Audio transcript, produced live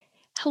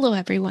Hello,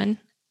 everyone.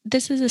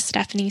 This is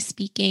Stephanie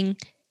speaking.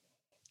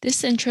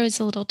 This intro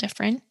is a little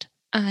different.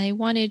 I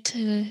wanted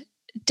to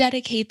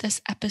dedicate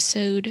this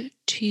episode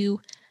to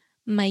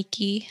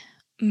Mikey,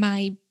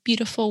 my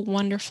beautiful,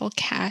 wonderful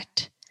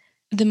cat,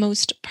 the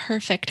most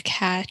perfect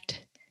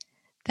cat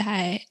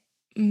that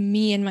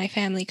me and my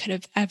family could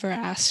have ever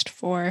asked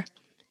for.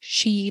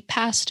 She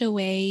passed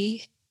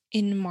away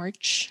in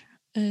March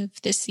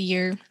of this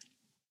year,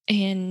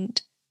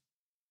 and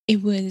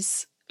it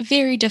was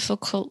very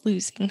difficult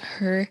losing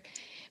her.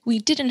 We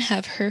didn't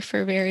have her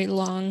for very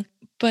long,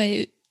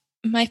 but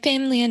my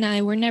family and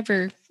I were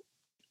never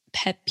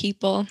pet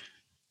people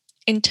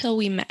until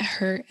we met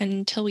her and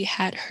until we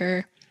had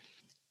her.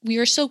 We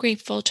were so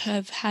grateful to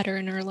have had her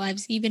in our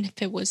lives, even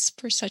if it was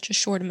for such a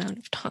short amount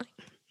of time.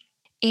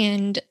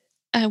 And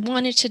I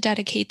wanted to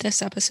dedicate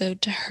this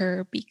episode to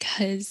her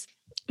because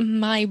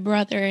my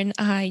brother and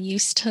I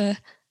used to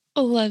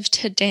love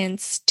to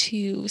dance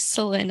to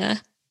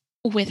Selena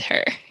with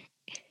her.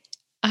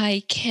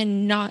 I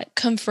cannot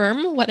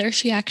confirm whether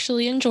she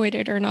actually enjoyed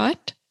it or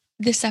not.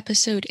 This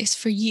episode is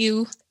for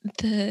you,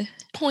 the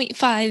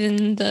 0.5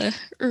 and the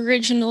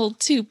original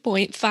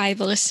 2.5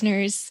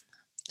 listeners.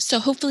 So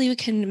hopefully we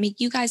can make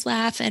you guys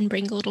laugh and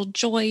bring a little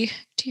joy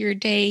to your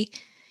day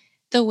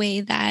the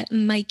way that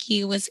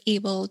Mikey was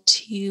able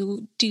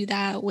to do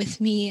that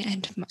with me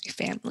and my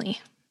family.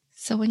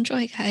 So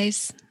enjoy,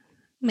 guys.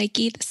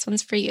 Mikey, this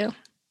one's for you.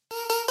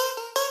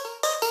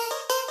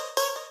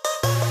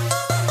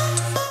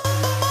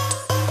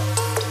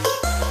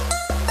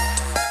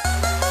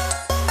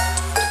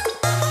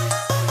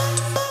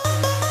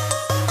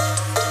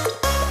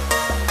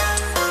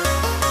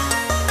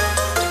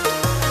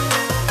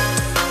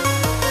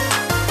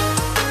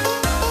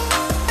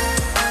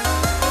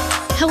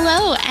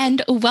 Hello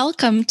and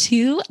welcome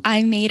to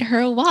I Made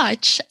Her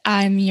Watch.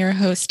 I'm your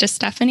host,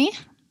 Stephanie.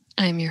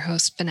 I'm your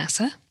host,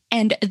 Vanessa.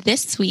 And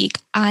this week,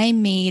 I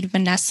made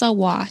Vanessa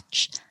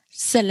watch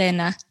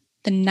Selena,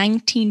 the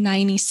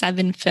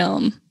 1997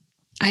 film.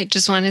 I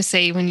just want to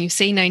say, when you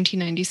say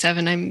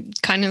 1997, I'm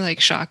kind of like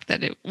shocked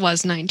that it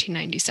was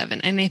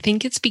 1997. And I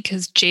think it's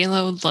because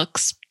J-Lo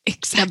looks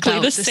exactly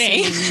the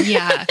same.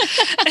 Yeah.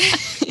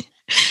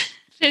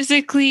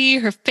 Physically,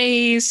 her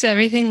face,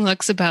 everything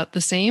looks about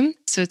the same.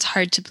 So it's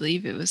hard to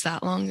believe it was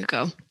that long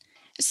ago.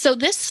 So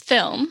this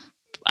film,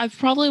 I've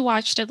probably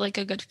watched it like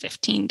a good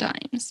 15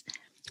 times.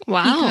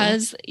 Wow.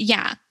 Because,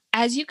 yeah,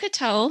 as you could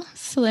tell,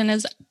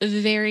 Selena's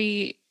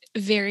very,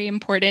 very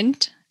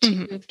important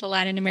to the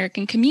Latin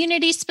American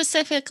community,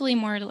 specifically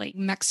more like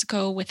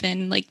Mexico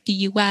within like the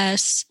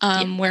U.S.,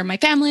 where my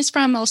family's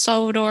from, El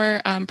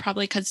Salvador,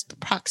 probably because of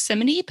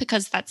proximity,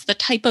 because that's the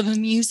type of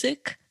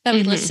music that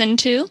we listen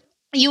to.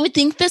 You would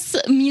think this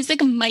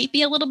music might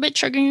be a little bit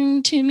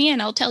triggering to me, and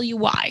I'll tell you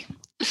why.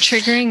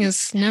 Triggering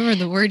is never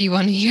the word you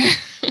want to hear.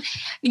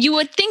 You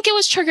would think it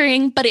was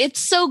triggering, but it's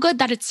so good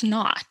that it's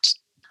not.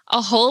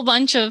 A whole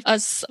bunch of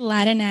us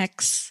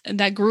Latinx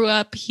that grew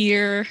up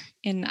here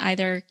in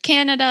either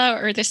Canada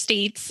or the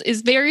States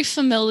is very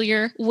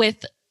familiar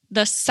with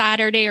the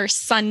Saturday or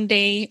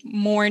Sunday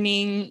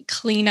morning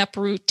cleanup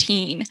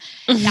routine.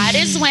 That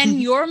is when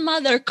your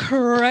mother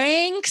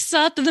cranks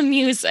up the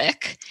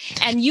music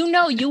and you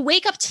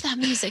wake up to that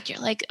music.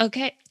 You're like,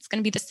 okay, it's going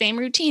to be the same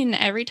routine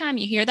every time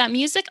you hear that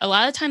music. A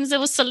lot of times it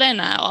was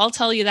Selena. I'll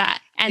tell you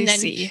that. And then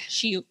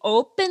she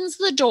opens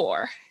the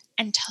door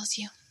and tells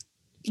you,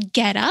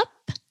 get up,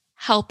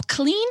 help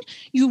clean.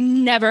 You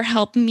never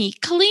help me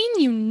clean.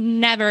 You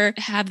never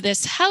have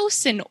this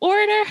house in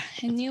order.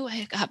 And you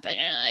wake up and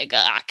you're like,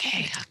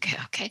 okay.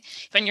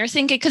 And you're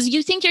thinking, because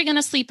you think you're going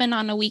to sleep in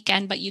on a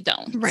weekend, but you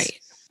don't. Right.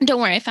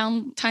 Don't worry, I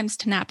found times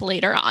to nap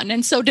later on.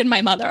 And so did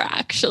my mother,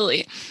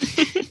 actually.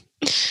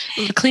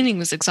 The cleaning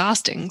was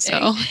exhausting,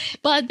 so.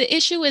 But the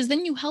issue is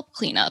then you help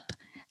clean up.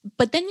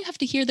 But then you have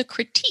to hear the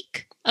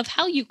critique of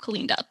how you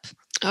cleaned up.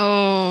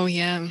 Oh,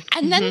 yeah.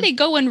 And then they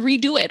go and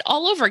redo it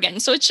all over again.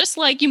 So it's just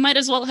like you might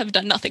as well have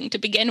done nothing to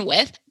begin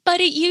with.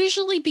 But it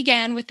usually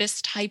began with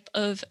this type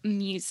of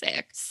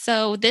music.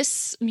 So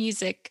this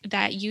music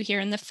that you hear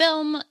in the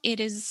film, it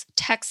is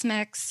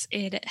Tex-Mex.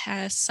 It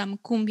has some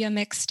cumbia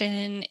mixed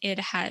in. It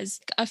has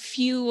a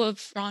few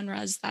of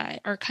genres that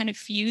are kind of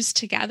fused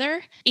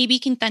together. A.B.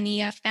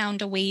 Quintanilla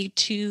found a way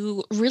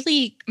to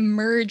really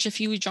merge a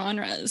few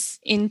genres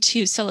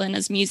into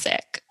Selena's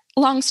music.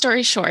 Long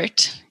story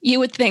short, you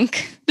would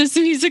think this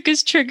music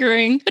is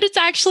triggering, but it's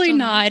actually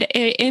not.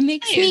 It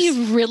makes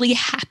me really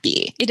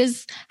happy. It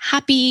is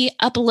happy,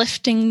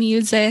 uplifting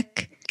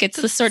music. It's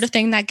the sort of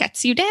thing that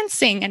gets you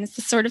dancing, and it's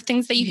the sort of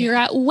things that you hear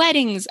at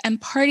weddings and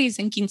parties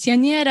and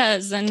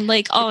quinceañeras and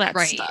like all that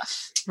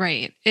stuff.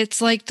 Right. It's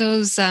like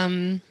those,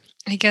 I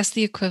guess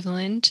the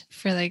equivalent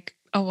for like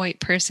a white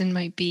person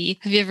might be,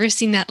 have you ever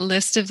seen that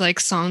list of like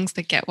songs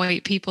that get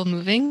white people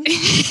moving?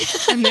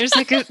 And there's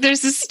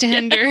a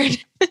standard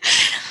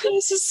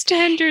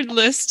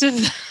list of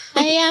them.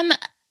 I am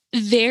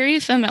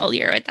very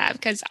familiar with that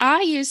because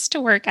I used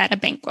to work at a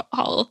banquet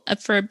hall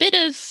for a bit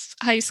of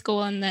high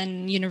school and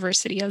then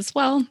university as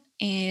well.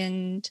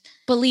 And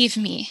believe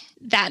me,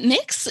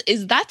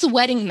 that's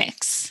wedding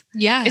mix.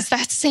 Yeah. It's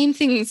that same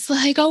thing. It's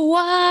like a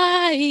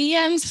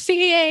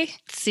YMCA.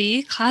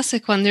 See,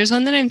 classic one. There's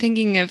one that I'm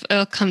thinking of.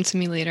 It'll come to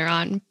me later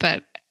on,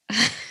 but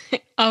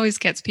it always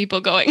gets people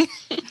going.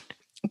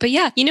 But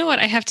yeah, you know what?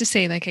 I have to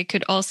say, like, I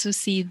could also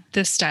see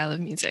this style of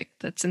music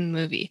that's in the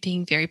movie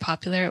being very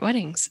popular at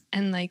weddings.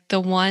 And like the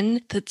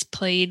one that's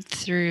played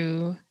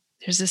through,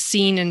 there's a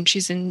scene and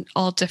she's in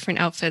all different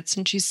outfits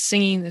and she's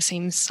singing the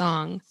same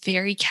song.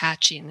 Very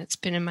catchy. And it's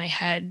been in my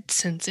head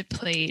since it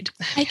played.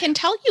 I can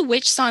tell you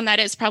which song that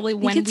is probably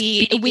when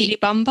we Beady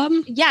Bum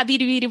Bum. Yeah,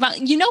 Beady Beady Bum.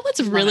 You know what's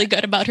really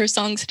good about her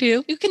songs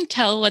too? You can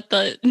tell what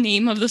the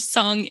name of the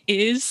song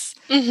is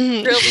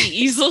really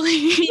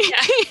easily.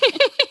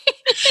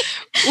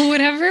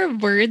 Whatever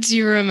words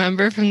you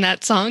remember from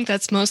that song,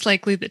 that's most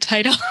likely the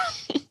title.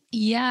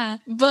 Yeah,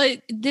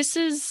 but this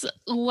is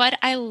what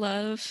I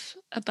love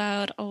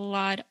about a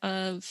lot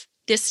of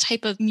this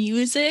type of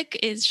music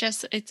is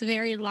just, it's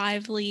very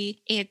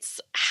lively,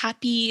 it's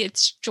happy,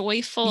 it's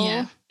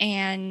joyful,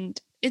 and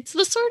it's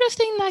the sort of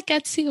thing that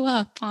gets you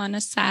up on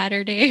a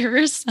Saturday or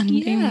a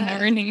Sunday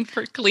morning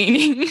for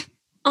cleaning.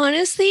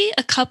 Honestly,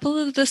 a couple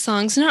of the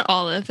songs, not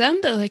all of them,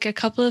 but like a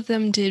couple of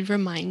them did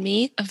remind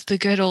me of the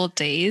good old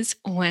days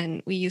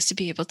when we used to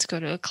be able to go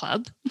to a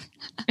club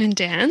and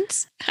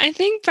dance. I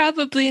think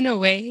probably in a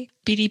way,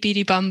 Beady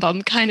Beady Bum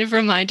Bum kind of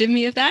reminded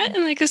me of that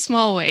in like a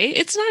small way.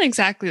 It's not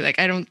exactly like,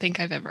 I don't think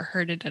I've ever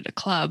heard it at a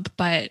club,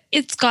 but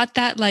it's got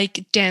that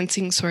like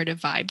dancing sort of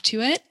vibe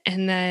to it.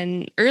 And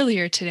then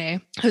earlier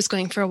today, I was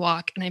going for a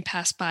walk and I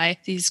passed by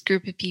these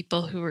group of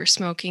people who were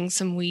smoking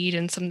some weed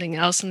and something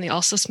else, and they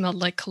also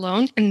smelled like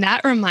cologne. And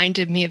that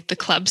reminded me of the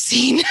club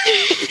scene.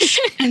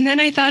 And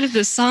then I thought of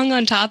the song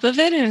on top of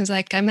it and I was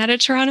like, I'm at a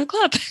Toronto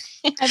club.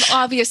 I've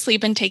obviously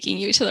been taking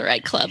you to the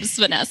right clubs,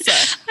 Vanessa.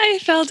 I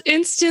felt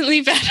instantly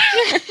better.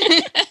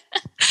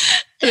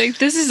 Like,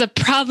 this is a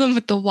problem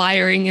with the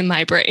wiring in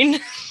my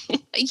brain.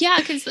 Yeah,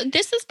 because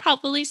this is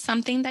probably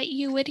something that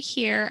you would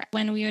hear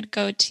when we would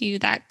go to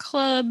that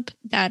club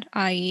that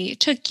I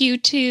took you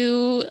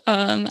to.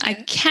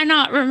 I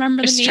cannot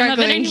remember the name of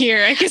it.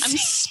 Here. I'm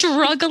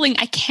struggling.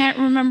 I can't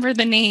remember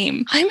the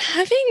name. I'm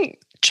having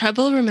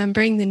trouble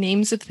remembering the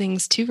names of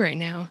things too right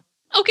now.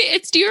 Okay,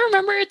 do you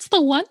remember it's the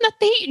one that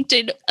they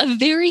did a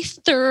very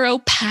thorough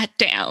pat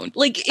down,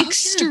 like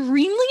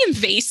extremely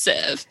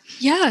invasive.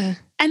 Yeah.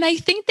 And I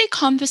think they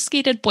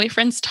confiscated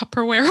boyfriend's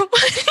Tupperware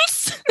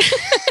once.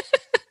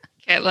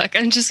 Okay, look,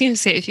 I'm just going to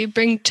say, if you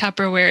bring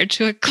Tupperware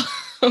to a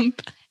club.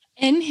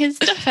 In his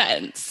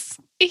defense,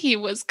 he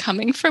was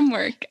coming from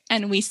work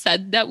and we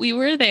said that we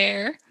were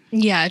there.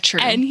 Yeah, true.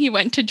 And he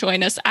went to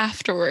join us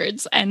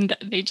afterwards and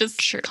they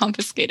just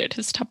confiscated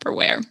his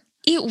Tupperware.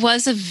 It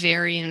was a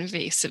very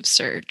invasive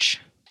search.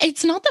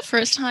 It's not the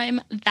first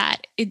time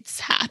that it's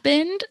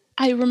happened.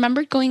 I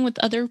remember going with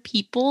other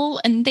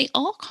people and they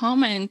all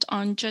comment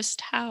on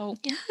just how...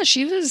 Yeah,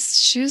 she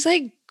was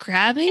like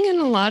grabbing in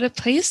a lot of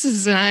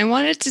places. And I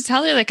wanted to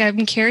tell her, like,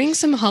 I'm carrying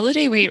some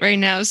holiday weight right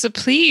now. So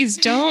please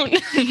don't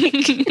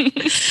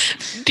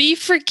be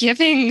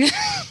forgiving.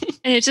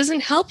 And it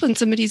doesn't help when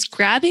somebody's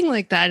grabbing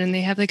like that and they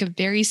have like a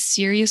very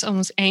serious,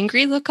 almost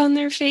angry look on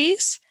their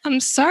face. I'm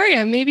sorry,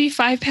 I'm maybe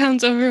 5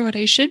 pounds over what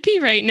I should be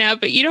right now,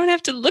 but you don't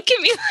have to look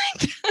at me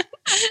like that.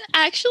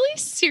 Actually,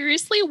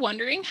 seriously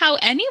wondering how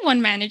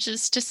anyone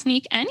manages to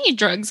sneak any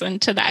drugs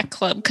into that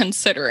club,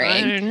 considering.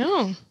 I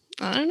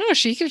don't know.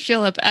 She could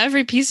fill up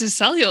every piece of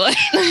cellulite.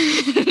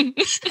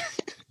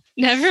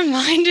 Never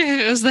mind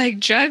if it was like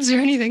drugs or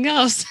anything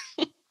else.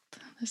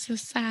 This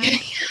is sad.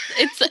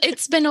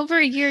 It's been over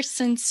a year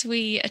since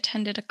we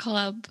attended a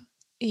club.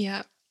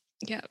 Yeah.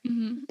 Yeah.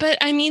 Mm-hmm. But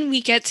I mean,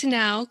 we get to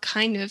now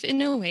kind of,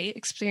 in a way,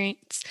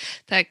 experience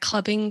that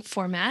clubbing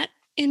format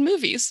in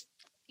movies.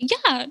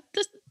 Yeah,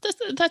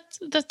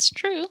 that's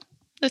true.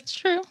 That's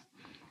true.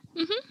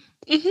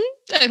 Mm-hmm.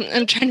 Mm-hmm.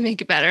 I'm trying to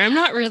make it better. I'm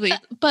not really.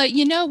 But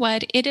you know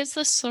what? It is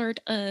the sort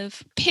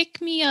of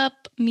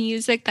pick-me-up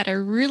music that I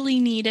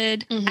really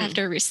needed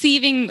after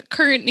receiving the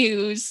current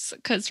news.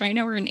 Because right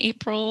now we're in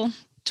April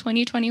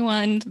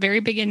 2021, the very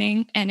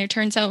beginning. And it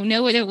turns out,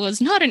 no, it was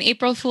not an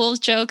April Fool's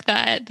joke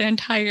that the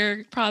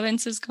entire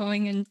province is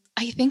going, and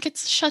I think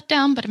it's shut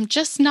down, but I'm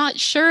just not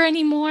sure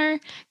anymore.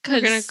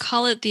 We're going to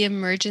call it the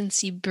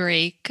emergency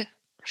brake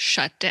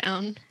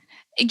shutdown.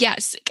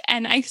 Yes.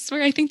 And I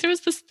swear, I think there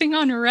was this thing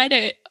on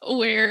Reddit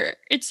where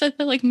it said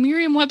that like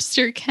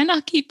Merriam-Webster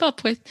cannot keep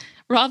up with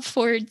Doug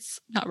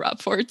Ford's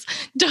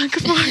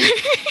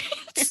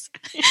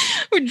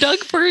or Doug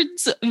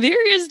Ford's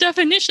various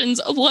definitions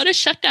of what a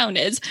shutdown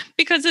is,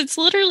 because it's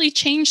literally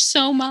changed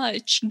so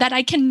much that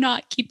I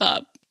cannot keep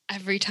up.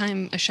 Every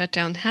time a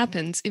shutdown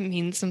happens, it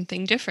means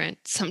something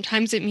different.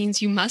 Sometimes it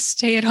means you must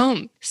stay at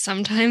home.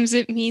 Sometimes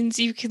it means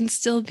you can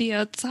still be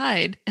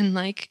outside and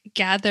like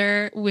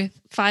gather with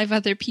 5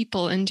 other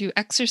people and do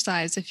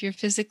exercise if you're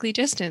physically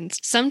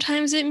distanced.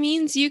 Sometimes it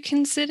means you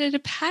can sit at a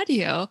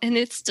patio and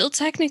it's still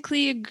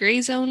technically a gray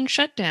zone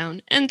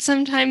shutdown. And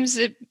sometimes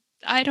it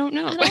I don't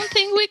know. I don't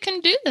think we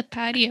can do the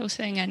patio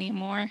thing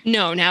anymore.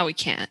 No, now we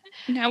can't.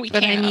 Now we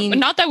But can't. I mean-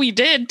 Not that we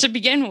did to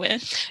begin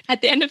with.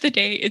 At the end of the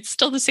day, it's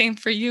still the same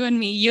for you and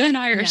me. You and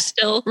I are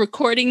still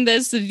recording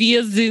this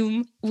via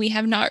Zoom. We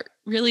have not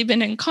really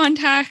been in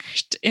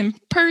contact in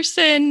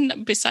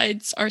person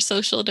besides our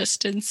social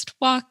distanced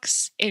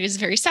walks. It is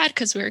very sad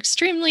because we're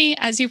extremely,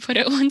 as you put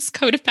it once,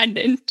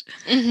 codependent.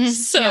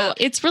 So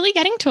it's really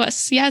getting to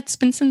us. Yeah, it's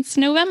been since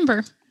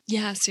November.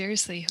 Yeah,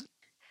 seriously.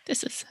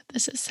 This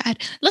is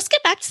sad. Let's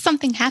get back to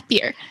something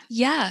happier.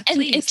 Yeah, and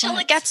please, until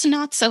it gets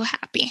not so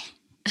happy.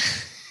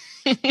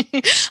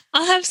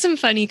 I'll have some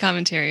funny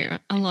commentary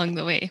along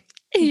the way.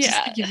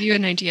 Just to give you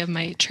an idea of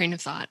my train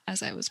of thought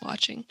as I was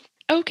watching.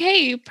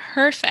 Okay,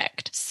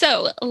 perfect.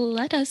 So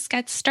let us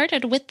get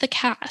started with the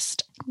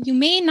cast. You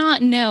may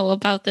not know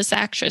about this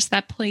actress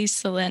that plays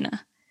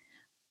Selena,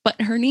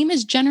 but her name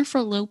is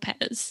Jennifer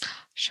Lopez.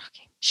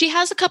 Shocking. She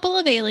has a couple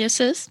of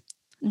aliases.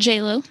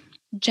 J-Lo,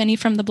 Jenny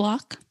from the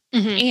Block.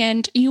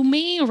 And you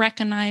may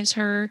recognize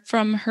her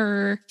from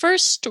her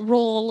first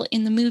role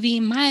in the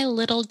movie My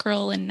Little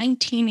Girl in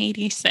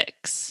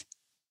 1986.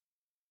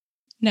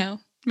 No,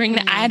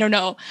 I don't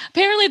know.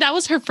 Apparently that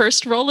was her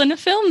first role in a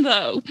film,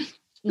 though.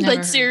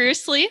 But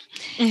seriously,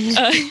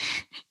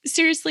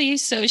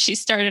 so she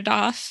started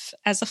off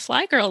as a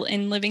fly girl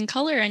in Living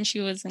Color, and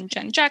she was in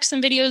Jen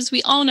Jackson videos.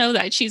 We all know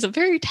that she's a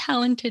very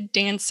talented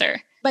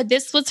dancer. But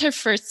this was her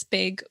first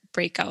big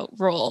breakout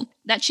role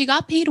that she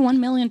got paid $1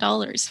 million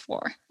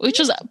for, which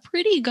was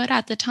pretty good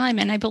at the time.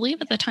 And I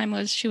believe at the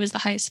time she was the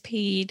highest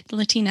paid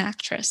Latina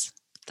actress.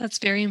 That's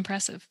very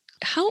impressive.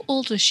 How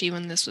old was she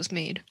when this was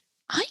made?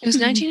 It was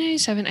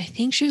 1997. I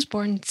think she was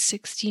born in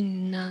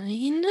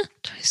 69,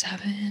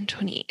 27,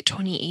 28,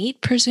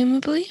 28,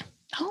 presumably.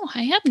 Oh,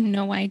 I have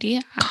no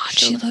idea.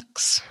 Actually. God,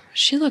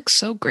 she looks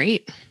so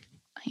great.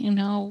 I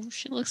know.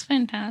 She looks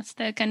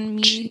fantastic. And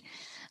me...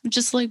 I've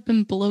just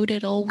been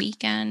bloated all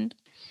weekend.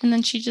 And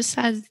then she just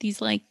has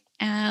these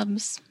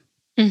abs.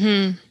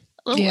 Yeah.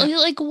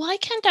 Why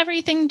can't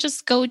everything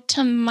just go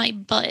to my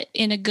butt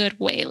in a good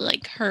way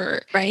like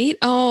her? Right?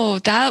 Oh,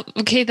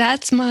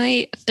 that's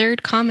my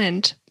third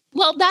comment.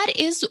 Well, that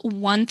is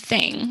one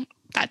thing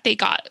that they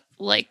got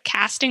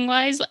casting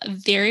wise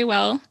very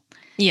well.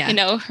 Yeah. You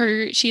know,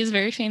 she is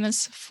very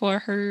famous for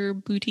her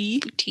booty.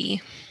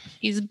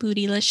 She's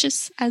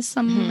bootylicious, as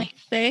some might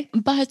say.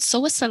 But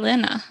so is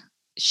Selena.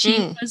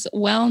 She was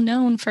well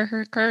known for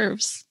her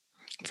curves.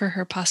 For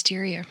her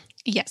posterior.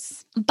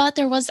 Yes. But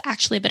there was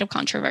actually a bit of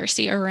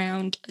controversy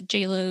around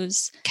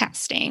J-Lo's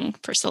casting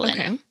for Selena.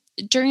 Okay.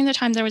 During the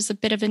time, there was a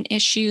bit of an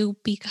issue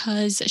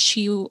because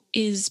she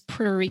is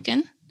Puerto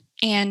Rican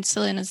and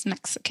Selena's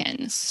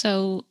Mexican.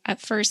 So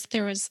at first,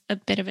 there was a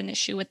bit of an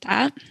issue with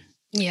that.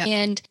 Yeah.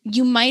 And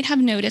you might have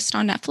noticed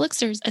on Netflix,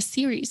 there's a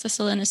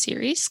Selena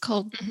series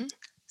called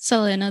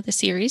Selena the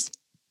Series.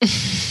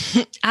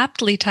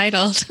 Aptly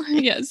titled.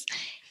 Yes.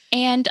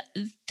 And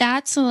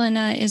that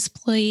Selena is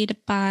played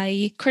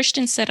by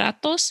Kristen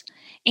Serratos.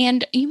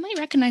 And you might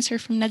recognize her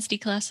from Ned's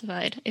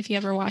Declassified if you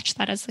ever watched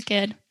that as a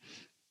kid.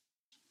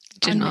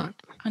 Did not.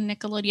 On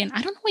Nickelodeon.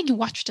 I don't know what you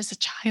watched as a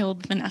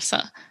child,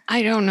 Vanessa.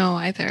 I don't know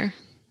either.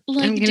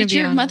 Did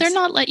your mother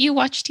not let you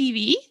watch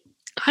TV?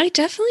 I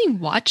definitely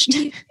watched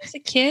it as a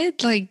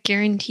kid,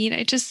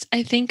 guaranteed.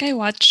 I think I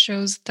watched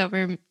shows that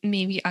were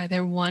maybe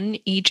either one,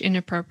 age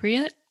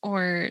inappropriate,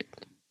 or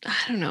I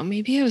don't know,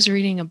 maybe I was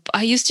reading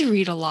I used to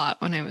read a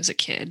lot when I was a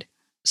kid.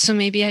 So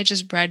maybe I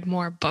just read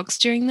more books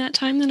during that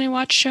time than I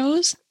watched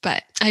shows,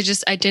 but I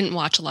didn't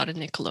watch a lot of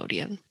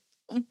Nickelodeon.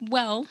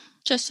 Well,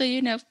 just so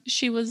you know,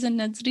 she was in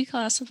Ned's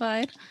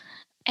Declassified,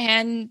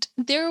 and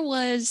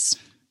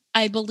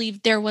I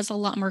believe there was a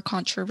lot more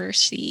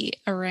controversy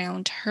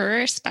around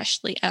her,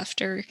 especially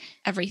after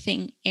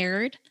everything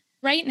aired.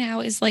 Right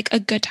now is a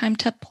good time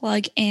to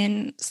plug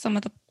in some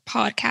of the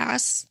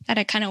podcasts that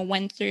I kind of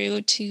went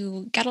through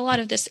to get a lot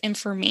of this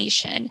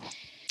information.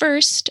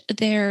 First,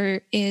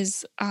 there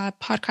is a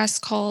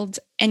podcast called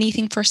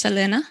Anything for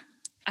Selena.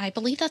 I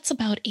believe that's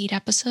about 8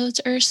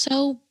 episodes or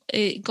so.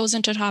 It goes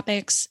into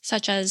topics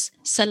such as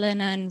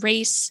Selena and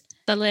race,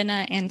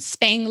 Selena and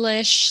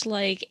Spanglish.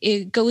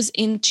 It goes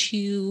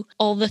into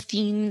all the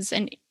themes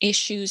and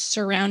issues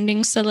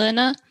surrounding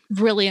Selena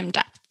really in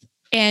depth.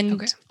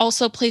 And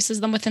also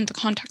places them within the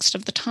context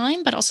of the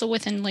time, but also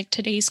within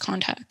today's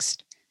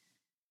context.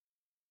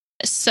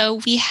 So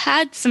we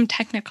had some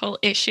technical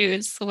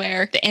issues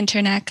where the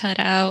internet cut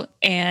out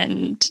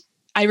and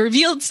I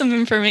revealed some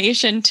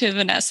information to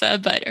Vanessa,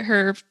 but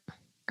her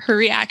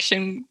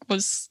reaction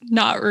was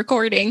not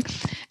recording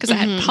because I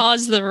had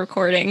paused the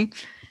recording.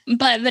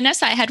 But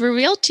Vanessa, I had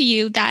revealed to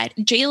you that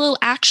J-Lo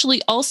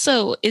actually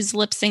also is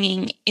lip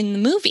singing in the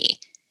movie.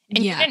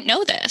 And you didn't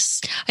know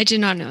this. I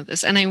did not know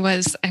this. And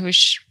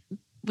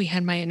we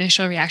had my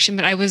initial reaction,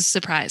 but I was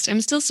surprised.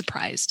 I'm still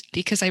surprised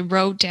because I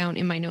wrote down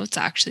in my notes,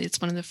 actually, it's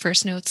one of the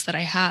first notes that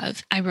I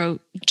have. I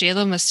wrote,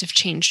 J-Lo must have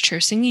changed her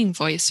singing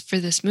voice for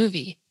this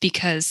movie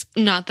because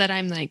not that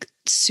I'm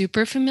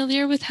super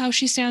familiar with how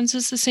she sounds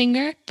as a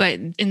singer, but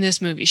in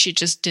this movie, she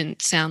just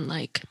didn't sound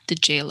like the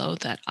J-Lo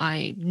that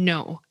I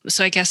know.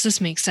 So I guess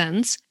this makes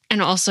sense.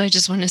 And also, I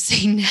just want to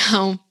say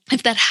now,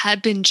 if that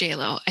had been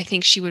J-Lo, I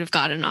think she would have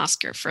got an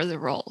Oscar for the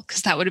role,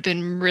 because that would have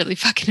been really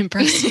fucking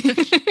impressive.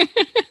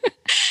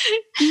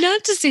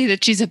 Not to say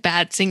that she's a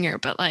bad singer,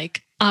 but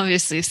like,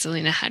 obviously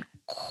Selena had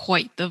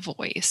quite the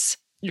voice,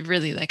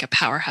 really like a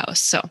powerhouse.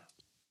 So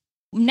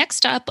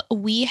next up,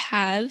 we're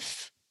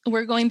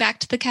going back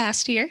to the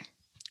cast here.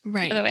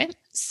 Right. By the way.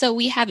 So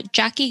we have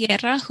Jackie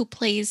Guerra, who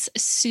plays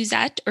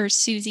Suzette or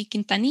Susie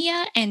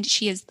Quintanilla, and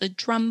she is the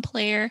drum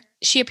player.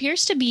 She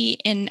appears to be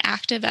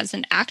inactive as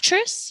an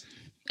actress.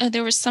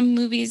 There were some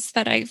movies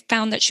that I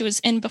found that she was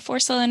in before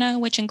Selena,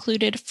 which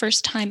included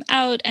First Time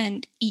Out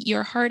and Eat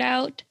Your Heart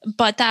Out.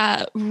 But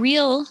the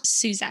real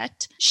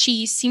Suzette,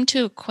 she seemed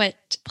to have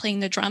quit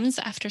playing the drums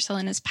after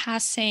Selena's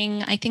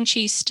passing. I think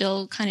she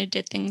still kind of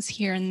did things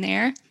here and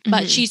there.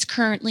 But she's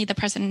currently the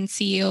president and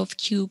CEO of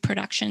Q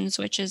Productions,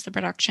 which is the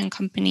production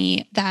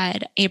company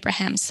that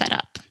Abraham set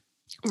up.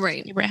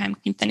 Right. Abraham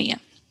Quintanilla.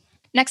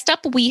 Next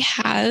up, we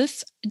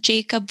have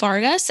Jacob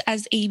Vargas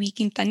as A.B.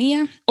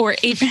 Quintanilla, or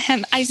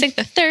Abraham Isaac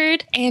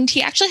III. And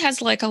he actually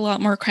has like a lot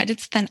more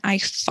credits than I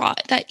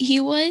thought that he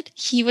would.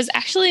 He was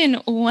actually in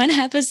one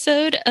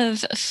episode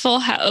of Full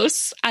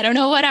House. I don't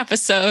know what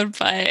episode,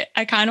 but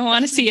I kind of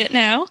want to see it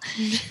now.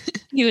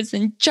 He was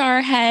in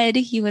Jarhead.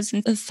 He was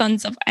in The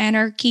Sons of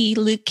Anarchy,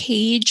 Luke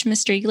Cage,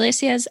 Mr.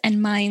 Iglesias,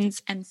 and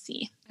Minds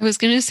MC. I was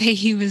going to say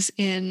he was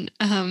in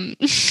the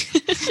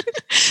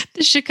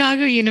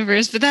Chicago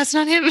universe, but that's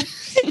not him.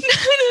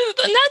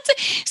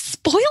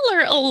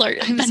 Spoiler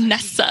alert,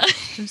 Vanessa.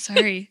 I'm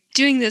sorry.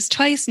 Doing this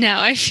twice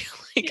now. I feel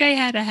like I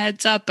had a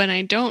heads up and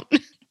I don't.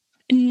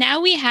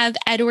 Now we have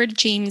Edward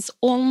James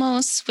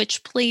Olmos,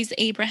 which plays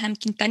Abraham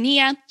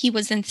Quintanilla. He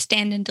was in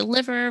Stand and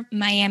Deliver,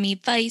 Miami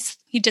Vice.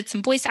 He did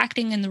some voice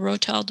acting in The Road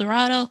to El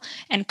Dorado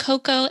and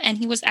Coco, and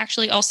he was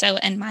actually also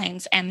in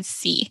Minds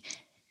MC.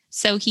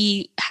 So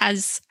he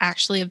has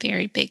actually a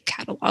very big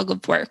catalog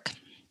of work.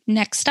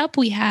 Next up,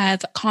 we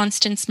have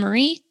Constance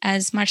Marie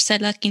as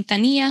Marcela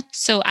Quintanilla.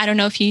 So I don't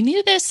know if you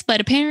knew this,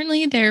 but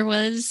apparently there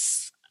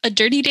was a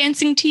Dirty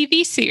Dancing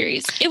TV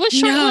series. It was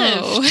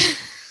short-lived.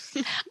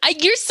 No.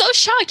 You're so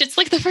shocked. It's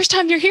like the first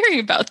time you're hearing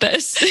about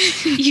this.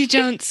 You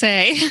don't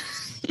say.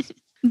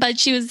 But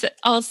she was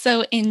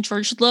also in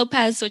George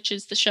Lopez, which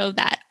is the show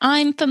that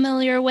I'm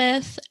familiar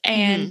with,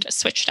 and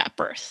Switched at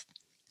Birth.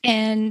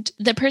 And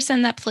the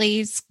person that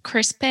plays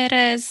Chris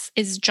Perez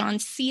is John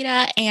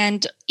Cena.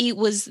 And it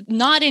was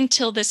not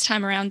until this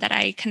time around that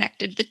I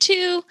connected the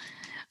two.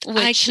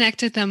 I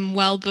connected them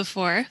well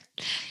before.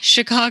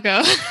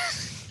 Chicago.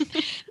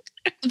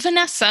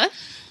 Vanessa.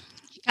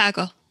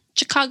 Chicago.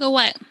 Chicago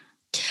what?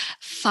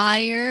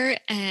 Fire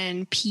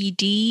and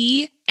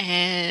PD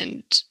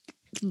and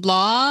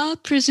law,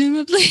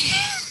 presumably.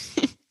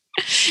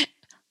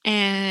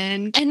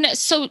 and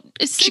so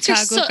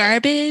Chicago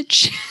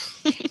garbage.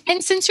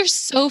 And since you're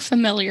so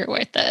familiar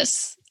with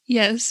this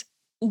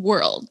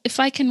world, if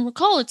I can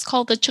recall, it's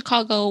called the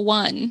Chicago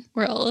One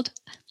world.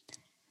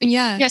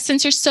 Yeah. Yeah,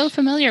 since you're so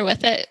familiar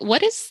with it,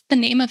 what is the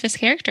name of his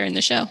character in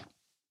the show?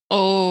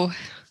 Oh,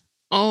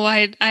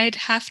 I'd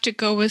have to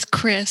go with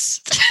Chris.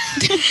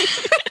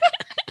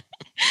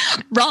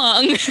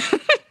 Wrong.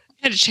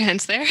 Had a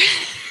chance there.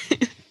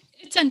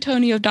 It's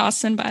Antonio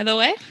Dawson, by the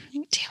way.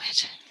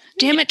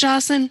 Damn it,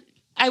 Dawson.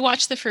 I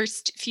watched the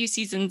first few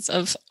seasons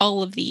of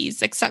all of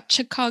these, except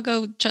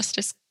Chicago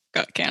Justice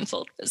got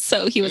canceled.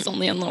 So he was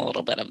only in a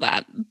little bit of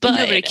that. But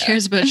nobody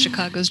cares about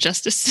Chicago's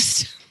justice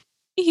system.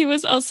 He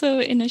was also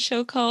in a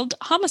show called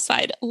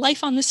Homicide,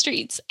 Life on the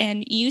Streets,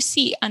 and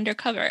UC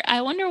Undercover.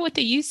 I wonder what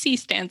the UC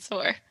stands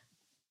for.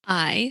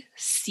 I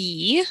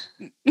see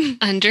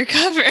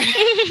Undercover.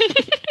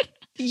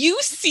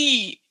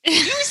 UC.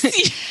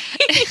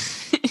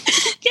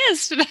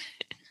 Yes.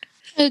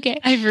 Okay.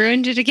 I've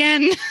ruined it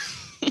again.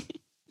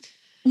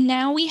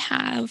 Now we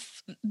have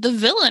the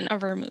villain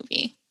of our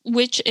movie,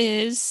 which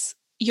is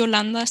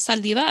Yolanda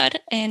Saldivar,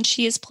 and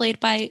she is played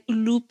by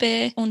Lupe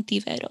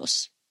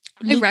Ontiveros.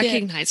 I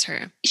recognize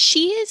her.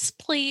 She has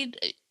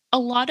played a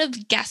lot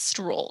of guest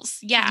roles.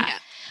 Yeah.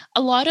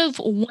 A lot of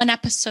 1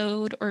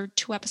 episode or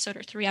 2 episode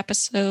or 3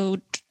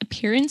 episode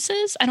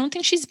appearances. I don't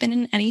think she's been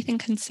in anything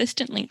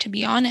consistently, to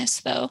be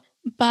honest, though.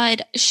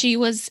 But she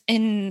was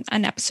in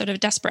an episode of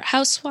Desperate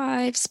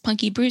Housewives,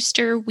 Punky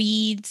Brewster,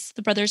 Weeds,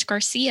 The Brothers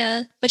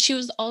Garcia. But she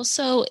was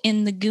also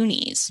in The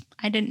Goonies.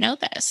 I didn't know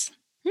this.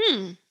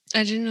 I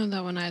didn't know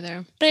that one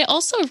either. But I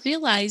also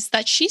realized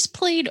that she's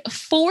played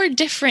 4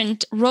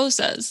 different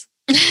Rosas.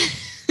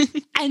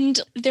 And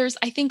there's,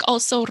 I think,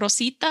 also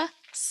Rosita.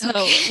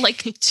 So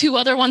like 2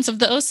 other ones of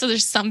those. So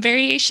there's some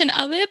variation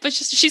of it, but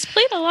she's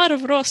played a lot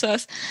of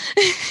Rosas.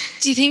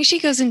 Do you think she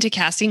goes into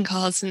casting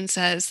calls and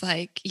says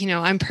like,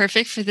 I'm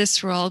perfect for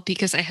this role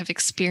because I have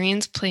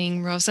experience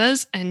playing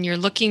Rosas and you're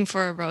looking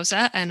for a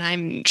Rosa and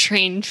I'm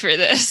trained for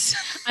this.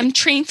 I'm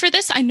trained for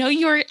this. I know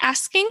you're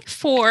asking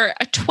for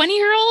a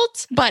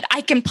 20-year-old, but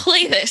I can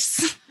play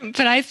this.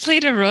 But I've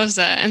played a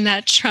Rosa and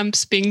that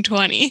trumps being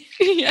 20.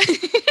 Yeah.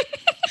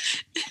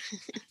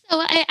 So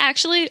I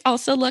actually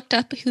also looked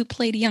up who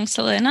played young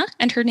Selena,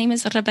 and her name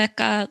is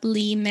Rebecca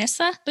Lee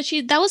Mesa, but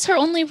that was her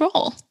only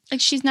role.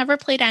 Like, she's never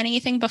played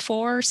anything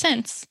before or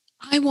since.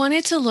 I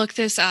wanted to look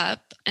this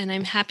up, and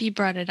I'm happy you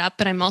brought it up,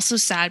 but I'm also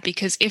sad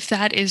because if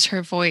that is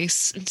her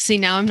voice, see,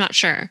 now I'm not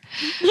sure.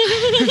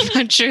 I'm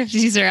not sure if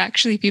these are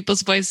actually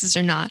people's voices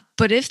or not.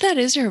 But if that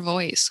is her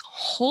voice,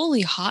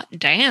 holy hot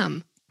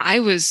damn, I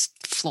was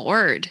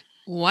floored.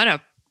 What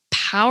a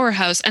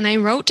powerhouse. And I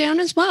wrote down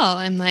as well,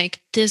 I'm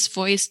like, this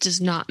voice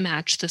does not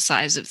match the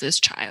size of this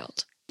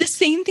child. The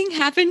same thing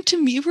happened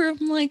to me where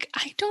I'm like,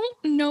 I don't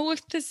know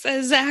if this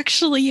is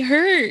actually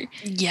her.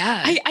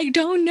 Yeah. I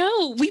don't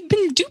know. We've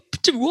been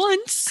duped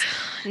once.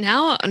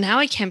 Now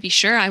I can't be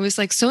sure. I was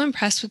like so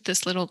impressed with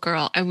this little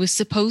girl. I was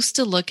supposed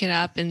to look it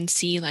up and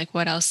see like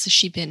what else has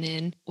she been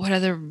in? What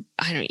other,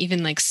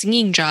 even like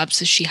singing jobs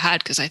has she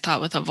had? Because I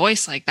thought with a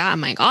voice like that,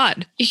 my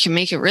God, you can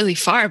make it really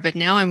far. But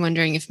now I'm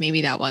wondering if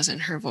maybe that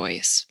wasn't her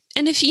voice.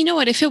 And if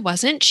if it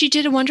wasn't, she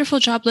did a wonderful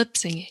job lip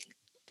singing.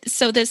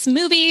 So this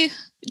movie,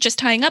 just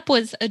tying up,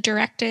 was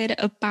directed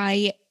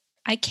by,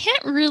 I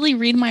can't really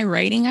read my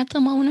writing at the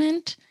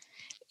moment.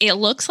 It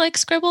looks like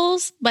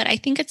scribbles, but I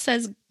think it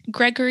says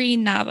Gregory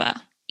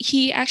Nava.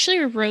 He actually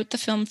wrote the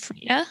film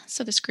Frida,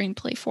 so the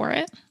screenplay for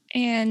it.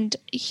 And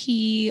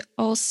he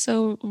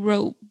also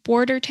wrote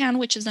Border Town,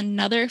 which is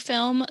another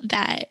film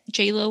that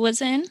J-Lo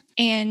was in.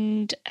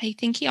 And I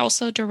think he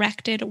also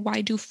directed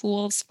Why Do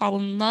Fools Fall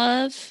in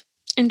Love?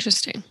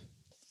 Interesting.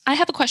 I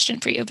have a question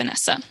for you,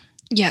 Vanessa.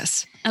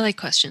 Yes, I like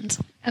questions.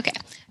 Okay.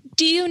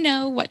 Do you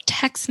know what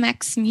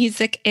Tex-Mex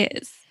music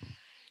is?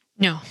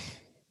 No.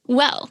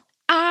 Well,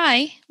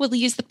 I will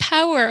use the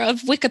power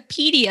of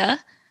Wikipedia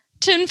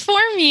to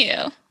inform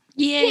you.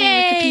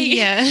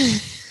 Yay!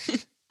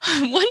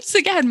 Wikipedia. Once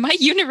again, my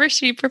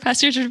university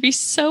professors would be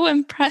so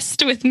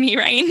impressed with me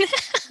right now.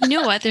 You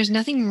know what? There's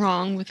nothing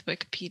wrong with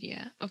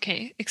Wikipedia.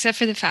 Okay. Except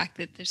for the fact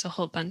that there's a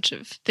whole bunch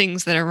of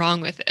things that are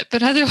wrong with it.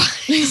 But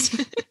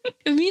otherwise,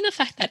 I mean the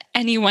fact that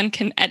anyone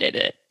can edit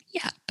it.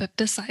 Yeah, but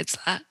besides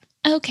that.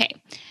 Okay.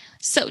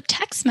 So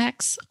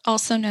Tex-Mex,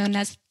 also known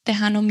as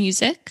Tejano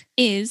music,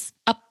 is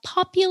a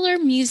popular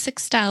music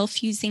style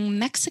fusing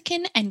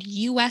Mexican and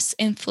U.S.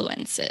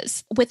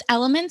 influences with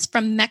elements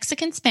from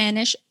Mexican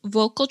Spanish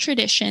vocal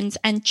traditions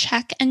and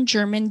Czech and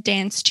German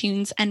dance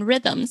tunes and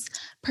rhythms,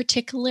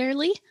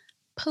 particularly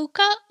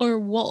polka or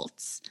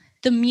waltz.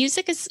 The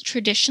music is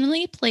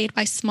traditionally played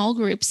by small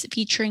groups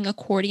featuring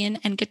accordion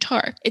and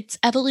guitar. Its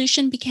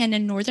evolution began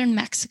in northern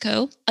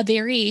Mexico, a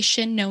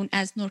variation known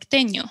as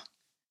norteño.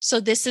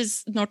 So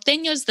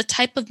norteño is the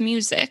type of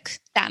music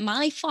that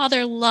my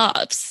father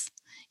loves.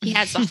 He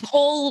has a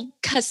whole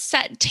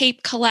cassette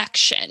tape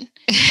collection.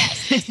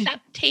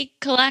 Cassette tape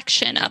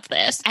collection of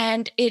this.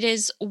 And it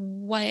is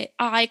what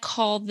I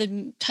call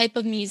the type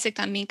of music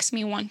that makes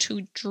me want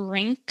to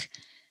drink.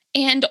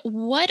 And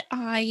what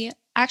I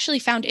actually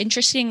found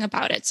interesting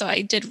about it, so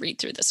I did read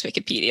through this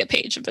Wikipedia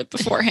page a bit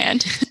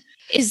beforehand,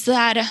 is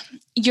that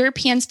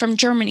Europeans from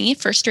Germany,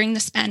 first during the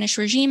Spanish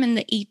regime in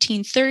the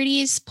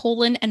 1830s,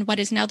 Poland and what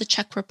is now the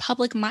Czech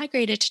Republic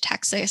migrated to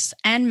Texas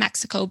and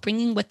Mexico,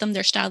 bringing with them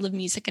their style of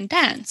music and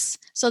dance.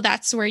 So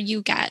that's where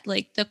you get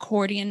like the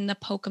accordion, the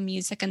polka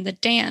music, and the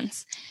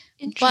dance.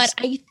 But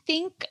I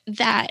think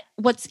that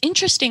what's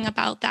interesting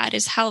about that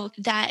is how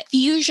that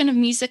fusion of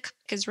music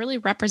is really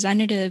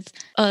representative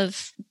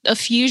of a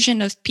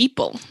fusion of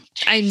people.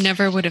 I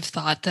never would have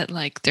thought that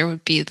like there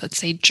would be, let's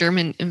say,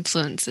 German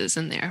influences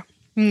in there.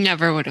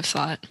 Never would have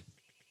thought.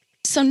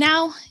 So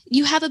now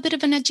you have a bit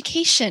of an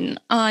education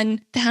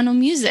on Tejano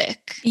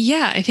music.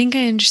 Yeah, I think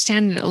I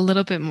understand it a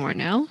little bit more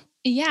now.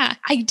 Yeah,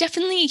 I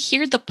definitely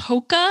hear the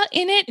polka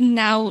in it.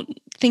 Now,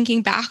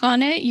 thinking back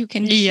on it, you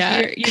can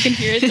hear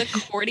the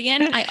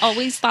accordion. I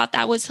always thought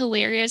that was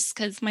hilarious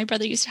because my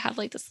brother used to have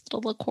like this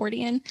little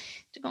accordion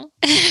to go.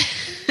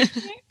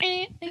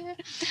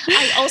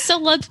 I also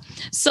love,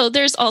 so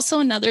there's also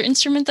another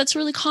instrument that's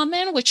really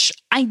common, which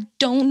I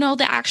don't know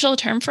the actual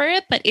term for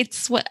it, but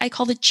it's what I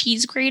call the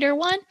cheese grater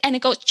one. And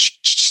it goes.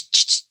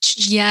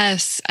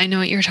 Yes, I know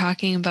what you're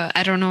talking about.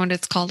 I don't know what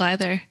it's called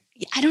either.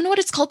 I don't know what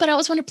it's called, but I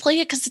always want to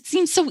play it because it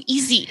seems so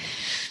easy.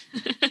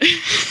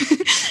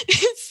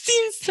 It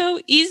seems so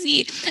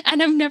easy.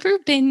 And I've never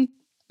been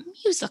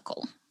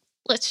musical.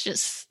 Let's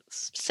just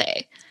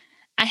say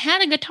I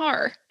had a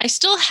guitar.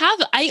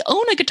 I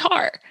own a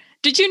guitar.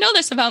 Did you know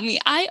this about me?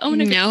 I own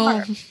a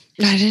guitar.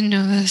 No, I didn't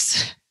know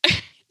this.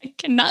 I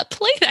cannot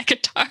play that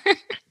guitar.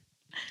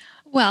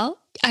 Well,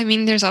 I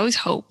mean, there's always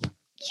hope.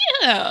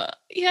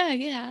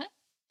 Yeah.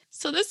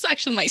 So this is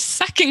actually my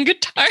second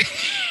guitar.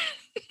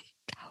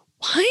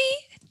 Why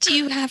do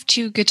you have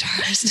two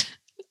guitars?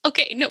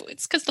 Okay, no,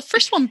 it's because the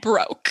first one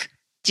broke.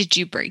 Did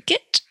you break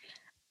it?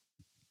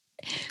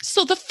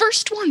 So the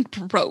first one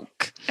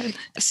broke.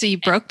 So you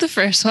broke the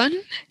first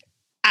one?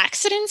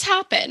 Accidents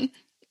happen,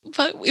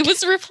 but it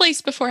was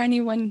replaced before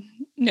anyone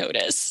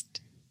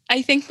noticed.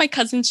 I think my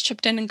cousins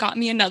chipped in and got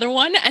me another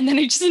one, and then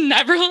I just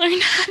never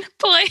learned how to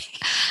play.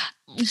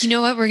 You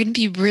know what? We're going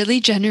to be really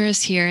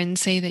generous here and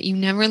say that you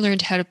never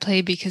learned how to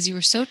play because you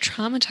were so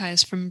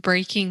traumatized from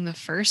breaking the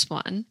first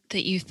one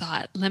that you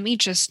thought, let me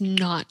just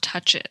not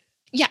touch it.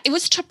 Yeah, it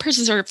was to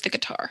preserve the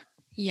guitar.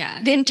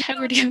 Yeah. The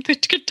integrity of the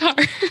guitar.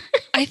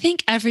 I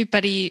think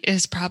everybody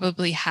is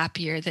probably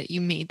happier that you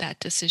made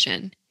that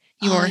decision.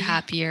 You're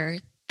happier.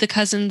 The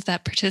cousins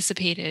that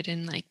participated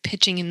in like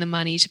pitching in the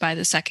money to buy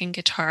the second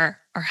guitar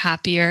are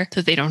happier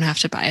that they don't have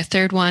to buy a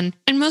third one.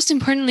 And most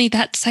importantly,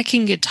 that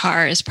second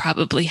guitar is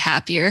probably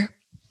happier.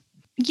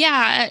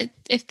 Yeah,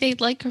 if they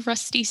like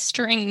rusty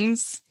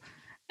strings.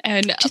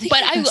 And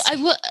but I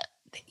will.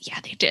 Yeah,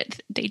 they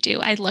did. They do.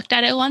 I looked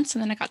at it once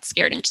and then I got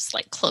scared and just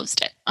like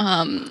closed it.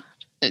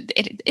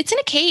 It's in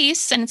a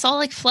case and it's all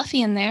like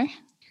fluffy in there.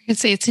 I'd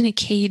say it's in a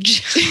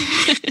cage.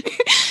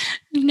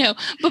 No,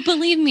 but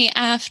believe me,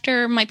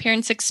 after my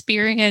parents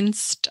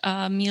experienced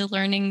me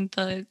learning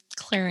the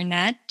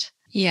clarinet,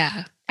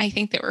 yeah, I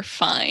think they were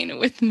fine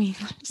with me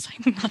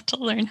deciding not to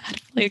learn how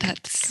to play the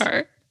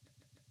guitar.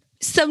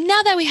 So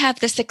now that we have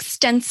this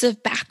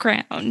extensive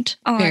background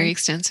on very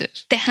extensive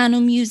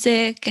Tejano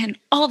music and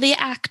all the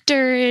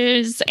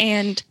actors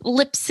and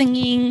lip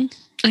singing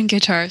and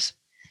guitars,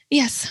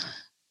 yes,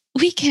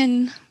 we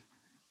can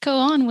go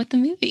on with the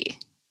movie.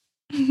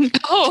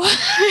 Oh,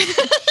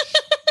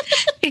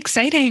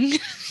 exciting.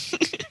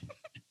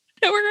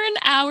 We're an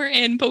hour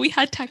in, but we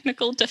had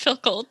technical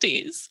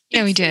difficulties.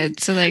 Yeah, we did.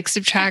 So like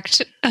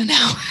subtract an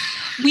hour.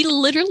 We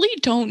literally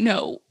don't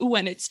know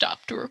when it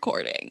stopped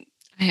recording.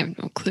 I have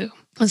no clue.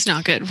 It's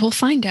not good. We'll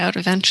find out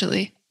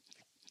eventually.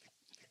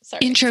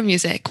 Sorry. Intro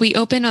music. We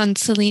open on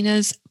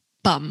Selena's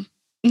bum.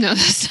 No,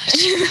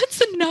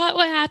 that's not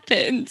what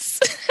happens.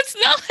 That's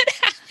not what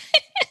happens.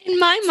 In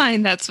my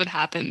mind, that's what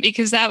happened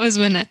because that was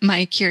when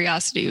my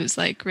curiosity was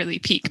like really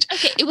peaked.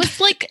 Okay, it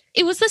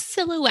was a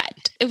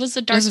silhouette. It was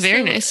a dark. It was a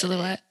very nice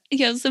silhouette.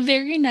 Yeah, it was a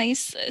very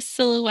nice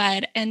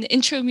silhouette, and the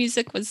intro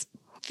music was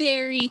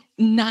very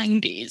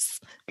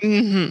 90s.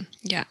 Mm-hmm.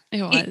 Yeah,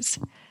 it was.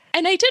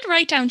 And I did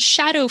write down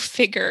shadow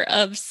figure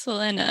of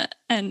Selena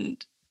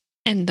and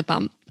the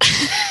bump.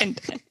 And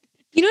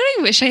you know what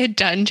I wish I had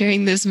done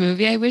during this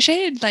movie? I wish I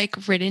had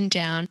like written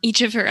down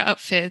each of her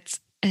outfits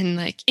and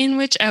like in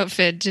which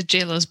outfit did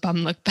JLo's bum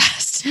look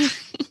best.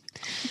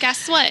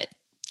 Guess what?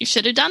 You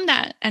should have done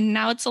that. And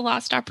now it's a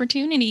lost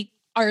opportunity.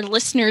 Our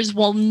listeners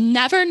will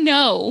never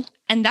know.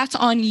 And that's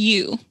on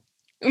you.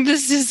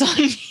 This is on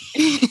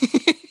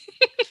me.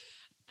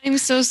 I'm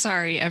so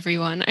sorry,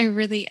 everyone. I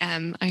really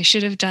am. I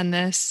should have done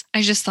this.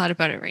 I just thought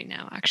about it right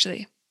now,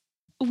 actually.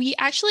 We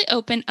actually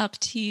open up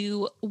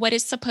to what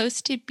is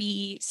supposed to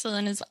be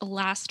Selena's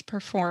last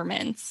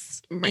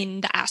performance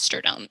in the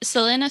Astrodome.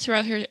 Selena,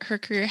 throughout her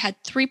career, had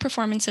 3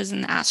 performances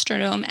in the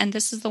Astrodome, and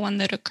this is the one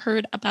that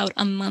occurred about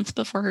a month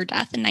before her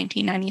death in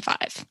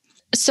 1995.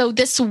 So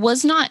this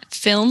was not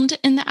filmed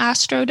in the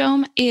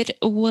Astrodome. It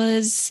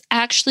was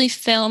actually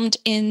filmed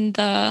in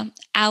the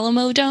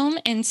Alamo Dome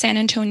in San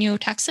Antonio,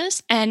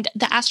 Texas. And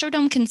the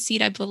Astrodome can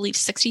seat, I believe,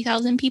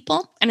 60,000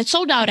 people. And it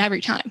sold out every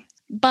time.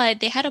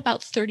 But they had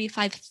about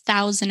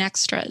 35,000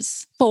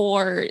 extras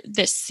for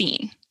this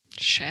scene.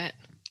 Shit.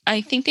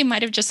 I think they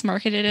might have just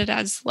marketed it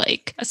as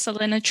like a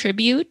Selena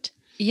tribute.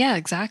 Yeah,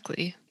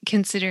 exactly.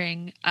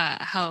 Considering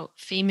how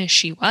famous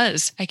she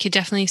was, I could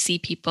definitely see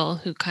people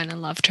who kind of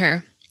loved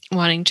her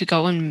wanting to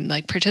go and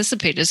like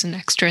participate as an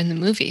extra in the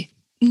movie.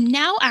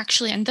 Now,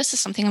 actually, and this is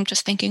something I'm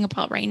just thinking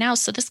about right now.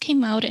 So this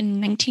came out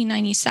in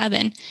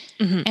 1997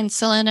 and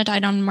Selena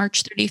died on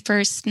March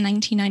 31st,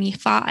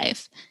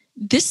 1995.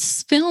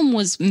 This film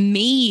was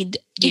made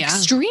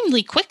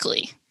extremely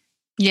quickly.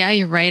 Yeah,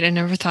 you're right. I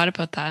never thought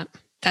about that.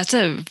 That's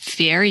a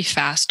very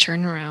fast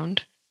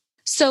turnaround.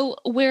 So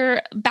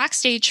we're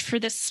backstage for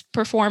this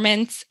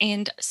performance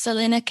and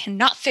Selena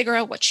cannot figure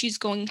out what she's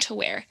going to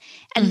wear.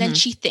 And then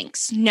she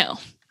thinks, no,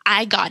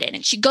 I got it.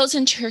 And she goes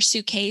into her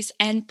suitcase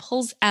and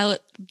pulls out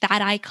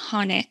that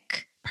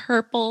iconic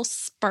purple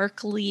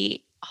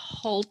sparkly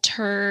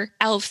halter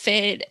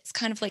outfit. It's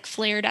kind of like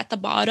flared at the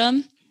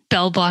bottom.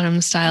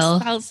 Bell-bottom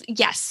style.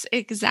 Yes,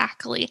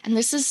 exactly. And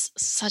this is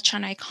such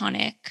an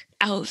iconic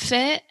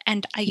outfit.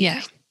 And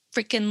I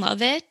freaking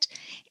love it.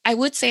 I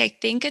would say I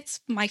think it's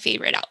my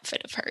favorite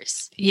outfit of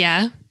hers.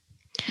 Yeah.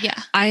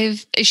 Yeah.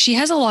 She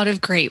has a lot of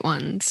great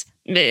ones.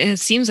 It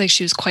seems like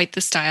she was quite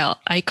the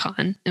style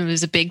icon. It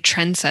was a big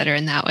trendsetter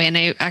in that way. And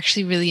I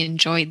actually really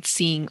enjoyed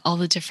seeing all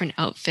the different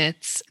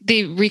outfits.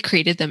 They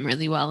recreated them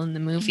really well in the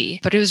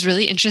movie, but it was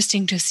really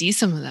interesting to see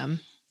some of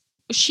them.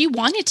 she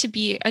wanted to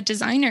be a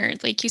designer.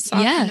 Like you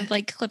saw kind of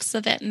like clips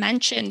of it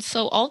mentioned.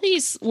 So all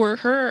these were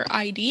her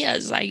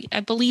ideas. I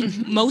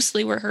believe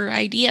mostly were her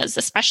ideas,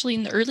 especially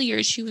in the early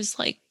years. She was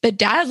like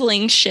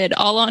bedazzling shit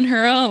all on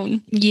her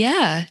own.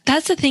 Yeah,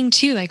 that's the thing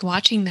too. Like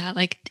watching that,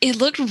 like it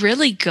looked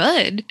really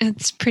good.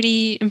 It's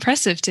pretty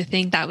impressive to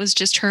think that was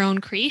just her own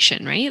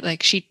creation, right?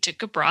 Like she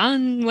took a bra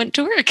and went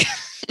to work.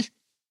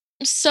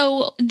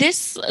 So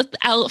this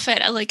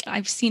outfit, like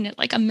I've seen it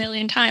like a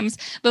million times,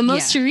 but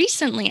most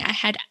recently I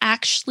had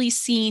actually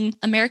seen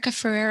America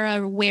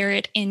Ferrera wear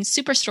it in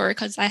Superstore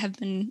because I have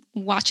been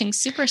watching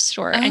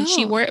Superstore and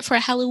she wore it for a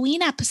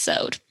Halloween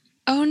episode.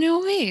 Oh, no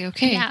way.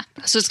 Okay. Yeah.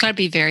 So it's got to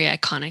be very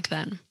iconic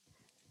then.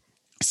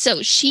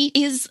 So she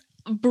is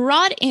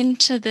brought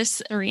into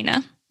this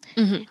arena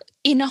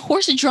in a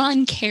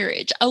horse-drawn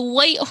carriage, a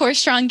white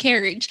horse-drawn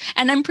carriage.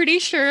 And I'm pretty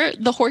sure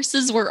the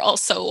horses were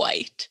also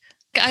white.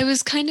 I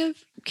was kind of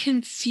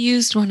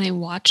confused when I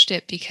watched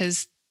it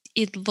because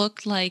it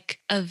looked like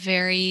a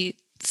very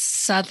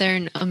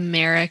Southern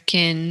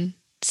American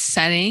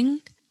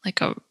setting,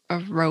 like a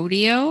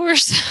rodeo or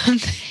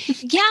something.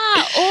 Yeah.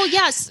 Oh,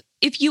 yes.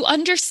 If you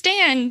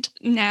understand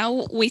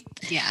now with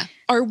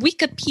our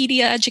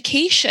Wikipedia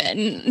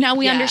education, now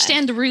we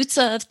understand the roots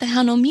of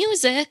Tejano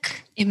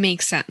music. It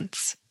makes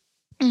sense.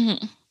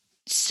 Mm-hmm.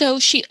 So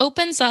she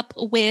opens up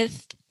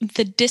with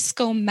the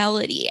disco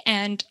melody,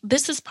 and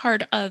this is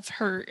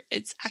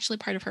it's actually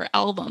part of her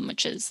album,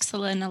 which is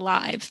Selena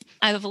Live.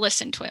 I've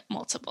listened to it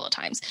multiple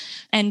times,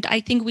 and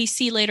I think we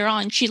see later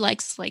on she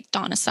likes like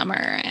Donna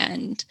Summer,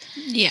 and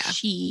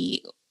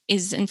she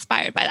is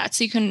inspired by that.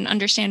 So you can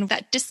understand where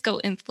that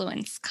disco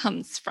influence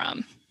comes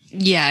from.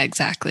 Yeah,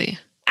 exactly.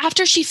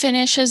 After she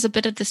finishes a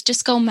bit of this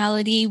disco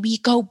melody, we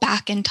go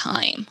back in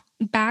time,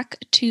 back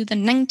to the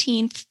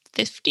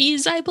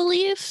 1950s, I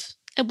believe.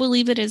 I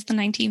believe it is the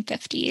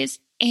 1950s.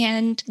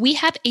 And we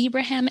have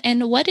Abraham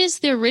and what is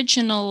the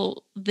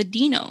original The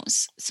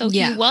Dinos? So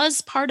he was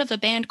part of a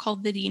band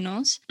called The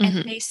Dinos,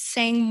 and they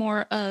sang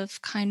more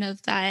of kind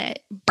of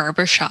that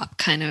barbershop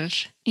kind of.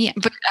 Yeah.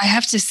 But I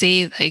have to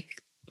say,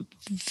 like,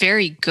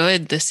 very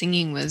good. The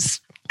singing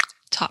was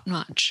top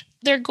notch.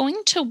 They're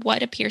going to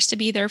what appears to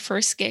be their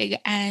first gig,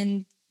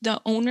 and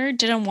the owner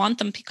didn't want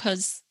them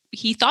because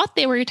he thought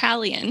they were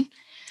Italian.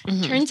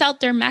 Turns out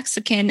they're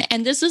Mexican,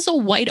 and this is a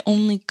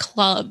white-only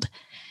club.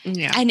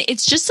 Yeah. And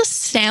it's just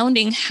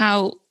astounding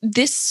how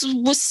this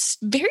was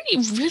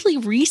really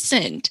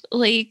recent.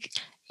 Like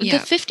the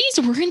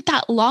 50s weren't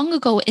that long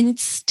ago, and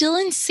it's still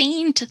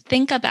insane to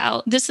think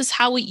about this is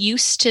how it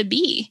used to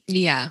be.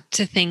 Yeah,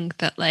 to think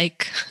that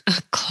like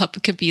a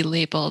club could be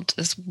labeled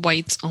as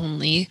whites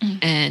only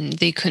and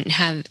they couldn't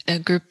have a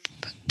group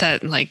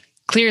that like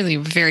clearly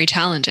very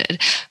talented,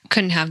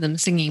 couldn't have them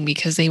singing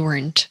because they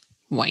weren't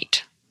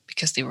white,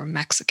 because they were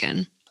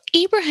Mexican.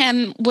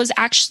 Abraham was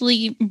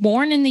actually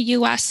born in the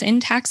U.S.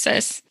 in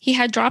Texas. He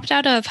had dropped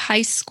out of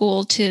high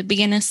school to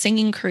begin a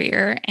singing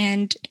career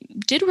and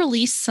did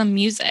release some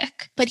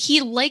music. But he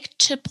liked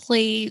to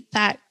play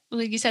that,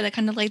 like you said, that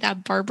kind of like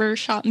that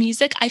barbershop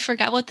music. I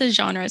forgot what the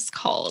genre is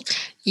called.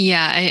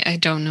 Yeah, I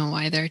don't know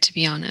either, to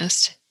be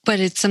honest.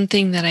 But it's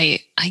something that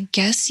I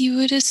guess you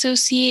would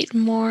associate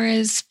more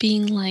as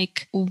being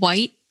like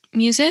white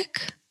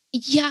music.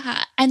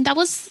 Yeah, and that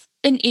was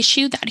an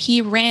issue that he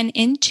ran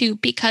into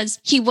because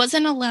he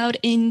wasn't allowed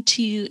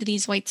into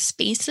these white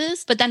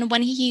spaces. But then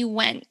when he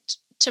went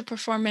to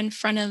perform in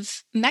front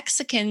of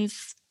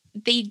Mexicans,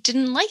 they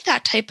didn't like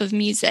that type of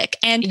music.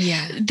 And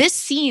this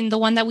scene, the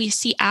one that we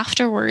see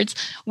afterwards,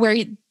 where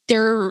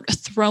they're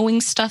throwing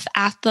stuff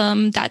at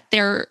them, that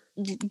they're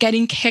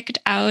getting kicked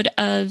out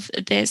of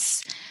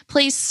this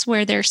place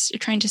where they're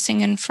trying to sing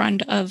in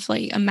front of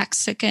like a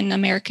Mexican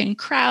American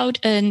crowd,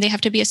 and they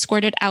have to be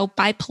escorted out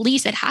by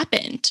police. It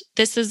happened.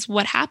 This is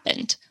what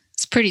happened.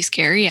 It's pretty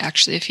scary,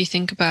 actually, if you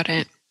think about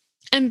it.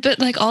 But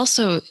like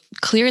also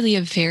clearly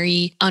a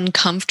very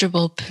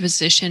uncomfortable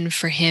position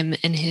for him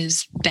and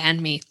his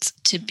bandmates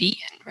to be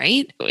in,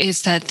 right?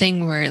 It's that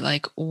thing where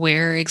like,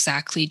 where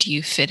exactly do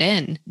you fit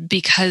in?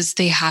 Because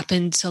they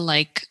happen to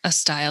like a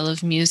style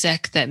of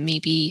music that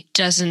maybe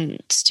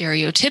doesn't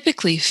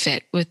stereotypically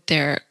fit with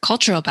their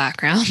cultural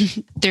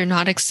background. They're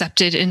not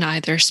accepted in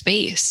either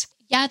space.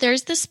 Yeah,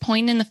 there's this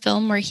point in the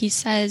film where he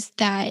says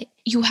that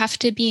you have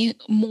to be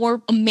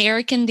more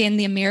American than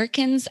the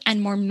Americans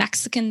and more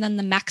Mexican than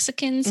the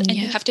Mexicans, and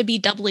you have to be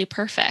doubly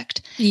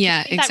perfect.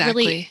 Yeah,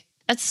 exactly.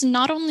 That's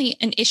not only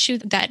an issue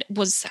that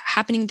was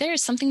happening there,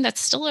 it's something that's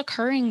still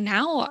occurring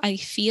now, I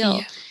feel.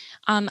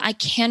 Yeah. I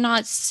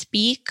cannot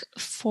speak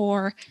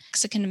for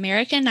Mexican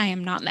American. I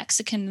am not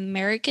Mexican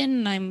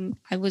American.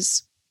 I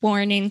was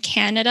born in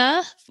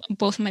Canada.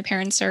 Both of my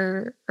parents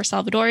are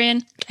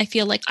Salvadorian. I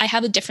feel like I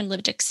have a different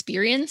lived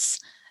experience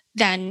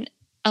than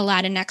a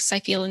Latinx I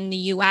feel in the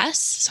US,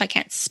 so I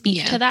can't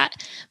speak to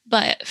that.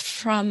 But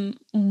from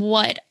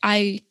what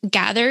I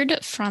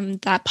gathered from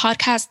that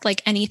podcast,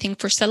 like anything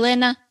for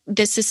Selena,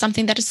 this is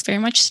something that is very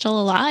much still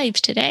alive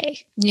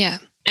today. Yeah.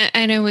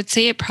 And I would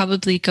say it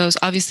probably goes,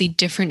 obviously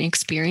different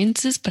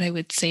experiences, but I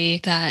would say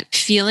that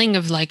feeling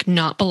of like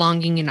not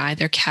belonging in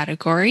either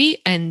category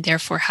and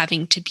therefore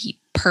having to be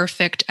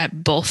perfect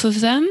at both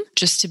of them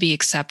just to be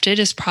accepted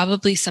is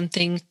probably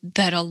something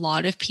that a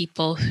lot of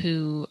people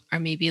who are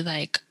maybe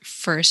like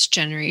first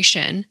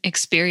generation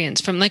experience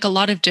from like a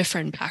lot of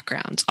different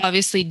backgrounds.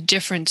 Obviously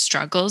different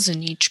struggles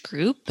in each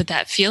group, but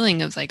that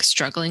feeling of like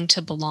struggling to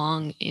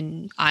belong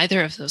in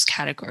either of those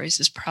categories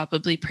is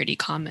probably pretty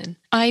common.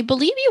 I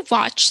believe you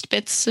watched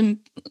bits an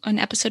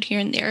episode here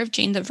and there of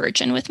Jane the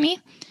Virgin with me.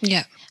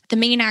 Yeah. The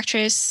main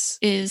actress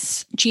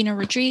is Gina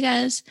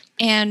Rodriguez,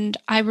 and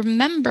I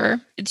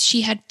remember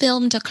she had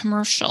filmed a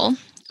commercial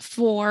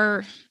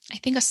for, I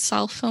think, a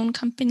cell phone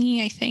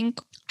company,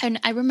 And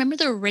I remember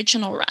the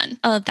original run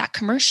of that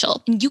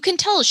commercial. And you can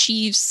tell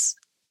you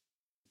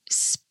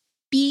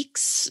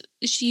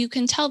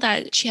can tell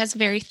that she has a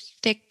very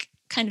thick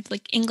kind of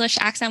like English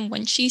accent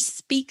when she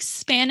speaks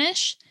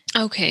Spanish.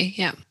 Okay,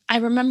 yeah. I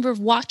remember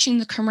watching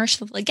the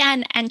commercial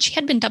again, and she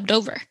had been dubbed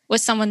over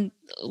with someone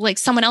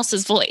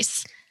else's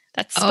voice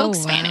that spoke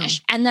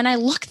Spanish. And then I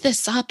looked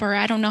this up, or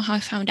I don't know how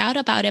I found out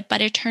about it, but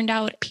it turned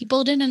out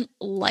people didn't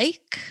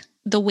like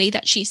the way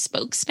that she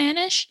spoke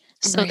Spanish.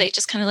 So they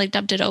just kind of like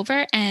dubbed it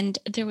over. And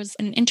there was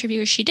an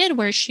interview she did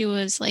where she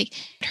was like,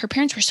 her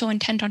parents were so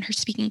intent on her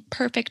speaking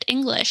perfect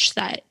English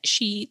that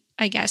she,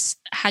 I guess,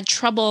 had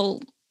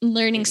trouble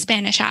learning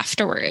Spanish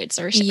afterwards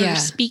or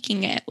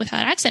speaking it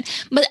without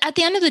accent. But at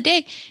the end of the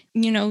day,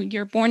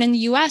 you're born in the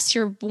US,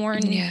 you're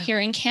born here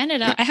in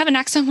Canada. I have an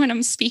accent when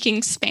I'm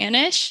speaking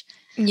Spanish.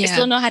 I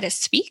still know how to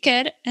speak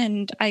it,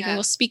 and I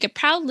will speak it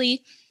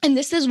proudly. And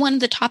this is one of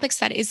the topics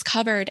that is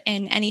covered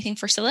in Anything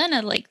for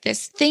Selena, like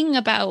this thing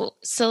about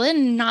Selena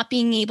not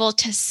being able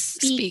to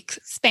speak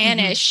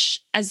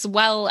Spanish as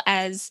well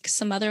as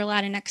some other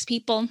Latinx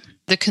people.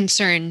 The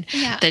concern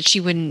that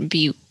she wouldn't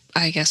be,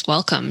 I guess,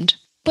 welcomed.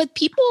 But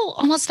people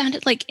almost found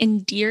it like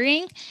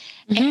endearing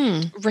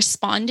and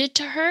responded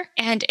to her.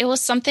 And it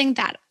was something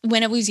that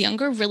when I was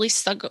younger, really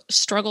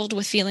struggled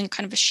with feeling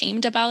kind of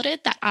ashamed about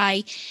it, that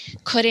I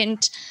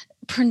couldn't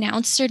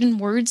pronounce certain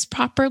words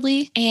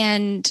properly.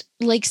 And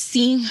like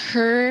seeing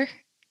her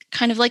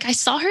kind of like, I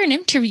saw her in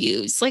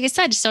interviews, like I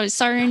said, so I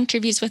saw her in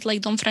interviews with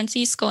like Don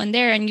Francisco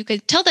and you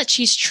could tell that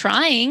she's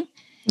trying.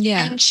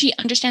 Yeah. And she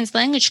understands the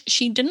language.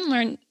 She didn't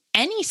learn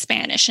any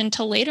Spanish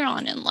until later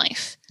on in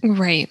life.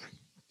 Right.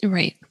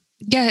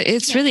 Yeah,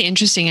 it's really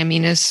interesting. I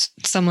mean, as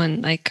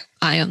someone like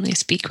I only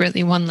speak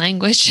really one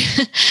language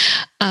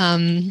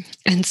and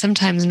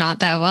sometimes not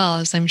that well,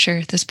 as I'm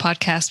sure this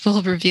podcast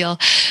will reveal.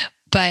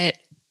 But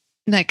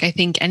like, I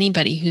think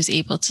anybody who's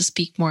able to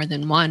speak more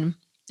than one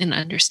and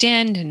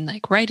understand and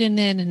like write in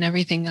it and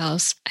everything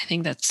else, I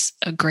think that's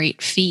a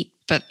great feat.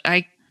 But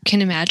I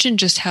can imagine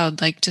just how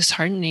like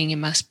disheartening it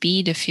must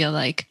be to feel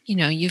like,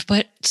 you've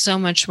put so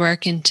much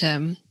work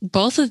into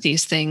both of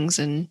these things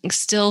and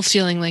still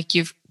feeling like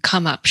you've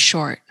come up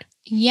short.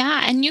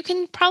 Yeah, and you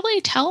can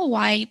probably tell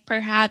why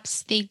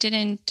perhaps they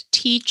didn't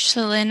teach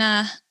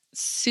Selena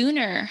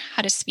sooner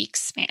how to speak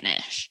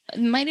Spanish.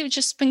 It might have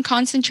just been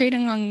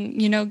concentrating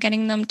on,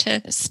 getting them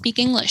to speak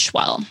English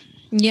well.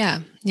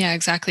 Yeah,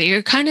 exactly.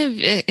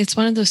 It's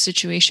one of those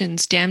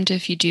situations, damned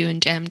if you do and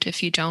damned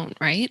if you don't,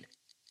 right?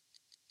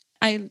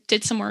 I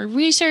did some more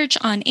research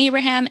on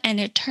Abraham, and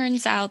it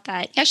turns out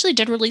that he actually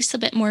did release a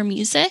bit more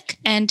music,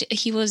 and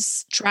he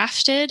was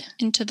drafted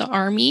into the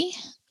army.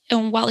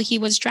 And while he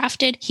was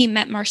drafted, he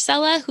met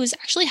Marcella, who's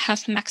actually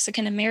half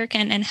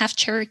Mexican-American and half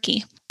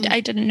Cherokee. I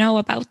didn't know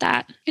about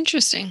that.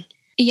 Interesting.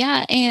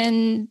 Yeah,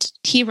 and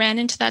he ran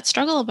into that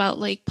struggle about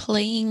like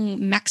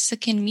playing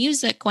Mexican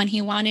music when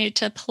he wanted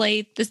to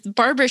play this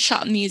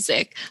barbershop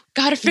music.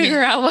 Got to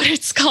figure out what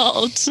it's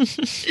called.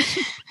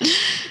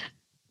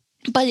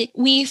 But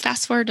we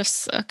fast forward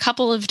a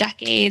couple of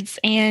decades,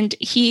 and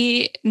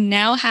he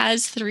now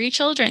has 3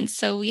 children.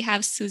 So we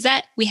have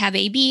Suzette, we have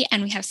AB,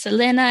 and we have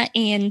Selena.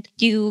 And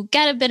you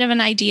get a bit of an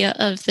idea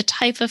of the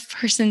type of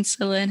person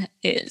Selena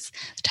is.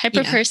 The type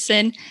of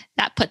person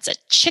that puts a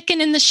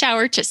chicken in the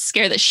shower to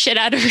scare the shit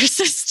out of her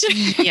sister.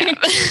 Yeah.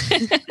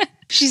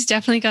 She's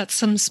definitely got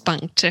some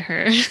spunk to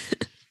her.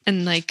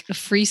 And like a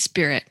free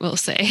spirit, we'll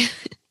say.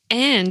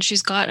 And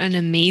she's got an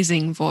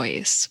amazing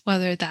voice,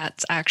 whether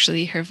that's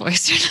actually her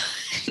voice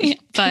or not.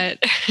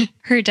 But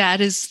her dad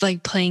is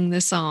like playing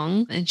the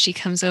song and she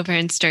comes over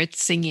and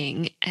starts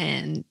singing.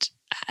 And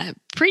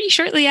pretty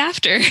shortly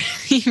after,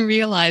 he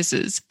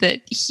realizes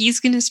that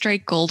he's going to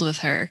strike gold with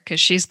her because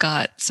she's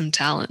got some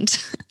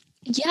talent.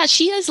 Yeah,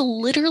 she is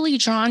literally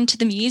drawn to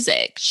the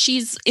music.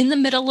 She's in the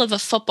middle of a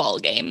football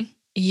game.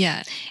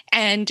 Yeah.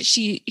 And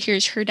she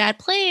hears her dad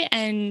play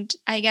and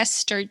I guess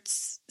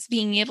starts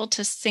being able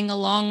to sing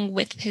along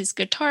with his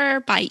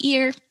guitar by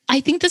ear. I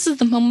think this is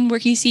the moment where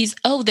he sees,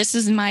 oh, this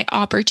is my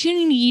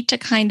opportunity to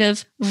kind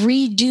of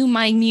redo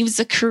my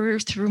music career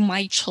through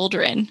my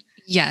children.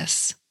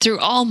 Yes, through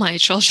all my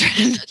children.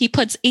 He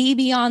puts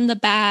AB on the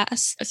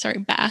bass.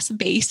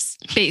 Bass.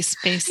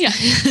 Yeah,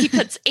 he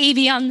puts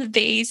AB on the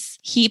bass.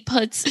 He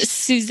puts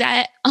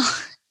Suzette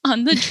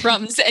on the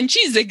drums, and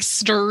she's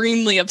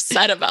extremely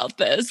upset about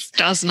this.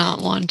 Does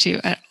not want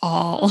to at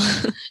all.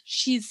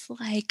 She's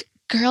like,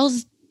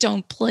 girls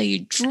don't play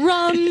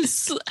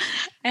drums.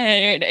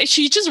 And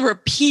she just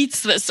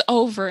repeats this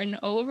over and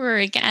over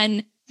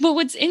again. But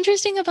what's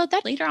interesting about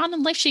that, later on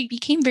in life, she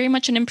became very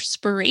much an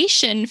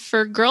inspiration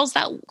for girls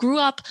that grew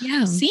up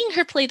seeing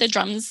her play the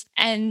drums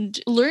and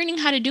learning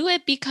how to do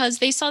it because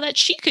they saw that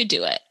she could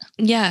do it.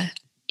 Yeah.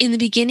 In the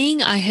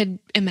beginning, I had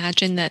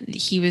imagined that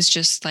he was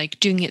just like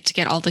doing it to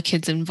get all the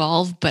kids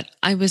involved, but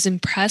I was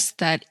impressed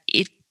that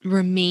it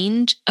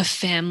remained a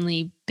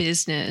family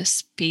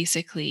business,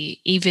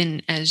 basically,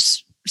 even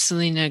as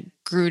Selena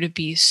grew to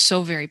be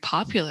so very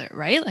popular,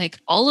 right? Like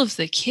all of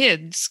the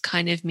kids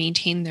kind of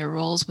maintained their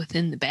roles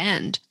within the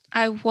band.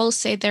 I will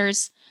say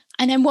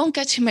and I won't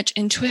get too much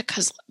into it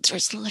because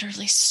there's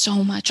literally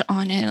so much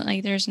on it.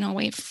 Like there's no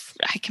way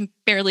I can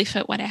barely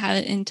fit what I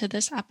have into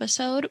this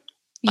episode.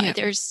 But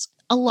there's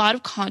a lot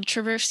of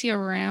controversy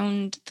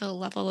around the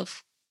level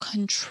of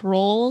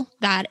control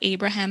that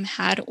Abraham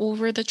had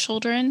over the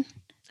children.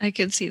 I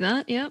could see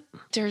that, yep.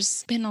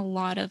 There's been a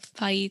lot of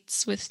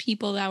fights with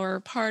people that were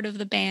part of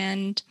the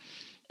band.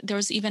 There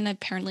was even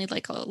apparently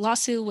like a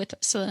lawsuit with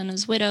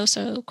Selena's widow,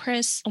 so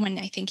Chris, when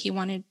I think he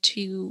wanted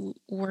to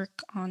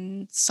work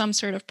on some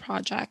sort of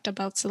project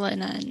about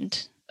Selena,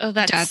 and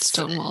Dad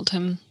stonewalled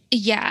him.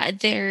 Yeah,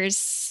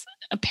 there's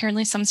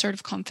apparently some sort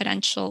of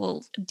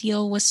confidential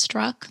deal was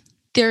struck.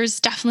 There's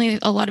definitely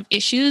a lot of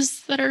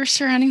issues that are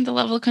surrounding the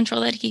level of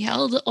control that he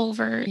held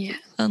over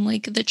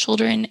like the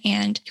children.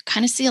 And you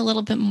kind of see a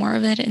little bit more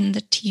of it in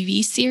the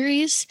TV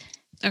series.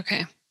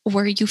 Okay.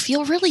 Where you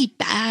feel really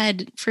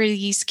bad for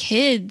these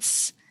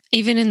kids.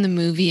 Even in the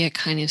movie, it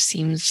kind of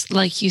seems,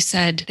 like you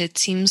said, it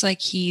seems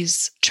like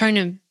he's trying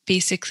to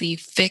basically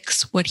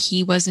fix what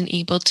he wasn't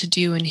able to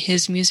do in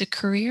his music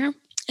career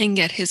and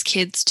get his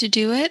kids to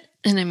do it.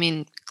 And I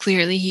mean,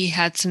 clearly he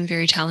had some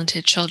very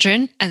talented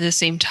children. At the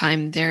same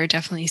time, there are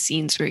definitely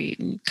scenes where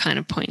he kind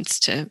of points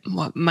to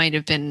what might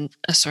have been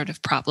a sort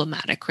of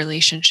problematic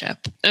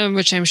relationship,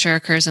 which I'm sure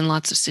occurs in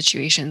lots of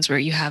situations where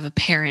you have a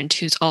parent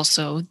who's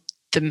also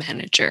the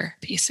manager,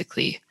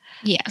 basically.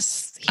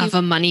 Yes. Of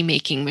a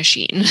money-making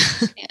machine.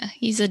 Yeah,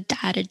 he's a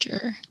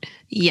dadager.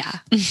 Yeah.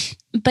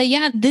 But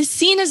yeah, this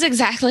scene is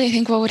exactly, I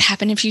think, what would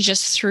happen if you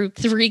just threw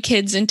 3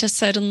 kids into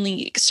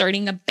suddenly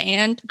starting a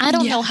band. I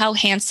don't know how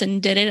Hanson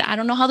did it. I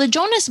don't know how the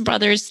Jonas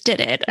Brothers did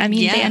it. I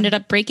mean, they ended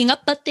up breaking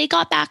up, but they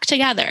got back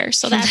together.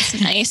 So that's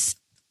nice.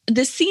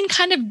 This scene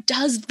kind of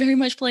does very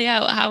much play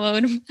out how I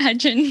would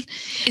imagine.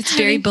 It's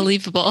very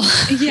believable.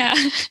 Yeah.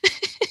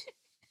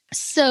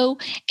 So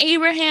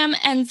Abraham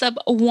ends up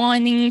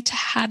wanting to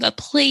have a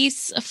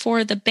place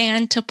for the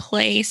band to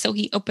play. So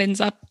he opens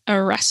up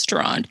a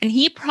restaurant and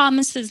he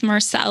promises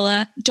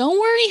Marcella, don't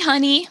worry,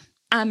 honey,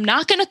 I'm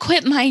not going to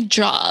quit my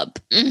job.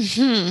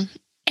 Mm-hmm.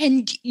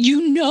 And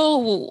you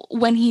know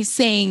when he's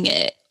saying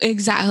it,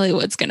 exactly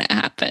what's going to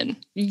happen.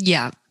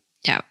 Yeah.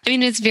 Yeah. I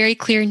mean, it's very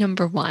clear,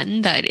 number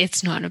one, that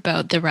it's not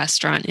about the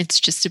restaurant. It's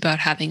just about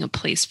having a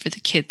place for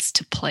the kids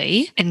to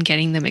play and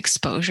getting them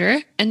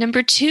exposure. And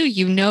number two,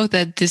 you know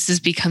that this has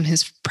become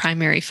his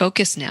primary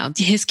focus now,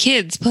 his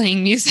kids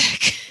playing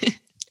music.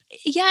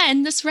 Yeah.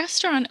 And this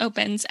restaurant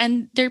opens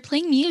and they're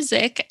playing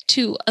music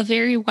to a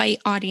very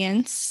white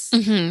audience,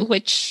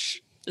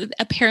 which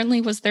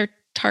apparently was their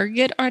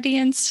target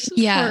audience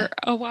for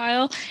a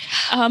while.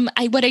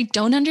 What I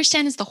don't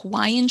understand is the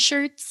Hawaiian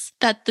shirts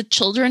that the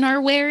children are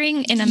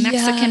wearing in a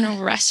Mexican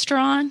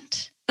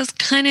restaurant. It's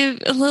kind of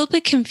a little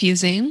bit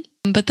confusing,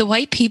 but the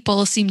white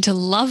people seem to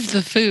love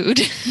the food,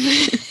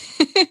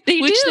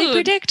 which they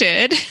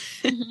predicted.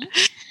 Mm-hmm.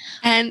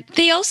 And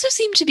they also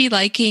seem to be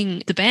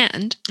liking the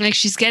band. Like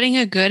she's getting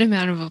a good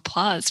amount of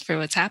applause for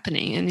what's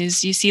happening. And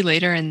as you see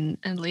later in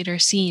a later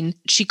scene,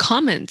 she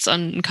comments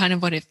on kind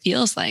of what it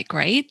feels like,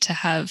 right? To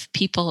have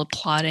people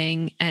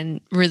applauding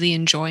and really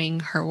enjoying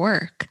her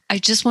work. I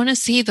just want to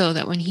say, though,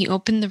 that when he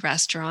opened the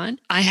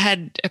restaurant, I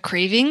had a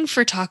craving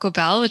for Taco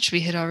Bell, which we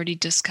had already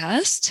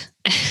discussed.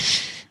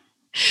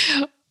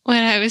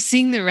 When I was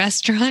seeing the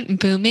restaurant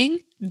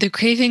booming, the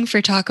craving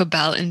for Taco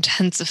Bell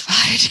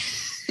intensified.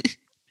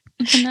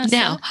 Vanessa?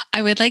 Now,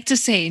 I would like to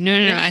say, no,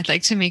 I'd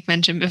like to make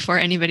mention before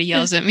anybody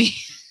yells at me.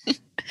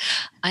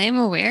 I am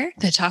aware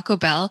that Taco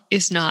Bell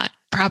is not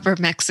proper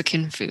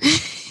Mexican food.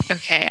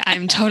 Okay,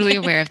 I'm totally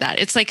aware of that.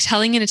 It's like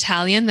telling an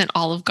Italian that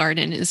Olive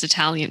Garden is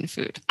Italian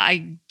food.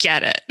 I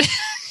get it.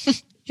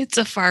 It's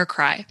a far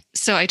cry.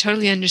 So I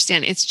totally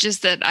understand. It's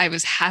just that I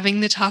was having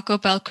the Taco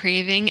Bell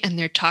craving and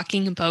they're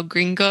talking about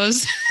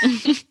gringos.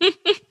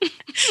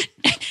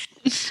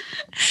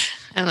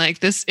 And like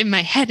this, in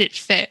my head, it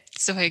fit.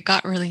 So I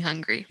got really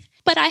hungry.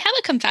 But I have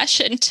a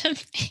confession to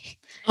make.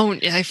 Oh,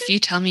 if you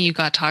tell me you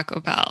got Taco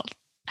Bell.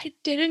 I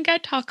didn't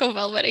get Taco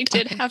Bell, but I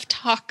did have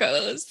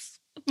tacos.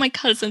 My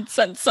cousin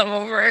sent some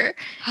over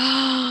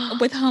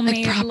with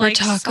homemade like proper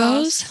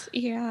tacos. Sauce.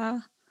 Yeah.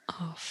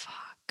 Oh,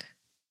 fuck.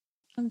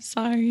 I'm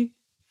sorry,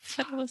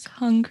 but I was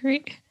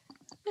hungry.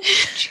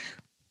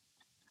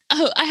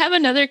 Oh, I have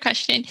another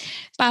question.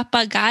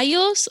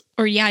 Papagayos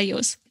or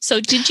yayos? So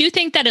did you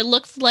think that it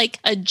looked like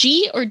a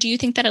G, or do you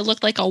think that it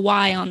looked like a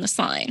Y on the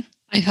sign?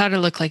 I thought it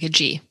looked like a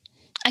G.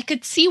 I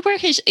could see where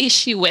his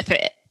issue with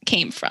it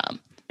came from.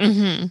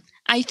 Mm-hmm.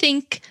 I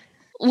think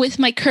with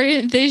my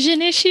current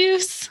vision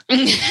issues,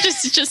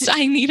 just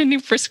I need a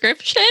new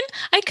prescription.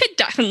 I could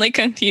definitely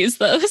confuse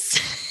those.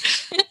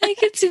 I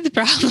could see the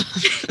problem.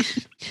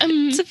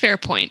 It's a fair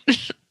point.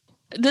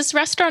 This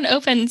restaurant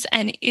opens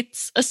and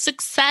it's a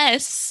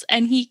success,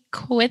 and he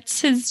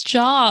quits his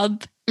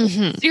job.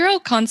 Mm-hmm. Zero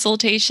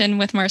consultation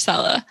with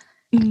Marcella.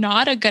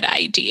 Not a good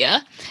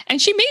idea.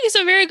 And she makes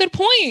a very good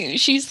point.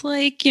 She's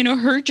like,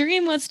 her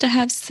dream was to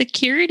have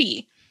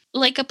security,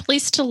 like a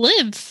place to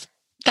live.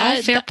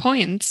 All fair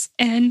points.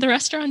 And the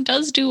restaurant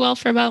does do well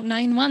for about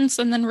 9 months,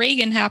 and then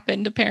Reagan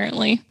happened,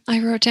 apparently. I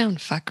wrote down,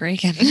 fuck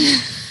Reagan.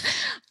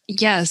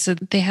 Yeah, so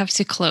they have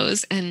to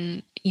close,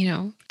 and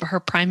her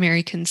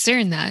primary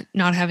concern, that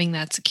not having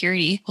that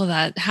security, well,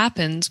 that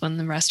happens when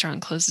the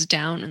restaurant closes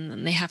down, and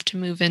then they have to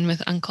move in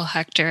with Uncle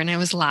Hector. And I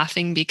was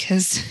laughing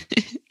because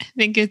I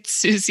think it's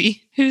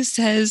Susie who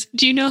says,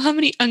 do you know how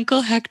many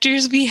Uncle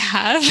Hectors we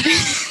have?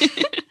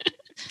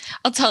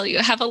 I'll tell you,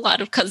 I have a lot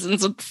of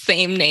cousins with the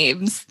same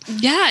names.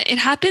 Yeah, it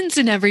happens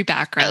in every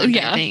background,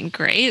 yeah. I think,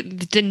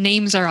 right? The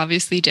names are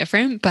obviously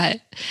different,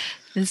 but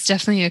it's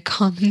definitely a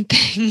common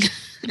thing.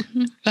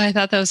 But I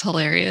thought that was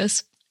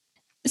hilarious.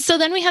 So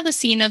then we have the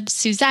scene of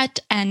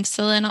Suzette and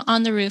Selena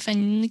on the roof.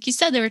 And like you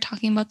said, they were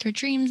talking about their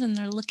dreams, and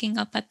they're looking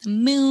up at the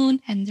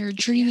moon, and they're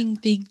dreaming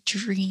big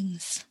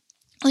dreams.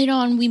 Later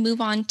on, we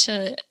move on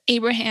to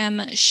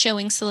Abraham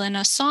showing Selena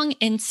a song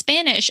in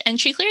Spanish.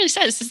 And she clearly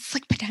says, it's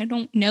like, but I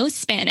don't know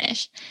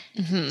Spanish.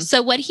 Mm-hmm.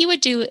 So what he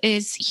would do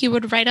is he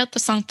would write out the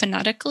song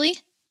phonetically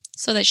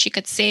so that she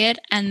could say it.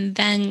 And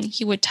then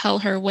he would tell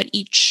her what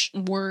each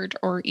word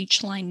or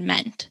each line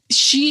meant.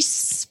 She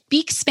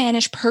speaks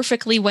Spanish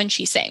perfectly when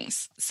she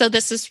sings. So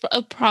this is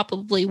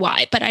probably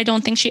why. But I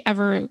don't think she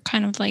ever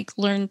kind of like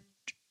learned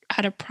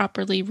how to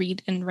properly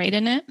read and write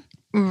in it.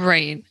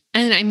 Right.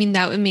 And I mean,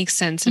 that would make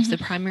sense. If the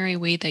primary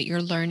way that you're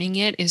learning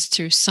it is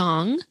through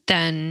song,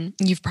 then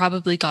you've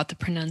probably got the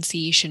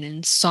pronunciation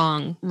in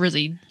song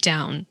really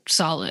down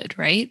solid,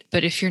 right?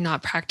 But if you're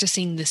not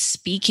practicing the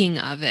speaking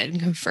of it and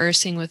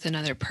conversing with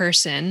another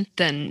person,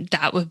 then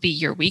that would be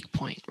your weak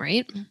point,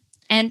 right?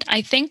 And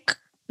I think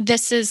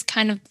this is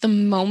kind of the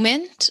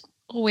moment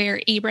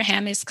where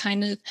Abraham is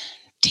kind of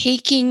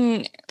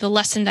taking the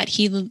lesson that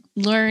he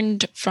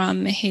learned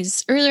from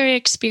his earlier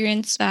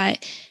experience,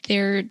 that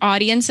their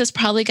audience is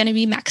probably going to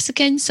be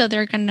Mexican, so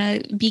they're going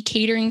to be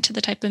catering to the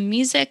type of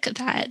music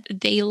that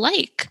they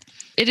like.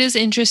 It is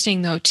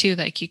interesting, though, too,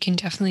 like you can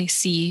definitely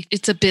see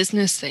it's a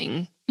business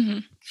thing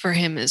for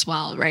him as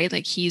well, right?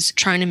 Like he's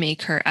trying to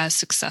make her as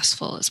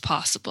successful as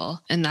possible.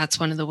 And that's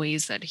one of the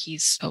ways that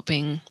he's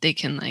hoping they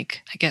can,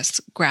 like, I guess,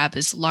 grab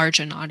as large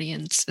an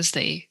audience as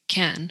they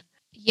can.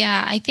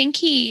 Yeah, I think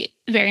he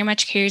very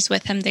much carries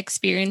with him the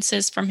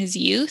experiences from his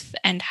youth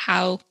and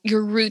how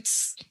your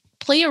roots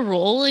play a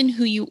role in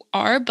who you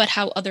are, but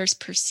how others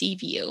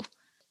perceive you.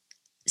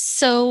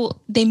 So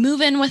they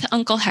move in with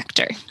Uncle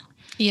Hector.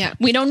 Yeah.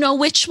 We don't know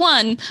which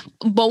one,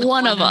 but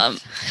one of them.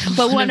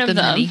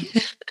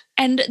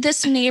 And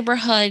this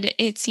neighborhood,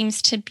 it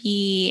seems to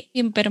be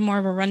a bit more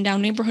of a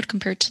rundown neighborhood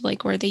compared to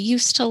like where they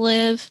used to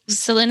live.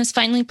 Selena's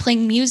finally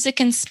playing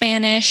music in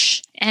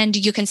Spanish, and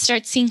you can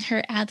start seeing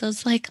her add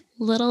those like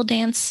little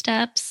dance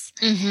steps,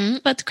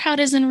 but the crowd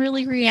isn't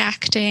really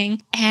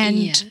reacting.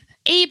 And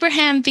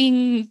Abraham,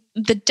 being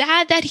the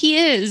dad that he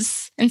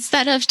is,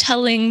 instead of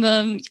telling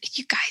them,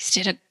 you guys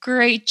did a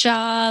great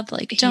job,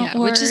 like, don't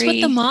worry. Which is what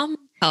the mom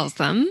tells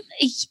them.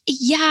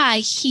 Yeah,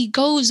 he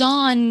goes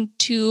on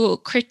to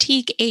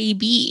critique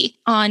AB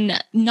on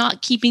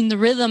not keeping the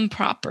rhythm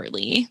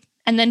properly,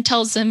 and then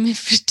tells him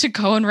to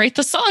go and write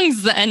the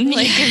songs then,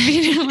 like if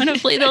he didn't want to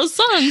play those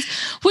songs,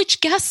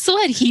 which guess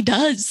what? He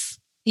does.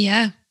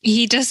 Yeah,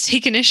 he does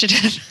take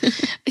initiative.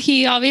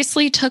 He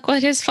obviously took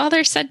what his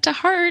father said to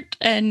heart.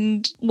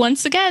 And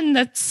once again,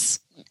 that's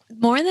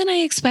more than I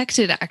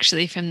expected,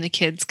 actually, from the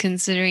kids,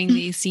 considering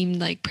they seemed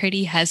like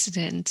pretty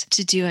hesitant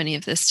to do any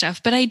of this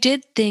stuff. But I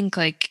did think,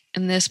 like,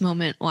 in this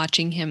moment,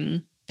 watching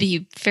him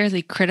be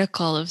fairly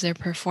critical of their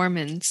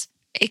performance,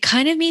 it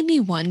kind of made me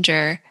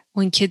wonder,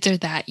 when kids are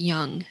that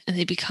young and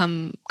they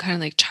become kind of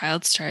like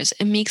child stars,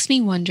 it makes me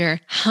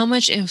wonder how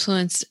much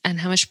influence and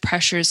how much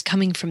pressure is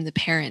coming from the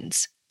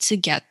parents to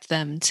get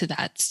them to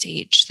that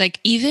stage. Like,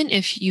 even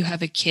if you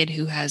have a kid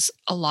who has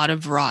a lot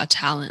of raw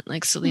talent,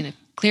 like Selena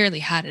clearly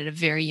had at a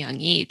very young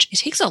age, it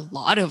takes a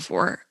lot of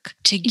work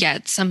to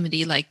get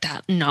somebody like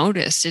that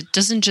noticed. It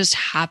doesn't just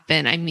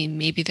happen. I mean,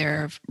 maybe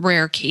there are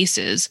rare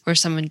cases where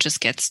someone just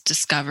gets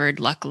discovered,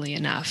 luckily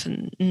enough,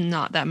 and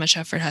not that much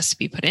effort has to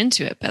be put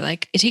into it. But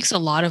like, it takes a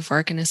lot of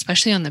work, and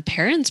especially on the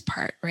parents'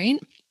 part, right?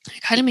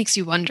 It kind of makes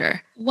you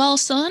wonder. Well,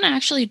 Selena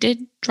actually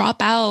did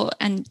drop out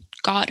and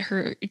got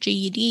her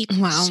GED.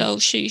 Wow. So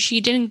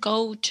she didn't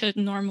go to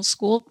normal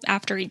school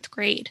after 8th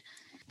grade.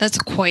 That's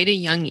quite a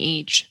young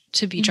age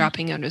to be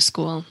dropping out of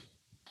school.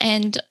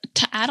 And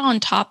to add on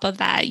top of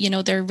that,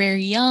 they're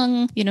very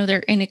young, they're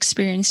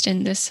inexperienced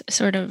in this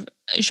sort of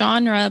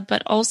genre,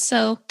 but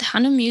also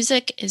Tejano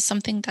music is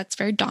something that's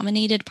very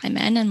dominated by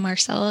men, and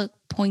Marcela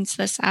points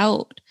this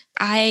out.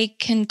 I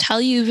can tell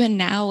you even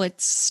now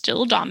it's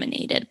still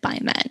dominated by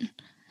men.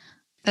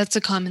 That's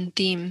a common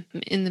theme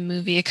in the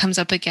movie. It comes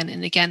up again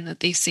and again that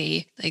they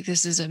say, like,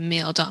 this is a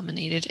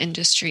male-dominated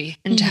industry,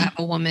 and to have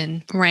a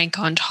woman rank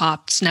on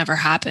top, it's never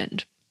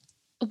happened.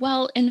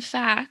 Well, in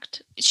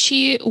fact,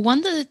 she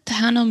won the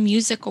Tejano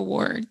Music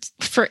Awards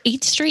for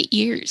 8 straight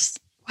years.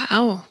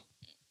 Wow.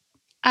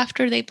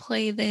 After they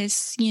play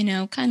this,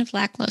 kind of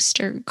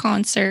lackluster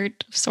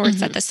concert of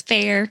sorts at this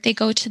fair, they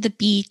go to the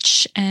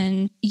beach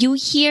and you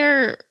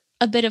hear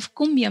a bit of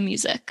cumbia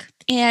music.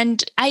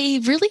 And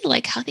I really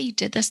like how they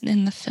did this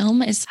in the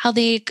film, is how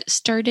they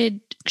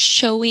started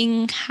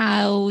showing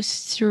how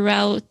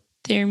throughout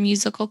their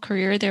musical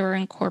career, they were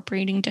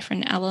incorporating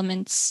different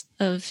elements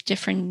of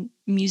different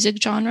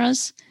music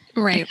genres.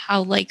 Right. And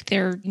how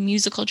their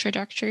musical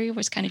trajectory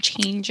was kind of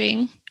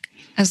changing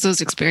as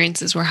those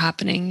experiences were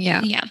happening.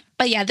 Yeah. Yeah.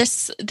 But yeah,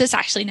 this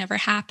actually never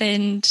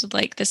happened.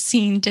 The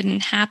scene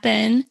didn't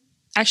happen.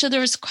 Actually,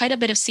 there was quite a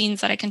bit of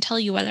scenes that I can tell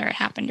you whether it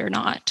happened or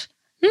not.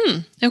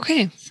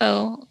 Okay.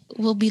 So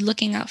we'll be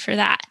looking out for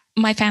that.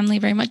 My family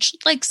very much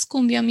likes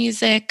cumbia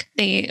music.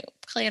 They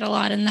play it a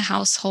lot in the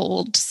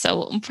household.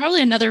 So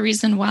probably another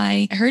reason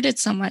why I heard it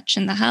so much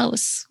in the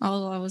house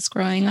while I was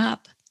growing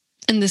up.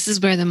 And this is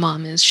where the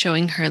mom is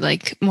showing her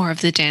more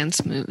of the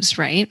dance moves,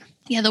 right?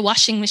 Yeah, the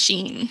washing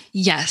machine.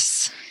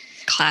 Yes.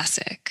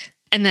 Classic.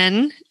 And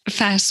then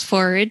fast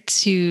forward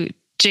to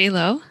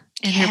J-Lo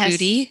and her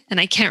booty. And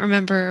I can't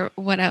remember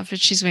what outfit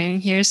she's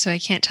wearing here, so I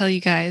can't tell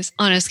you guys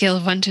on a scale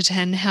of 1 to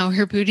 10 how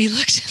her booty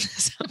looked in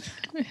this outfit.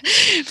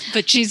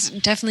 But she's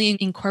definitely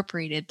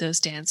incorporated those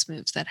dance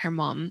moves that her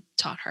mom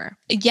taught her.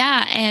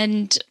 Yeah,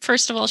 and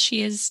first of all,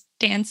 she is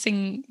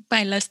dancing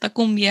baila esta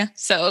cumbia.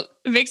 So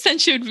it makes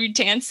sense she would be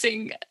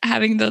dancing,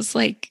 having those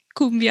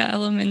cumbia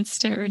elements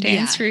to her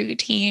dance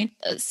routine.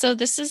 So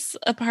this is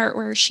a part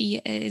where she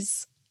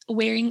is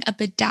wearing a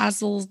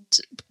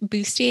bedazzled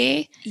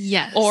bustier.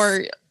 Yes.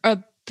 Or a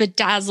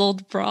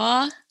bedazzled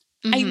bra.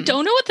 I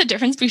don't know what the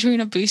difference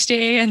between a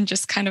bustier and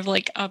just kind of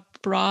a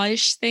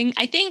bra-ish thing.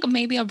 I think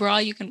maybe a bra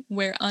you can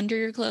wear under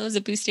your clothes.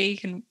 A bustier you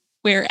can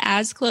wear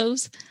as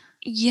clothes.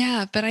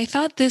 Yeah, but I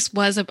thought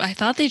I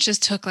thought they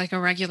just took a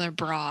regular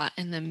bra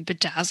and then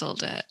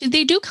bedazzled it.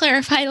 They do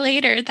clarify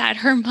later that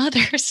her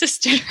mother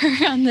assisted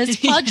her on this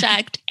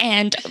project,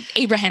 and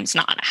Abraham's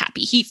not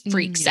happy. He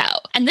freaks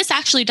out. And this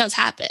actually does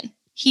happen.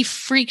 He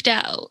freaked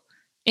out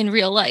in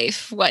real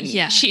life when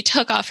she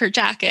took off her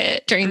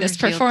jacket during this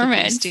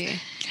performance.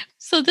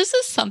 So this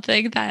is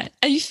something that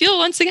I feel,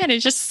 once again,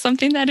 it's just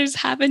something that has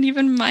happened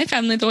even in my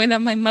family, the way that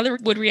my mother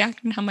would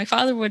react and how my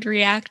father would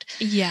react.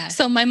 Yeah.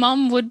 So my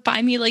mom would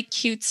buy me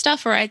cute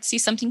stuff, or I'd see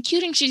something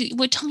cute and she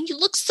would tell me, you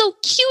look so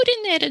cute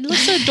in it. It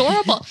looks so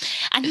adorable.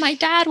 And my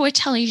dad would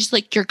tell me, she's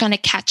you're going to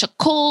catch a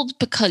cold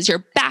because your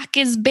back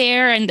is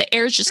bare and the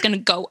air's just going to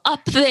go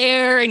up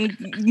there and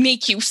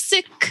make you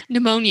sick.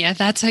 Pneumonia.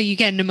 That's how you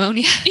get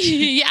pneumonia.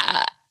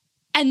 Yeah.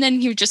 And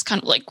then he would just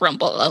kind of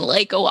grumble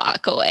and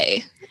walk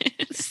away.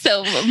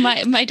 So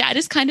my dad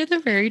is kind of the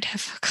very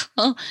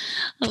typical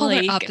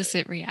polar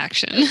opposite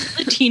reaction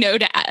Latino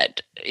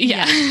dad.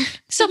 Yeah.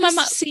 So my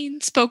mom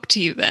scene spoke to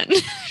you then.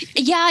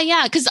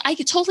 Yeah. Because I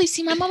could totally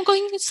see my mom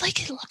going, it's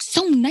it looks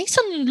so nice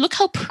and look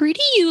how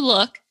pretty you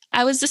look.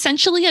 I was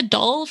essentially a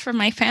doll for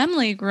my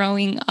family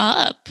growing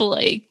up.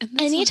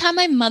 Anytime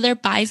my mother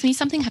buys me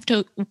something, I have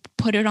to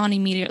put it on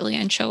immediately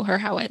and show her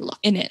how I look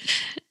in it.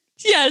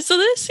 Yeah, so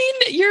this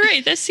scene, you're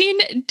right, this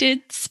scene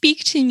did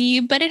speak to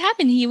me, but it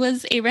happened.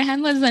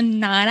 Abraham was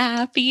not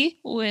happy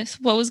with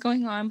what was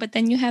going on, but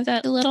then you have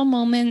that little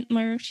moment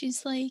where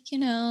she's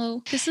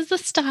this is the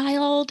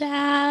style,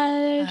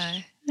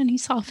 Dad, and he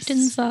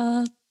softens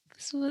up.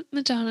 That's what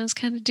Madonna's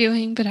kind of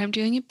doing, but I'm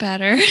doing it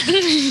better.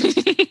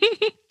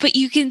 But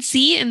you can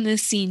see in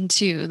this scene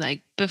too,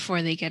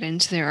 before they get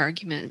into their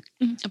argument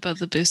about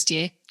the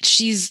bustier,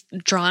 she's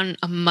drawn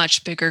a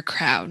much bigger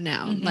crowd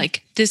now.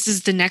 This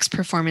is the next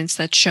performance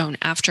that's shown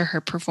after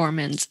her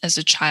performance as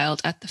a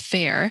child at the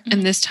fair.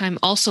 And this time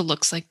also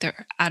looks like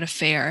they're at a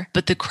fair,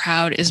 but the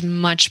crowd is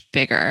much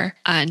bigger.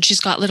 And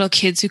she's got little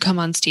kids who come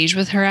on stage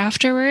with her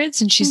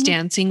afterwards, and she's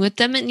dancing with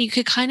them. And you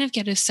could kind of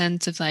get a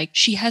sense of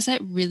she has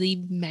that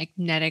really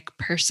magnetic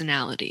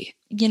personality.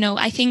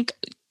 I think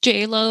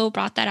J-Lo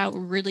brought that out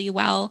really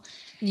well.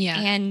 Yeah.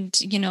 And,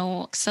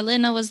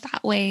 Selena was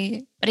that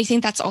way. But I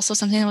think that's also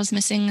something that was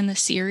missing in the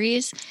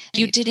series.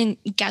 You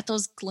didn't get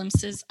those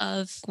glimpses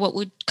of what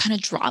would kind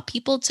of draw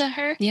people to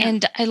her. Yeah.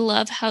 And I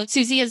love how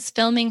Susie is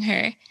filming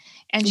her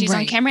and she's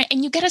on camera.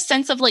 And you get a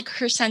sense of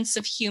her sense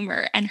of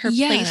humor and her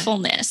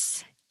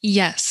playfulness.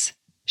 Yes.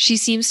 She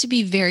seems to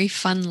be very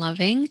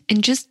fun-loving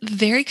and just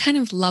very kind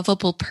of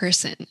lovable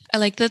person. I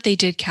like that they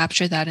did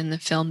capture that in the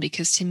film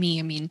because to me,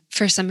 I mean,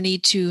 for somebody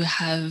to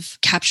have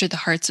captured the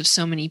hearts of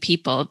so many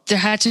people, there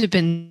had to have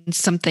been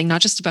something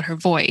not just about her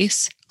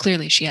voice.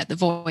 Clearly she had the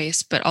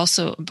voice, but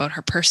also about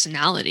her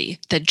personality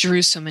that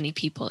drew so many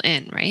people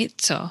in, right?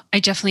 So I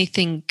definitely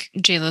think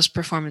JLo's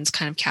performance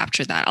kind of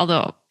captured that.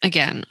 Although,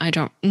 again, I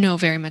don't know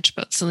very much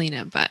about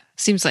Selena, but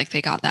seems like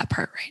they got that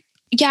part right.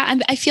 Yeah,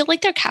 I feel like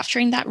they're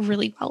capturing that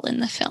really well in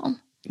the film.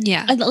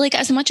 Yeah. Like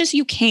as much as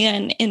you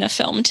can in a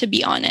film, to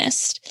be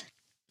honest.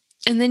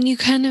 And then you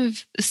kind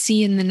of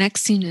see in the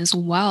next scene as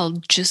well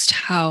just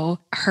how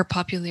her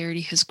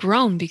popularity has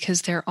grown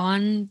because they're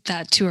on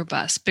that tour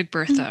bus, Big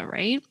Bertha,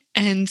 right?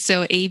 And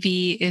so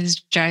AB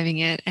is driving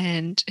it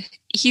and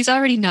he's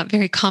already not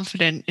very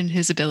confident in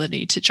his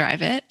ability to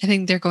drive it. I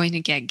think they're going to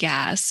get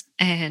gas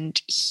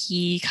and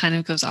he kind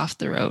of goes off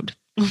the road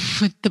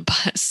with the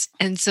bus.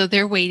 And so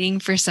they're waiting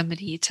for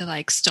somebody to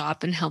like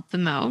stop and help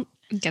them out,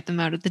 get them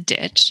out of the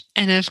ditch.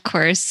 And of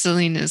course,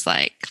 Selena's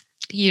like,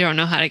 you don't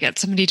know how to get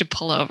somebody to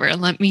pull over.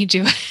 Let me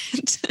do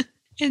it.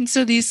 And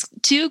so these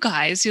two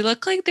guys who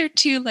look like they're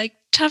two like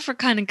tougher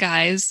kind of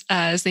guys,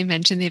 as they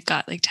mentioned, they've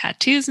got like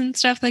tattoos and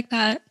stuff like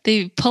that.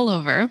 They pull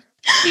over.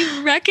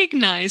 They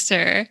recognize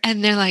her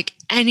and they're like,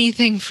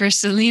 anything for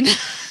Selena.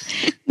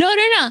 No.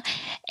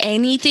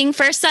 Anything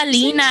for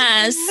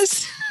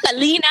Selena's.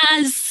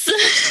 Selena's.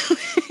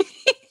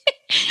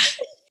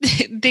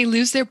 They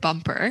lose their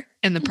bumper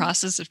in the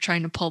process of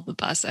trying to pull the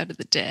bus out of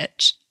the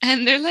ditch.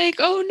 And they're like,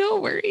 oh, no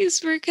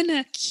worries. We're going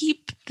to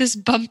keep this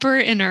bumper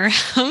in our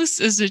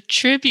house as a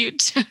tribute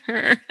to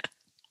her.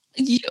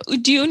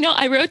 Do you know,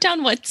 I wrote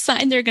down what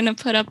sign they're going to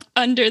put up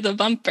under the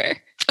bumper.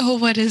 Oh,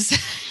 what is it?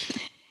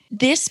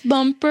 This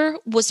bumper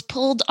was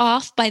pulled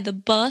off by the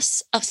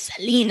bus of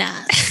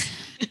Selena.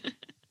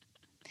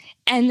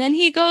 And then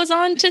he goes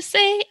on to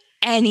say,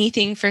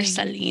 anything for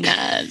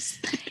Selena's.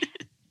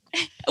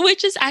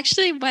 Which is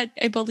actually what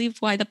I believe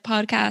why the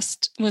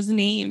podcast was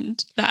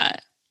named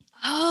that.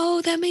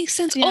 Oh, that makes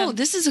sense. Yeah. Oh,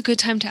 this is a good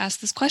time to ask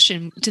this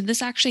question. Did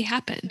this actually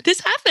happen? This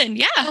happened,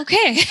 yeah.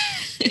 Okay.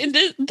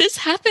 This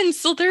happened.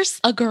 So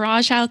there's a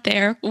garage out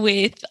there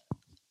with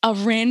a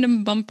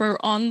random bumper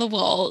on the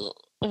wall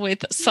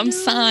with some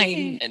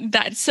sign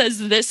that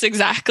says this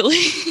exactly.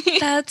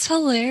 That's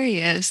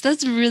hilarious.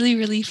 That's really,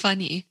 really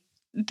funny.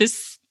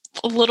 This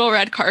little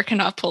red car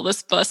cannot pull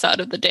this bus out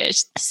of the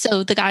ditch.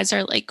 So the guys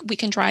are like, we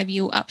can drive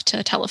you up to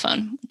a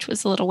telephone, which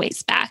was a little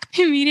ways back.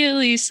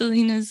 Immediately,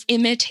 Selena's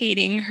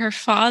imitating her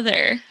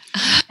father.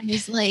 And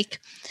he's like,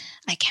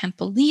 I can't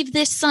believe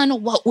this,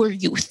 son. What were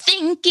you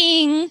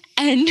thinking?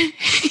 And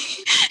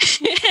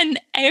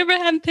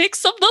Abraham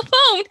picks up the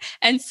phone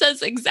and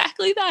says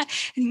exactly that.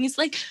 And he's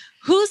like,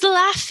 who's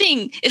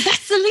laughing? Is that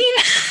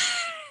Selena?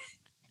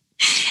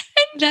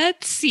 And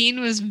that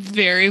scene was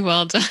very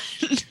well done.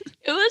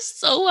 It was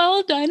so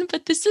well done,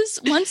 but this is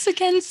once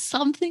again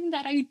something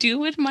that I do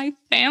with my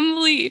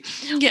family.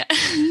 Yeah.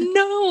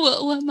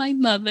 Know what my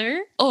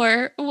mother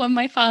or what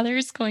my father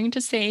is going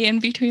to say in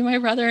between my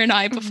brother and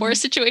I before a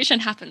situation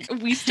happens.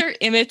 We start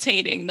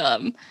imitating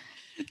them.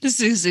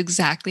 This is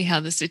exactly how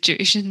the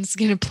situation is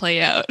going to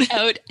play out.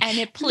 And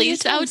it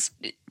plays out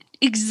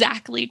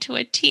exactly to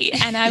a T.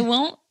 And I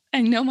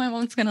know my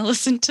mom's going to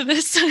listen to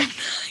this. So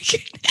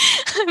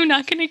I'm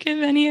not going to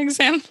give any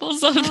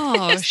examples of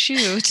Oh, this.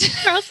 shoot.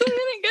 Or else I'm going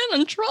to get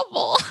in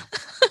trouble.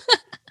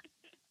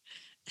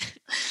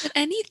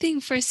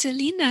 Anything for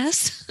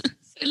Selena's.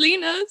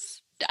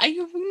 Selena's. I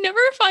never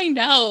find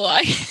out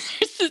why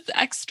there's this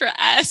extra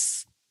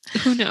S.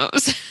 Who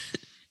knows?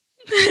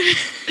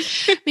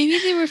 Maybe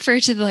they refer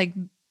to like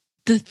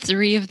the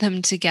three of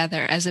them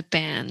together as a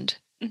band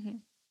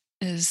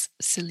as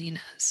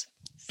Selena's.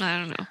 I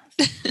don't know.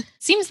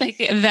 Seems like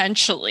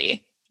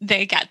eventually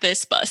they get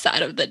this bus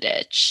out of the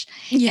ditch.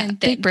 Yeah, and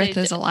Big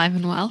Bertha's alive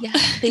and well. Yeah,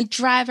 they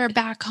drive her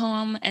back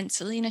home, and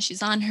Selena,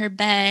 she's on her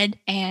bed,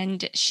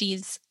 and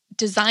she's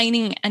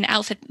designing an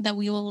outfit that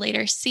we will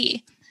later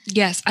see.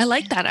 Yes, I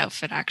like that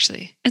outfit,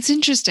 actually. It's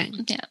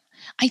interesting. Yeah.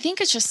 I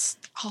think it's just,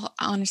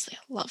 honestly,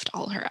 I loved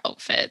all her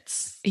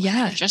outfits.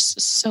 Yeah. They're just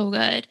so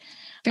good.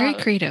 Very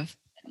creative.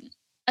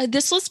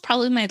 This was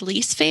probably my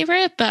least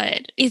favorite,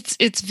 but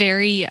it's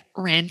very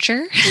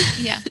rancher.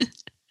 Yeah.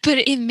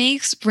 But it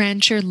makes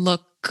rancher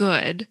look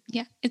good.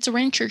 Yeah. It's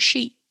rancher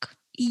chic.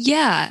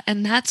 Yeah.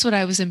 And that's what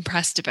I was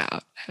impressed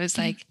about. I was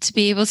like, to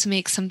be able to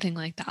make something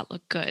like that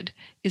look good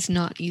is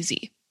not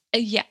easy.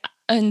 Yeah.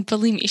 And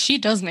believe me, she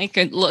does make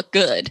it look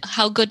good.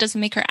 How good does it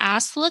make her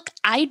ass look?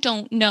 I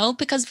don't know,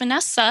 because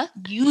Vanessa,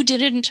 you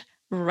didn't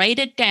write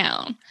it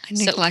down. I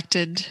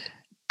neglected.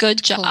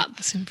 Good job.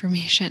 This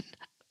information.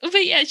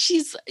 But yeah,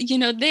 she's,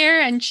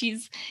 there, and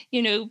she's,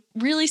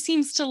 really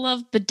seems to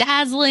love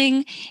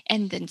bedazzling.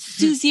 And then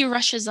Susie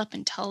rushes up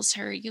and tells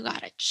her, you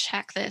got to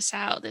check this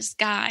out, this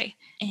guy.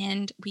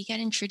 And we get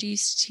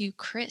introduced to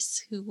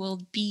Chris, who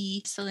will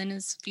be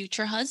Selena's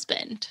future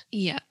husband.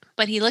 Yeah.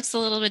 but he looks a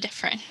little bit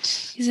different.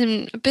 He's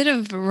in a bit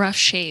of rough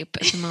shape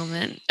at the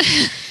moment.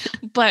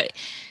 But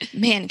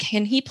man,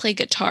 can he play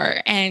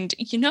guitar? And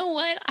you know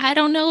what? I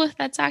don't know if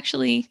that's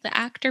actually the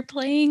actor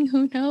playing.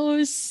 Who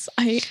knows?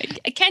 I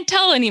can't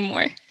tell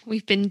anymore.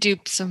 We've been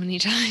duped so many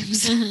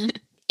times.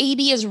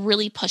 AB is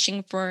really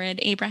pushing for it.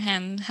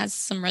 Abraham has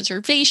some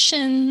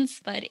reservations,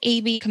 but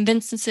AB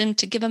convinces him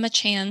to give him a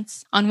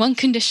chance on one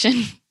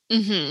condition.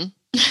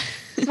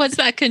 What's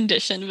that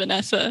condition,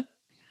 Vanessa?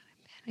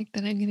 I panic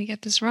that I'm going to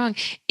get this wrong.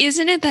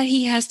 Isn't it that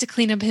he has to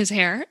clean up his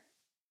hair?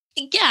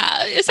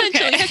 Yeah,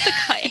 essentially, he has to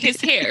cut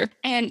his hair.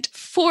 And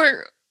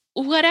for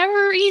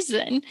whatever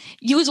reason,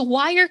 use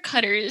wire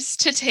cutters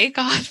to take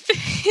off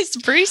his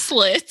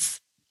bracelets.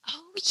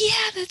 Oh,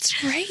 yeah,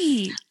 that's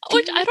right.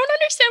 Which I don't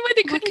understand why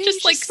they couldn't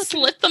just like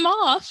slip them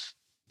off.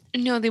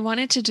 No, they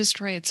wanted to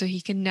destroy it so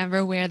he could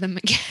never wear them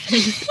again.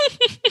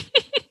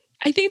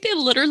 I think they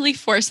literally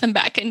force him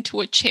back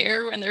into a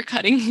chair when they're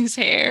cutting his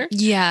hair.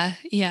 Yeah.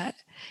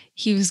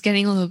 He was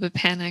getting a little bit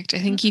panicked. I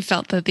think he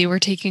felt that they were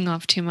taking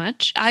off too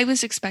much. I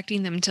was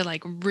expecting them to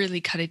like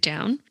really cut it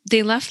down.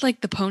 They left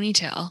like the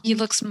ponytail. He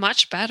looks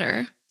much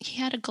better.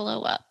 He had a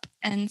glow up,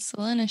 and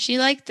Selena, she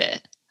liked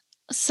it.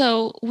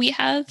 So we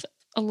have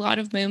a lot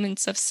of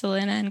moments of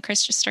Selena and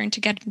Chris just starting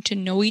to get to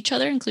know each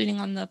other, including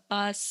on the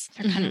bus.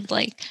 They're kind of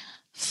like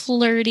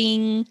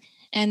flirting,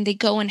 and they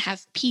go and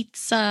have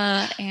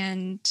pizza.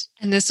 And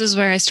this is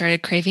where I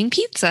started craving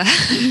pizza.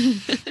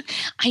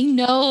 I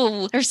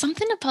know. There's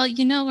something about,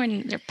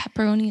 when their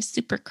pepperoni is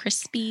super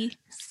crispy.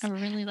 I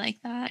really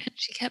like that. And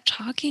she kept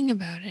talking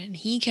about it, and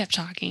he kept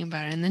talking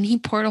about it, and then he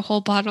poured a whole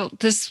bottle.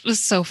 This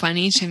was so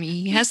funny to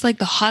me. He has like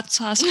the hot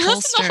sauce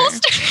holster.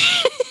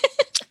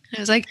 I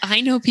was like,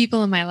 I know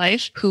people in my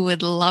life who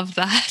would love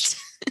that.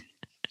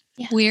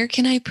 Yeah. Where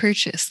can I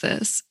purchase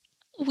this?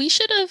 We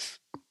should have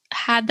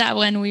had that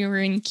when we were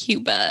in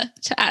Cuba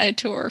to add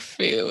to our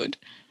food.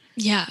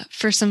 Yeah,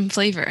 for some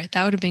flavor.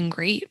 That would have been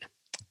great.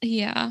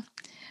 Yeah.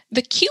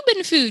 The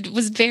Cuban food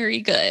was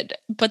very good,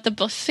 but the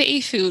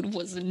buffet food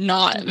was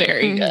not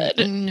very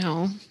good.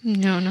 No.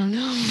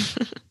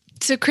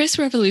 So Chris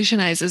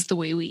revolutionizes the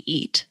way we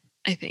eat,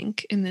 I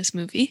think, in this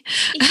movie.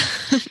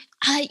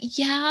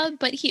 Yeah,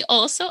 but he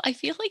also, I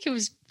feel like he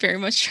was very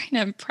much trying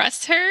to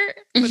impress her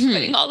with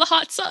putting all the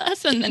hot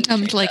sauce, and then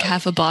dumped like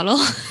half a bottle.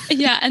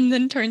 Yeah, and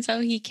then turns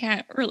out he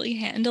can't really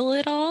handle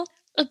it all.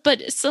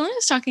 But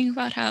Selena's talking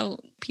about how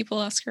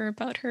people ask her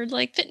about her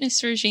like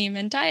fitness regime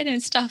and diet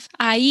and stuff.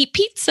 I eat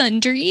pizza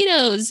and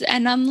Doritos,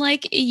 and I'm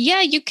like,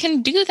 yeah, you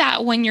can do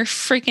that when you're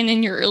freaking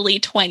in your early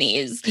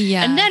 20s.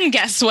 Yeah, and then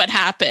guess what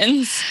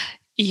happens?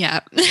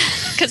 Yeah.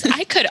 Because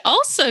I could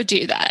also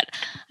do that.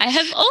 I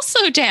have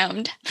also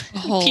downed a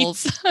whole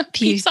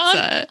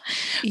pizza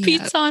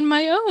on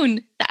my own.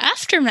 The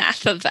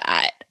aftermath of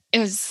that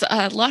is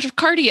a lot of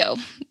cardio.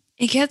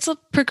 It gets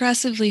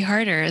progressively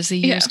harder as the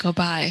years go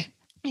by.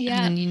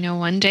 Yeah. And then,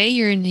 one day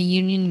you're in a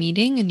union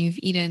meeting and you've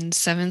eaten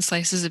 7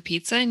 slices of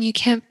pizza and you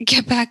can't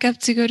get back up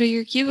to go to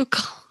your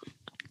cubicle.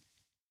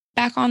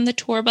 Back on the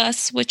tour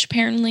bus, which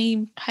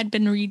apparently had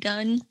been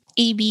redone,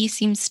 AB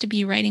seems to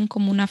be riding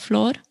como una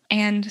flor,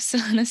 and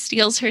Selena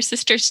steals her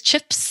sister's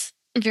chips.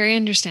 Very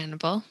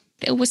understandable.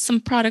 There was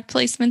some product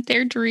placement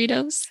there,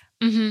 Doritos.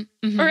 Or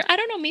I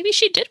don't know, maybe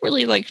she did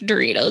really like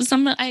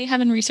Doritos. I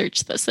haven't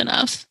researched this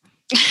enough.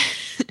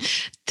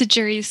 The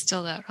jury is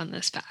still out on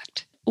this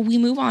fact. We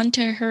move on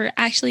to her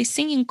actually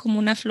singing como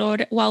una flor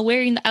while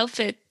wearing the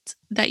outfit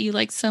that you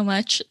like so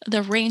much,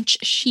 the ranch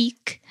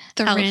chic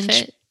outfit.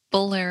 Ranch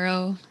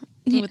bolero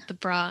with the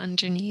bra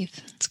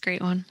underneath. It's a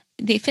great one.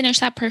 They finish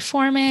that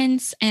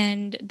performance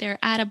and they're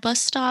at a bus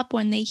stop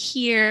when they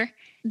hear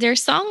their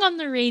song on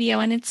the radio,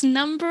 and it's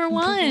number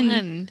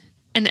one.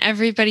 And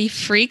everybody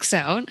freaks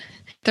out.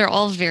 They're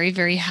all very,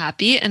 very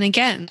happy. And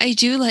again, I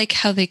do like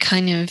how they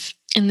kind of,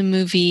 in the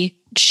movie,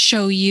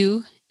 show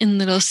you in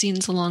little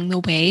scenes along the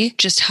way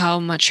just how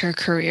much her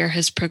career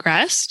has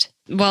progressed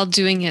while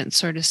doing it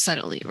sort of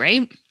subtly,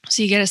 right?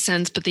 So you get a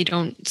sense, but they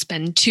don't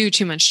spend too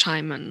much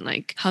time on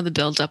like how the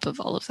buildup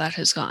of all of that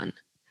has gone.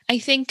 I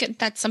think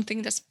that's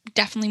something that's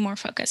definitely more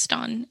focused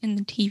on in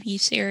the TV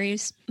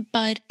series.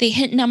 But they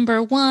hit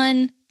number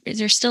one.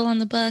 They're still on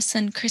the bus,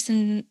 and Chris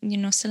and,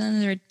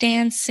 Selena are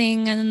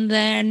dancing, and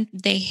then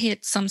they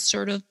hit some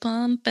sort of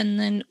bump, and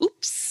then,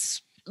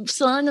 oops,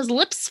 Selena's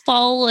lips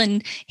fall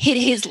and hit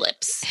his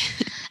lips.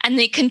 And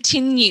they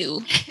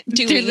continue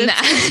doing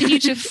that. Continue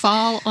to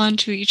fall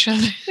onto each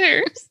other.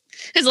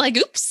 It's like,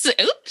 oops.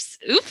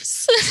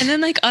 And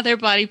then like other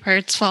body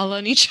parts fall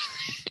on each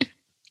other.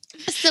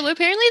 So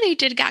apparently they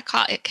did get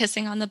caught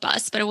kissing on the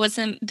bus, but it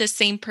wasn't the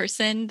same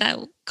person that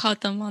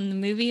caught them on the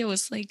movie. It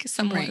was like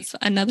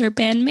another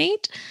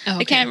bandmate. Oh, okay.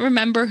 I can't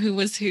remember who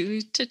was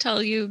who to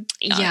tell you.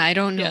 Yeah, I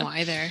don't know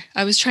either.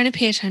 I was trying to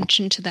pay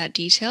attention to that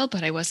detail,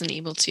 but I wasn't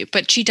able to.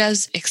 But she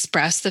does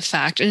express the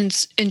fact, and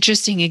it's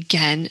interesting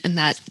again, in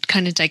that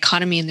kind of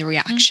dichotomy in the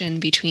reaction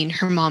between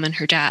her mom and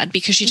her dad,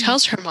 because she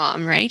tells her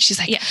mom, right? She's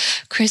like,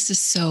 Chris is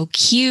so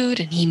cute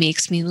and he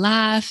makes me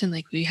laugh and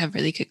like we have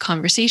really good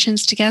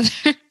conversations together.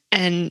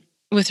 And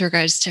with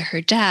regards to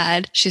her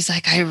dad, she's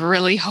like, I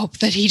really hope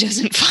that he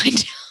doesn't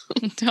find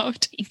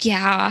out.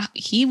 Yeah,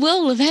 he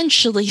will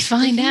eventually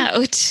find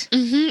out.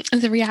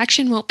 The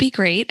reaction won't be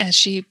great, as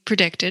she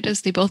predicted,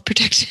 as they both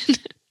predicted.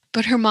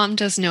 But her mom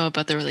does know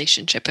about the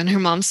relationship, and her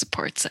mom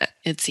supports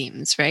it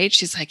seems, right?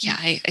 She's like, yeah,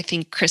 I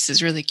think Chris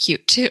is really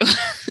cute too.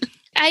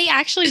 I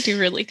actually do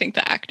really think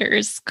the actor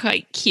is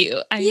quite cute.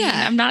 I mean,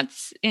 I'm not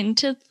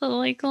into the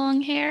like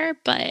long hair,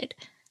 but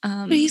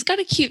he's got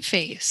a cute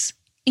face.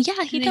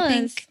 Yeah, he does. I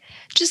think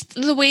just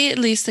the way, at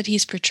least, that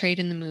he's portrayed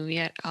in the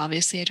movie.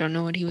 Obviously, I don't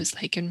know what he was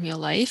like in real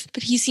life,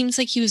 but he seems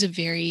like he was a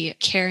very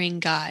caring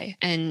guy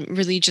and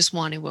really just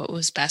wanted what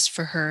was best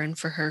for her and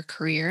for her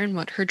career and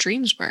what her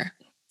dreams were.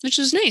 Which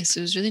was nice.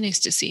 It was really nice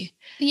to see.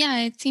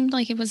 Yeah, it seemed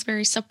like it was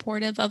very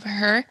supportive of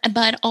her,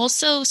 but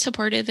also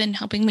supportive in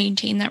helping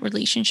maintain that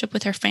relationship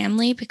with her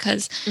family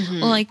because,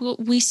 like,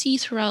 we see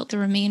throughout the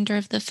remainder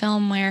of the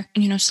film where,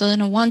 you know,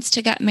 Selena wants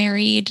to get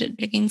married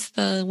against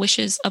the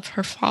wishes of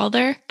her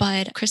father,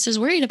 but Chris is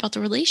worried about the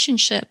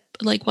relationship.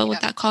 Like, what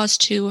would that cause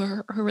to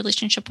her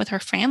relationship with her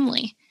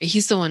family?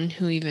 He's the one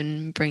who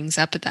even brings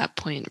up at that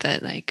point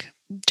that, like,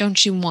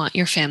 don't you want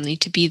your family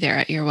to be there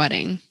at your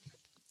wedding?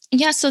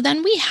 Yeah, so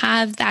then we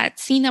have that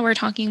scene that we're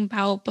talking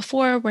about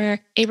before where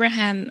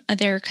Abraham,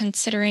 they're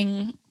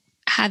considering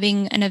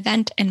having an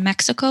event in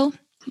Mexico,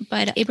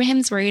 but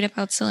Abraham's worried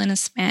about Selena's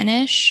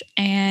Spanish.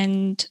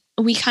 And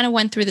we kind of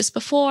went through this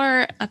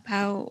before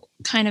about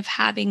kind of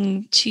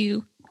having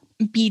to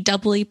be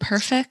doubly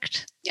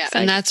perfect. Yeah,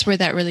 and that's where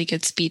that really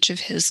good speech of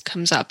his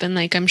comes up. And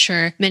like, I'm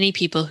sure many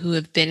people who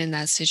have been in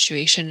that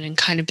situation and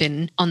kind of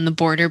been on the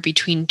border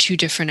between two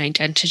different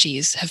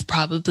identities have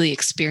probably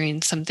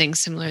experienced something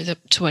similar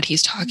to what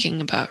he's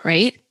talking about,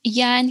 right?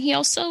 Yeah, and he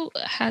also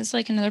has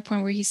like another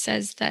point where he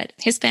says that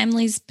his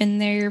family's been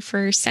there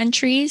for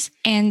centuries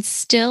and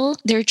still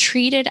they're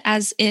treated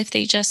as if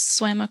they just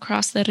swam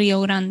across the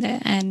Rio Grande.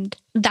 And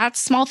that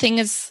small thing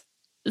is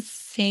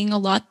saying a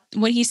lot.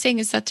 What he's saying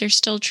is that they're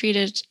still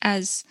treated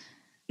as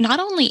not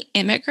only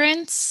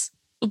immigrants,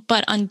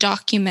 but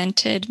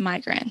undocumented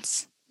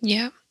migrants.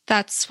 Yeah.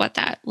 That's what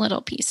that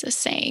little piece is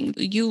saying.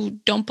 You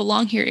don't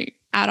belong here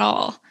at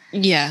all.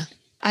 Yeah.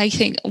 I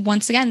think,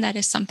 once again, that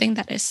is something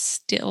that is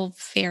still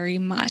very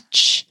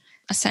much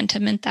a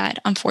sentiment that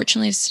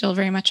unfortunately is still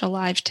very much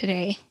alive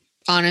today.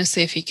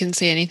 Honestly, if you can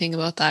say anything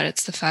about that,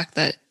 it's the fact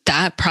that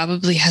that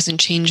probably hasn't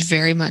changed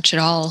very much at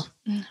all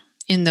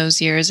in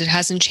those years. It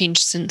hasn't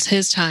changed since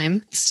his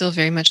time. It's still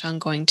very much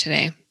ongoing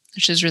today,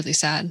 which is really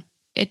sad.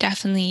 It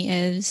definitely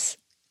is.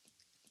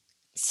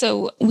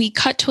 So we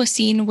cut to a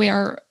scene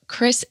where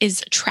Chris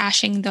is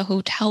trashing the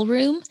hotel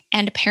room.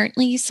 And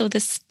apparently, so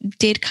this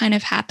did kind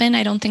of happen.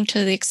 I don't think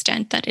to the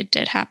extent that it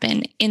did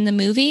happen in the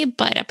movie,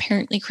 but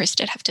apparently Chris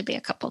did have to pay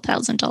a couple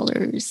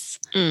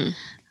 $1,000s.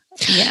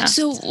 Yeah.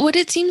 So what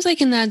it seems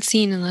like in that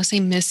scene, unless I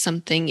missed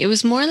something, it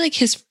was more like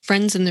his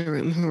friends in the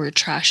room who were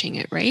trashing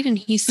it, right? And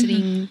he's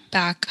sitting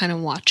back kind of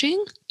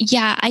watching.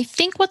 Yeah, I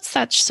think what's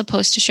that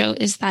supposed to show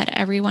is that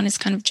everyone is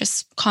kind of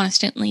just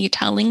constantly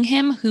telling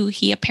him who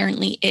he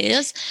apparently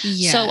is.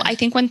 Yeah. So I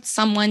think when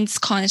someone's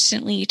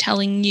constantly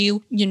telling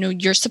you, you know,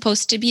 you're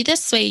supposed to be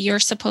this way, you're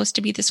supposed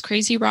to be this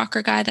crazy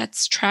rocker guy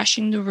that's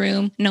trashing the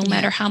room, no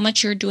matter how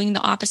much you're doing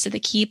the opposite, they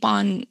keep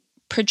on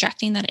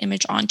projecting that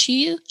image onto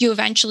you, you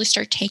eventually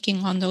start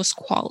taking on those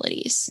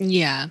qualities.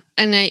 Yeah.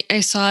 And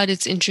I saw it.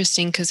 It's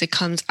interesting because it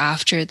comes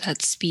after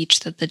that speech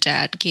that the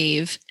dad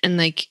gave. And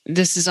like,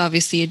 this is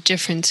obviously a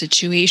different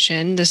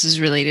situation. This is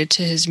related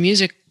to his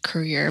music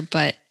career.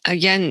 But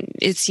again,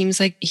 it seems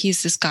like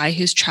he's this guy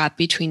who's trapped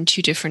between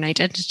two different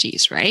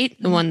identities, right?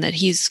 The one that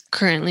he's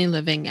currently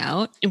living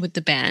out with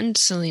the band,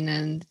 Selena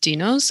and the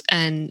Dinos,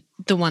 and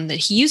the one that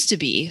he used to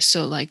be.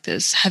 So like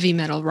this heavy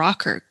metal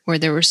rocker where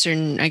there were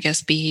certain, I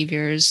guess,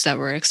 behaviors that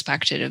were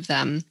expected of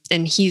them.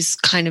 And he's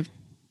kind of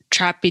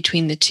trapped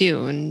between the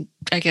two and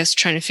I guess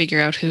trying to figure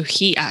out who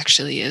he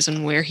actually is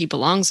and where he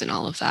belongs in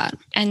all of that.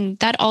 And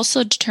that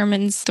also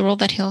determines the role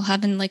that he'll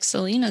have in like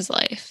Selena's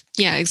life.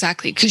 Yeah,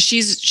 exactly. Because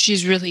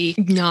she's really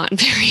not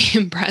very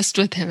impressed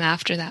with him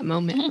after that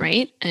moment,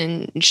 right?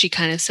 And she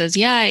kind of says,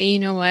 yeah, you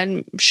know what?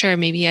 Sure,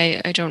 maybe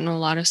I don't know a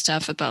lot of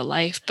stuff about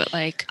life, but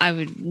like I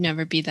would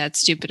never be that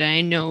stupid. I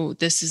know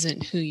this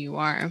isn't who you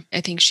are. I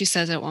think she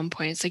says at one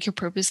point, it's like you're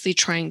purposely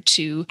trying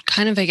to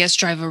kind of, I guess,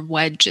 drive a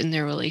wedge in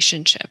their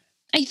relationship.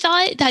 I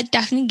thought that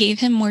definitely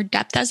gave him more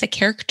depth as a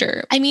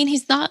character. I mean,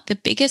 he's not the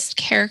biggest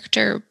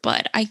character,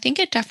 but I think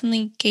it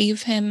definitely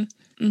gave him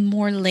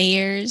more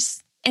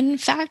layers. In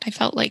fact, I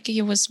felt like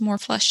he was more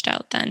fleshed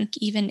out than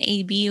even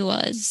AB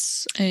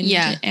was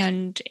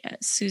and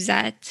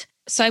Suzette.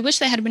 So I wish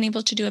they had been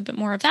able to do a bit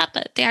more of that,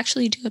 but they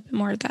actually do a bit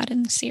more of that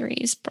in the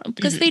series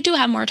because they do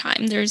have more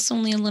time. There's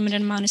only a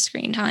limited amount of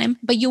screen time,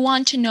 but you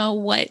want to know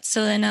what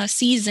Selena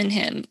sees in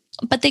him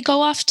But they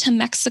go off to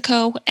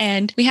Mexico,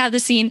 and we have the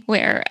scene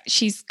where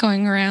she's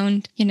going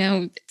around,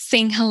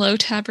 saying hello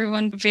to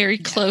everyone very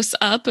close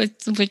up,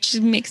 which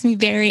makes me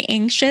very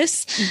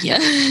anxious. Yeah.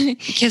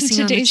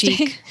 Kissing on the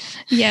cheek.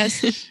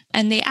 Yes.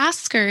 And they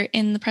ask her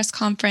in the press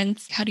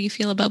conference, how do you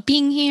feel about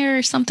being here?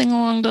 Or something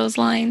along those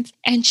lines.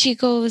 And she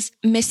goes,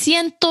 me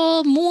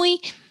siento muy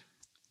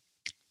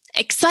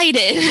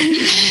excited.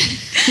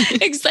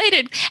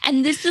 Excited.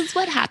 And this is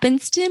what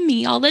happens to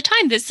me all the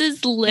time. This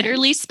is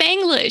literally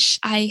Spanglish.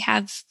 I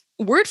have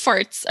word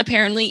farts,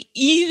 apparently,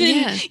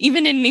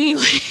 even in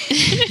English.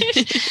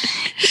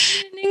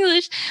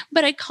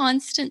 But I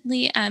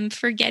constantly am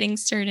forgetting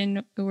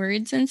certain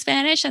words in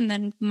Spanish, and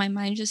then my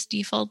mind just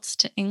defaults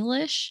to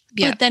English.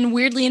 But then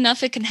weirdly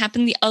enough, it can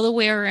happen the other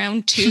way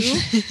around too.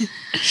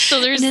 So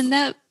there's in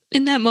that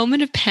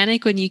moment of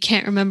panic when you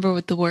can't remember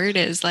what the word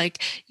is,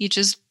 like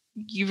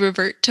you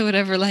revert to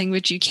whatever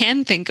language you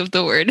can think of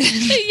the word.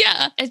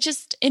 Yeah. It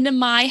just, in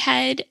my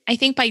head, I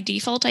think by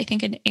default, I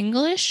think in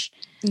English.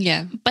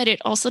 Yeah. But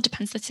it also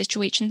depends the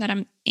situation that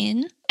I'm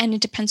in, and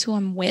it depends who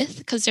I'm with,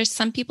 because there's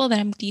some people that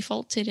I'm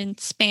defaulted in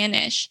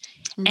Spanish,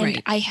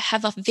 and I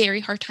have a very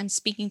hard time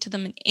speaking to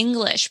them in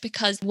English,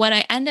 because what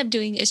I end up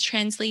doing is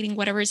translating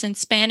whatever's in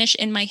Spanish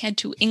in my head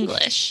to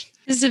English.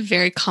 This is a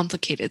very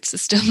complicated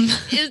system.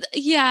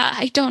 Yeah,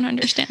 I don't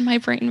understand my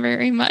brain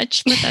very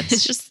much, but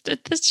that's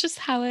just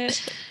how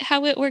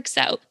it works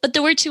out. But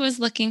the word she was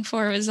looking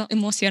for was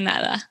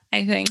emocionada,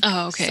 I think.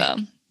 Oh, okay. So,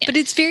 yeah. But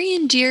it's very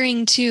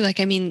endearing too. Like,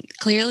 I mean,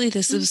 clearly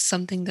this is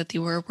something that they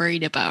were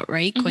worried about,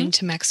 right? Mm-hmm. Going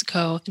to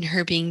Mexico and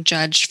her being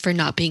judged for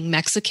not being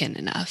Mexican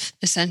enough,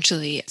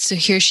 essentially. So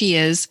here she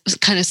is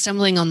kind of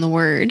stumbling on the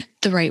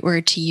right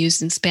word to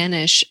use in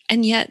Spanish.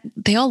 And yet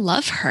they all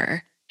love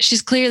her.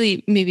 She's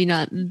clearly maybe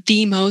not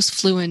the most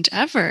fluent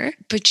ever,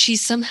 but she's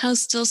somehow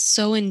still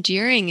so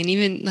endearing. And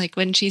even like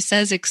when she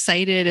says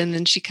excited and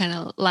then she kind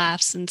of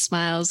laughs and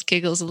smiles,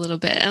 giggles a little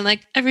bit. And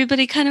like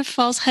everybody kind of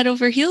falls head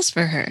over heels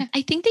for her.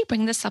 I think they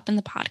bring this up in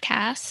the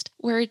podcast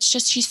where it's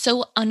just she's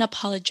so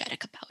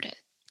unapologetic about it.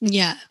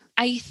 Yeah.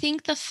 I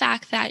think the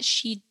fact that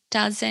she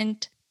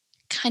doesn't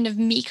kind of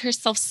make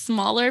herself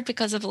smaller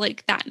because of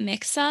like that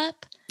mix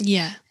up.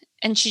 Yeah.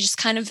 And she just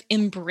kind of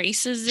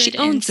embraces it. She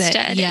owns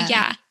instead. it.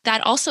 Yeah.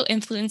 That also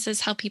influences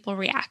how people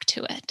react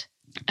to it.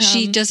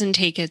 She doesn't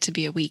take it to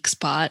be a weak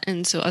spot.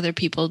 And so other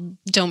people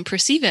don't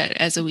perceive it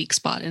as a weak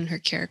spot in her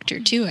character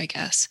too, I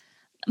guess.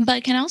 But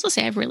I can also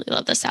say I really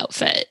love this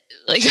outfit.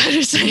 Like, I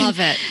just love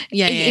it.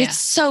 Yeah. It's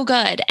so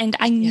good. And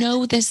I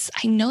know this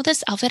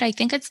outfit. I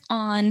think it's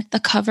on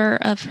the cover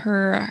of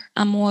her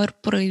Amor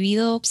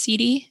Prohibido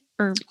CD.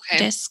 Or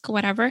disc,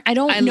 whatever. I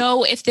don't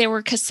know if there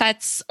were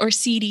cassettes or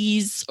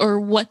CDs or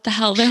what the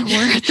hell there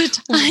were at the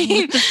time.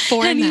 What the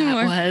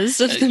format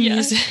was of the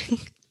music.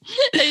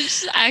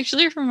 It's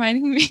actually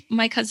reminding me,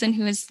 my cousin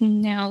who is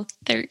now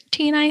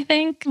 13, I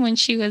think, when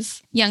she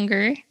was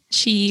younger,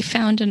 she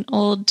found an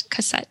old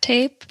cassette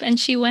tape and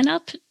she went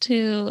up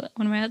to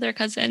one of my other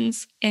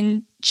cousins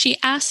and she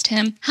asked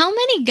him, how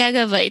many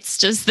gigabytes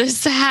does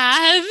this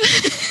have?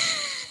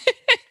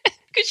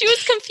 Because she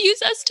was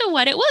confused as to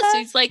what it was. So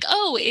he's like,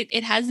 oh,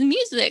 it has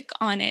music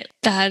on it.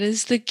 That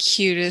is the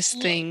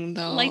cutest thing,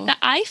 though. Like the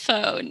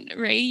iPhone,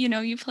 right?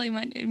 You play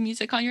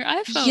music on your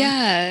iPhone.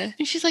 Yeah.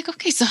 And she's like,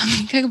 okay, so how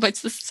many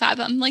gigabytes does this have?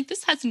 I'm like,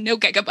 this has no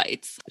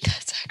gigabytes.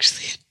 That's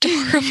actually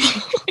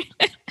adorable.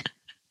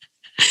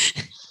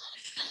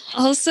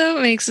 Also,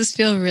 it makes us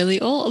feel really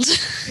old.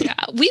 Yeah.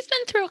 We've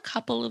been through a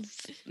couple of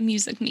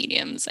music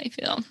mediums, I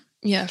feel.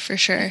 Yeah, for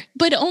sure.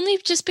 But only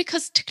just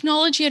because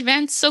technology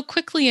advanced so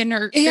quickly in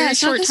our very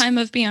short time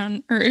of being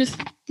on Earth.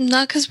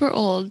 Not because we're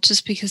old,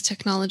 just because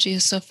technology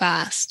is so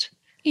fast.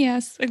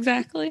 Yes,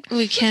 exactly.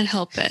 We can't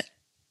help it.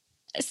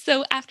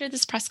 So after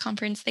this press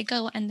conference, they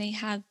go and they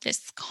have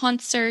this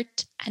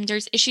concert and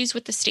there's issues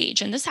with the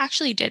stage. And this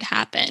actually did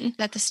happen,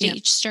 that the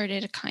stage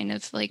started kind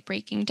of like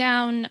breaking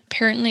down.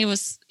 Apparently it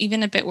was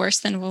even a bit worse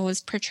than what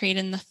was portrayed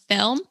in the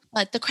film.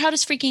 But the crowd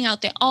is freaking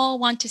out. They all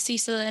want to see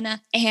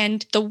Selena.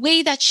 And the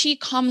way that she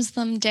calms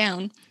them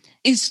down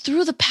is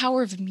through the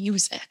power of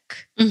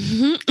music.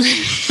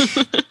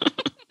 Mm-hmm.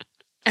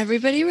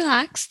 Everybody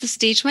relax. The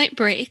stage might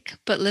break,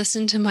 but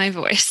listen to my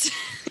voice.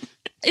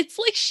 It's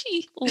like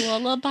she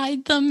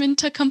lullabied them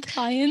into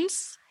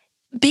compliance.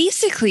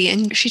 Basically,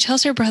 and she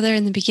tells her brother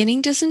in the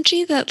beginning, doesn't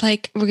she, that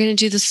like, we're going to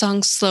do the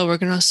song slow. We're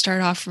going to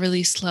start off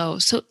really slow.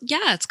 So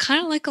yeah, it's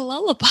kind of like a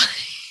lullaby.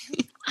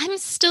 I'm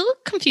still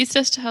confused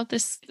as to how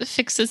this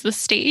fixes the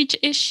stage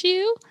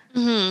issue.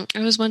 Mm-hmm.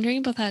 I was wondering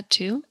about that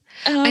too.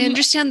 I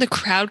understand the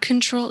crowd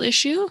control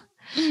issue.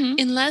 Mm-hmm.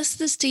 Unless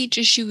the stage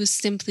issue was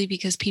simply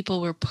because people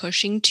were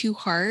pushing too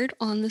hard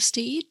on the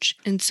stage.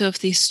 And so if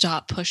they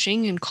stop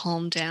pushing and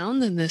calm down,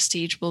 then the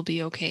stage will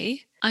be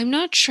okay. I'm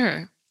not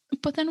sure.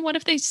 But then what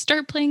if they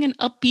start playing an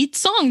upbeat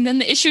song? Then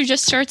the issue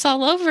just starts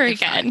all over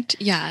again.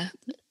 Yeah.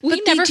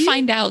 We never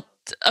find out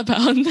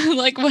about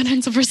like what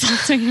ends up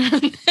resulting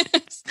from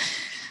this.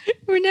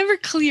 We're never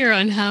clear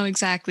on how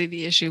exactly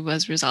the issue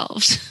was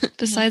resolved,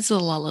 besides the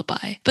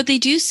lullaby. But they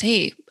do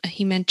say,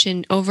 he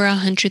mentioned over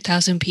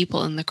 100,000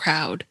 people in the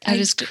crowd. That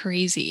is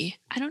crazy.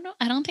 I don't know.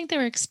 I don't think they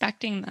were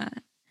expecting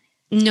that.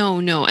 No.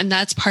 And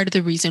that's part of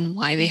the reason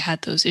why they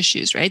had those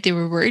issues, right? They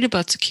were worried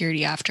about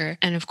security after.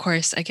 And of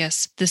course, I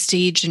guess the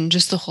stage and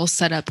just the whole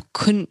setup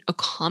couldn't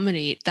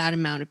accommodate that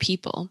amount of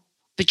people.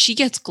 But she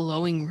gets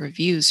glowing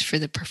reviews for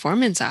the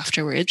performance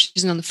afterwards.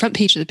 She's on the front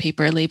page of the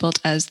paper labeled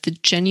as the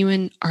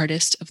genuine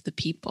artist of the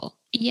people.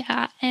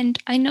 Yeah. And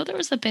I know there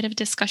was a bit of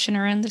discussion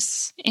around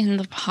this in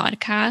the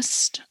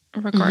podcast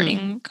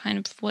regarding kind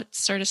of what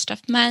sort of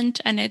stuff meant.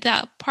 And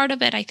that part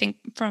of it, I think,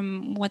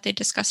 from what they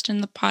discussed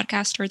in the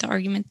podcast or the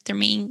argument they're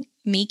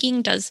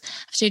making does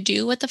have to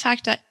do with the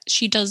fact that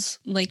she does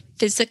like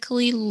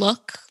physically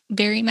look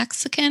very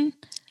Mexican.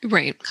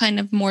 Right. Kind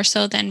of more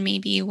so than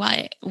maybe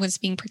what was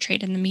being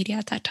portrayed in the media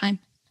at that time.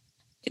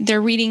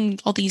 They're reading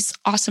all these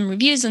awesome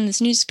reviews in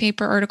this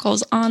newspaper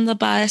articles on the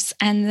bus.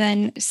 And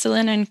then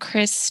Selena and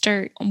Chris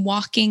start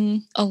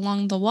walking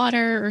along the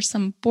water or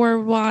some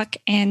boardwalk.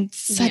 And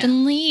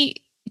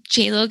suddenly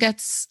JLo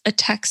gets a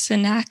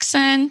Texan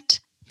accent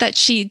that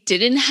she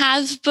didn't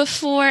have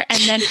before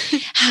and then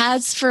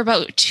has for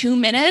about 2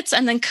 minutes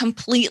and then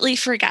completely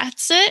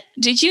forgets it.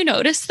 Did you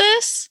notice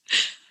this?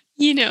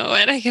 You know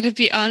what? I gotta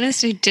be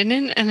honest, I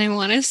didn't, and I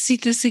want to see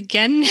this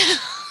again now.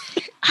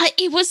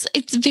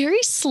 It's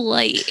very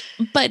slight,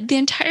 but the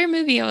entire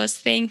movie I was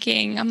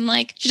thinking, I'm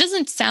like, she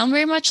doesn't sound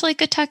very much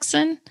like a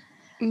Texan.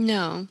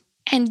 No.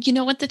 And you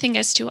know what the thing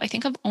is too? I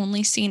think I've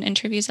only seen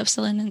interviews of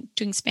Selena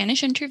doing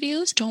Spanish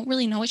interviews. Don't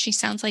really know what she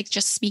sounds like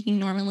just speaking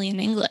normally in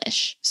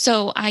English.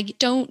 So I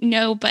don't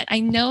know, but I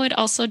know it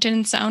also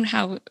didn't sound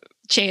how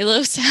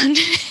JLo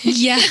sounded.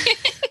 Yeah.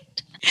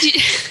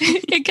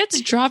 It gets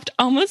dropped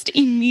almost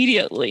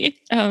immediately.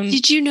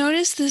 Did you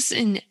notice this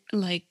in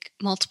like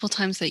multiple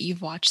times that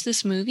you've watched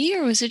this movie,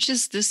 or was it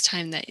just this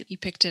time that you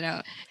picked it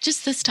out?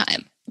 Just this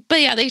time. But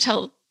yeah, they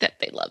tell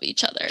that they love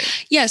each other.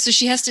 Yeah, so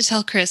she has to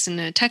tell Chris in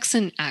a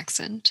Texan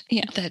accent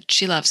that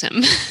she loves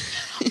him.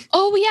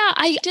 Oh yeah,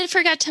 I did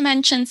forget to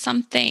mention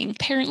something.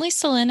 Apparently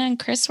Selena and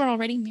Chris were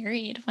already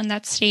married when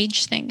that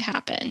stage thing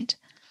happened.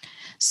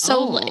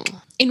 So like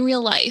in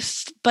real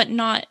life, but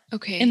not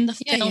in the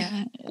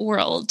film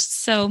world.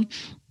 So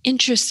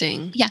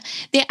interesting. Yeah.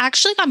 They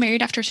actually got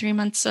married after 3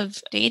 months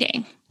of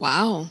dating.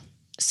 Wow.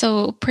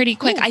 So pretty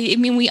quick. I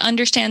mean, we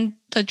understand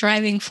the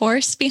driving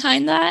force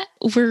behind that.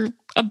 We're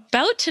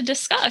about to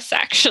discuss,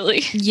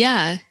 actually.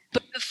 Yeah.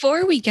 But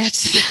before we get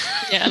to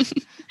that,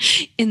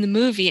 in the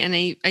movie, and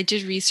I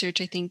did research,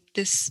 I think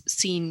this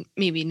scene,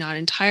 maybe not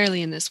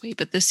entirely in this way,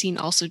 but this scene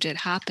also did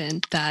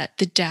happen, that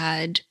the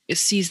dad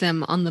sees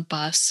them on the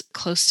bus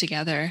close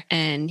together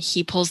and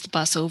he pulls the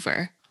bus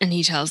over and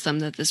he tells them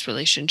that this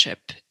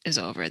relationship is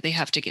over. They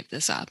have to give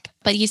this up.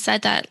 But he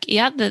said that,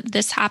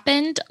 this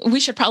happened.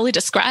 We should probably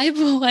describe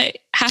what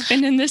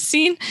happened in this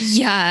scene.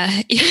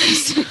 Yeah.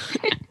 Yes.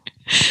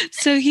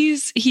 So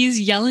he's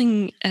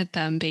yelling at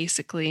them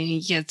basically, and he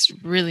gets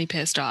really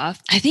pissed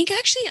off. I think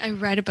actually I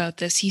read about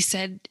this. He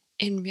said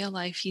in real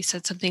life, he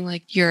said something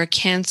like, "You're a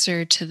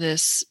cancer to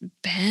this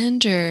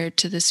band or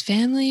to this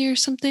family," or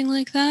something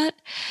like that.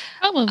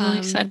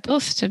 Probably said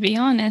both, to be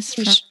honest.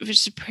 Which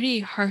is a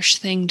pretty harsh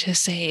thing to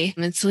say.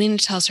 And Selena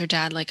tells her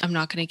dad, like, "I'm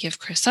not going to give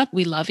Chris up.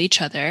 We love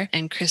each other."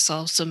 And Chris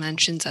also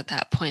mentions at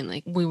that point,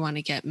 like, we want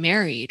to get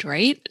married,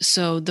 right?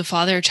 So the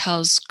father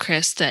tells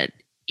Chris that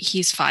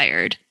he's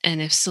fired,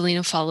 and if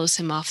Selena follows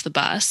him off the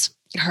bus,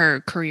 her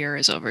career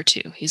is over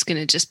too. He's going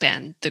to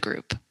disband the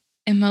group.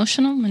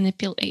 Emotional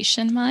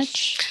manipulation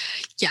much?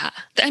 Yeah.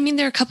 I mean,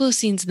 there are a couple of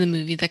scenes in the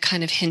movie that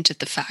kind of hint at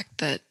the fact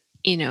that,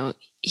 you know,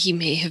 he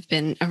may have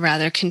been a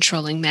rather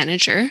controlling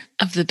manager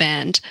of the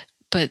band,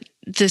 but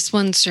this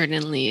one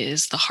certainly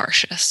is the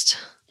harshest.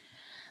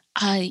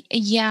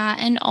 Yeah,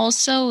 and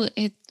also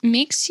it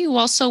makes you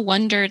also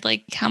wonder,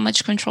 like, how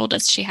much control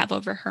does she have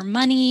over her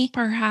money?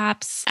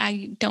 Perhaps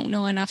I don't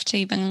know enough to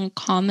even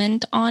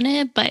comment on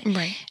it, but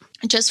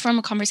just from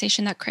a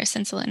conversation that Chris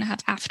and Selena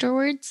have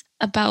afterwards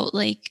about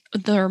like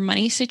their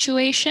money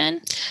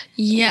situation.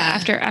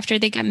 Yeah, after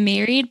they get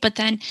married, but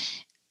then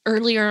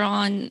earlier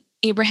on,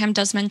 Abraham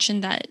does mention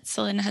that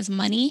Selena has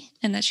money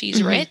and that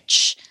she's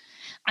rich.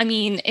 I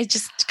mean, it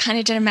just kind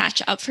of didn't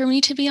match up for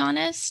me, to be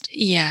honest.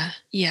 Yeah,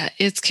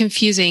 it's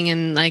confusing.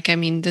 And like, I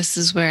mean, this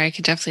is where I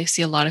could definitely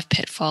see a lot of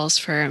pitfalls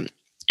for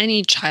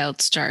any child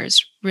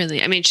stars,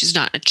 really. I mean, she's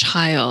not a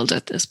child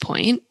at this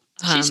point.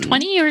 She's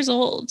 20 years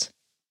old.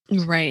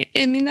 Right.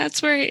 I mean,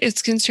 that's where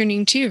it's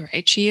concerning too,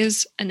 right? She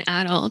is an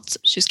adult.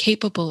 She's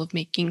capable of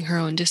making her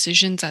own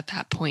decisions at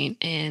that point.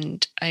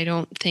 And I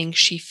don't think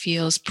she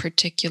feels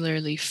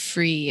particularly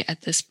free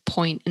at this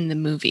point in the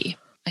movie.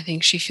 I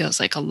think she feels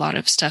like a lot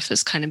of stuff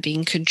is kind of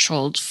being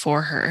controlled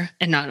for her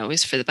and not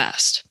always for the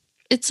best.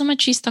 It's a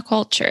machista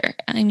culture.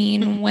 I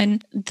mean,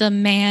 when the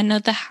man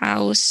of the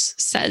house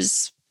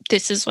says,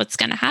 this is what's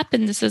going to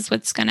happen, this is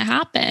what's going to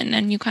happen.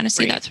 And you kind of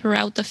see that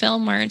throughout the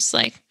film where it's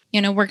like,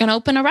 we're going to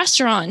open a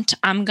restaurant.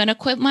 I'm going to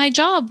quit my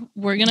job.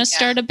 We're going to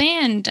start a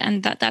band.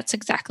 And that's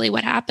exactly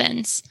what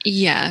happens.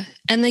 Yeah.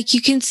 And like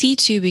you can see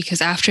too,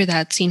 because after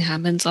that scene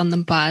happens on the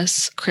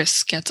bus,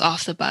 Chris gets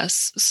off the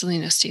bus.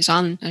 Selena stays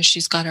on as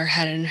she's got her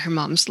head in her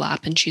mom's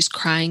lap and she's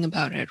crying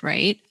about it,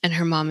 right? And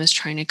her mom is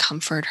trying to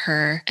comfort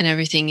her and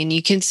everything. And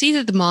you can see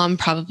that the mom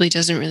probably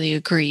doesn't really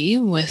agree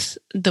with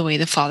the way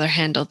the father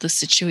handled the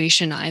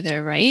situation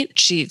either, right?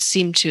 She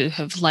seemed to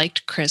have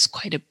liked Chris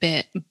quite a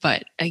bit.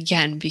 But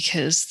again,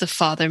 because the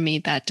father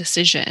made that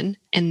decision,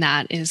 and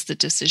that is the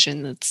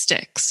decision that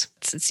sticks.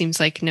 It seems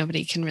like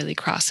nobody can really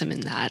cross him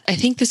in that. I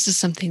think this is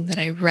something that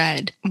I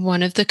read.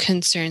 One of the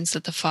concerns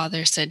that the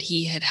father said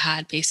he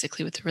had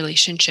basically with the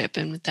relationship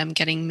and with them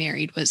getting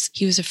married was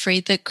he was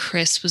afraid that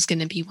Chris was going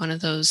to be one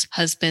of those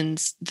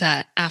husbands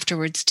that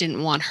afterwards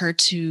didn't want her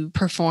to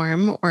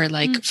perform or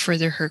like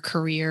further her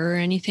career or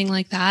anything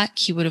like that.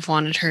 He would have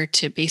wanted her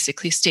to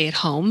basically stay at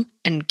home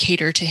and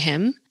cater to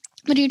him.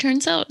 But he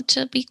turns out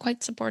to be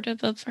quite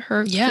supportive of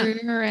her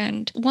career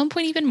and at one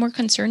point even more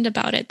concerned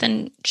about it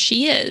than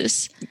she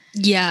is.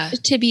 Yeah.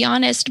 To be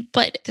honest,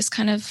 but this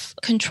kind of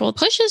control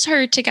pushes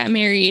her to get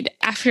married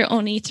after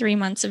only 3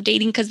 months of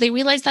dating because they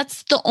realize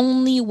that's the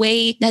only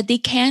way that they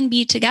can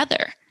be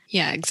together.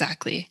 Yeah,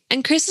 exactly.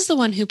 And Chris is the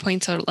one who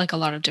points out like a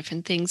lot of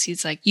different things.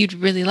 He's like, you'd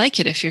really like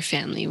it if your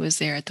family was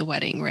there at the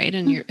wedding, right?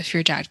 And if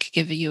your dad could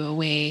give you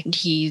away. And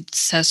he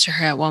says to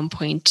her at one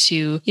point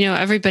too,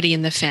 everybody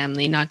in the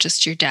family, not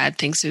just your dad,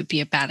 thinks it would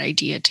be a bad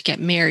idea to get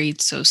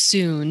married so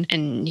soon.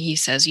 And he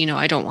says,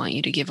 I don't want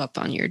you to give up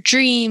on your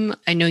dream.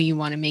 I know you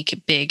want to make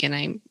it big and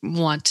I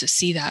want to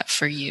see that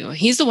for you.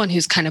 He's the one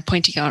who's kind of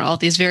pointing out all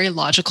these very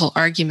logical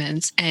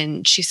arguments.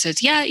 And she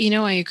says, yeah,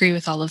 I agree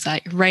with all of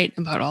that. You're right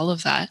about all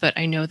of that. But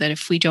I know that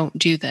if we don't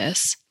do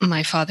this,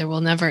 my father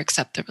will never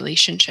accept the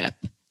relationship.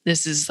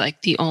 This is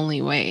like the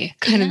only way.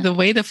 Kind of the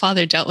way the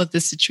father dealt with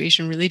this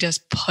situation really does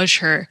push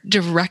her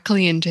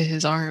directly into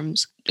his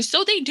arms.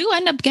 So they do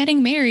end up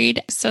getting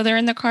married. So they're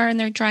in the car and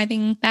they're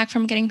driving back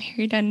from getting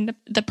married and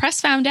the press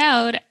found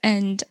out.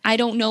 And I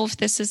don't know if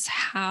this is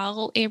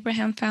how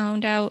Abraham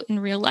found out in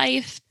real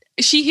life.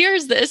 She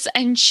hears this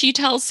and she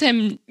tells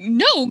him,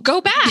 no,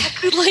 go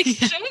back. Like,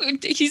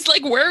 he's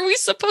like, where are we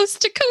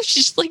supposed to go?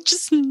 She's like,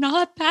 just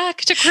not back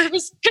to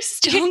Corpus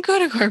Christi. Don't go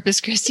to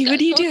Corpus Christi. What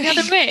are you doing? The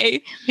other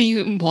way. Are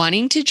you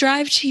wanting to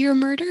drive to your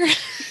murder?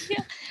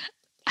 Yeah.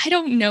 I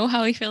don't know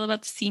how I feel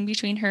about the scene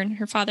between her and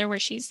her father where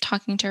she's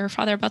talking to her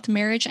father about the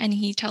marriage and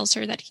he tells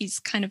her that he's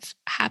kind of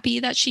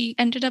happy that she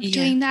ended up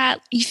doing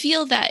that. You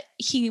feel that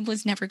he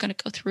was never going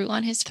to go through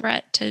on his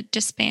threat to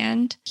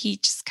disband. He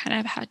just kind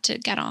of had to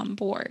get on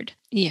board.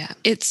 Yeah,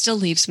 it still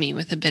leaves me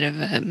with a bit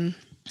of an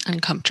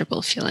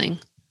uncomfortable feeling.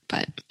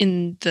 But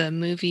in the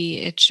movie,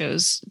 it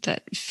shows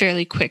that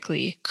fairly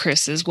quickly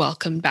Chris is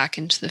welcomed back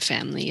into the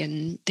family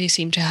and they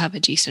seem to have a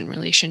decent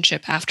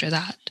relationship after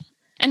that.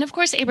 And of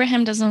course,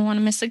 Abraham doesn't want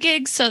to miss a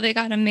gig, so they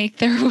got to make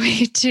their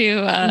way to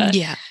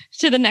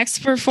the next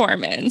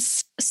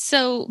performance.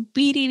 So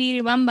Beady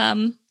Beady Bum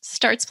Bum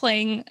starts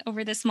playing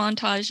over this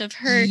montage of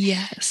her,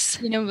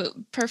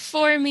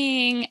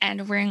 performing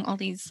and wearing all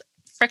these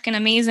freaking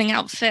amazing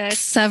outfits.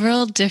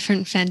 Several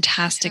different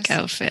fantastic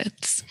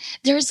outfits.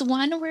 There's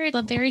one where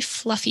the very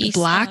fluffy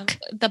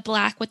the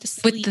black with the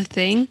sleeve. With the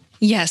thing.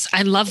 Yes,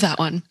 I love that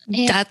one.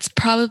 Yeah. That's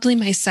probably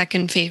my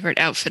second favorite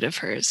outfit of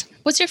hers.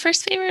 What's your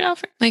first favorite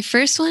outfit? My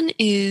first one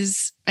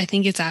is, I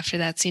think it's after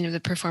that scene of the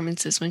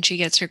performances when she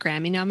gets her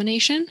Grammy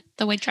nomination.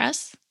 The white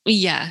dress?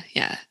 Yeah.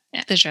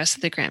 The dress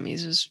at the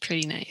Grammys was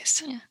pretty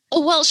nice. Yeah.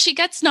 Oh, well, she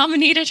gets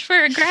nominated for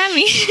a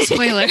Grammy.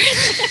 Spoiler.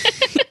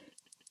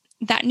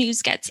 That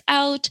news gets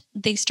out.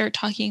 They start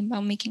talking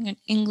about making an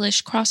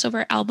English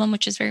crossover album,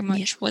 which is very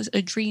much was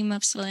a dream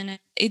of Selena.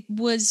 It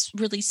was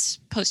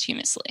released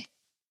posthumously.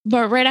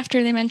 But right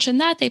after they mention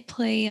that, they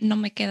play No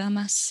Me Queda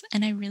Más.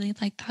 And I really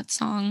like that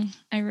song.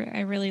 I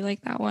really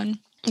like that one.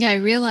 Yeah, I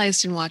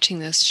realized in watching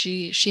this,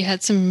 she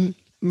had some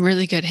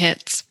really good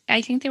hits.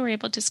 I think they were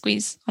able to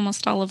squeeze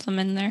almost all of them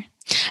in there.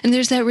 And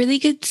there's that really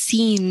good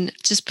scene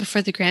just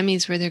before the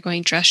Grammys where they're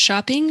going dress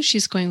shopping.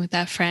 She's going with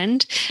that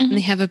friend. And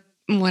they have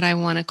what I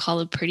want to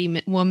call a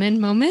pretty woman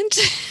moment.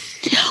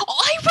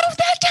 Oh, I wrote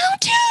that down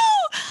too!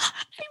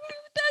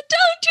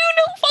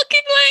 No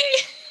fucking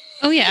way!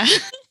 Oh, yeah.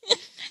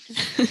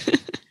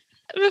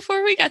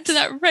 Before we got to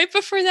that, right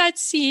before that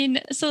scene,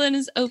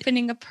 Selena's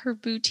opening up her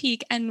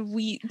boutique and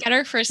we get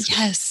our first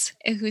guest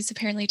who's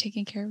apparently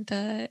taking care of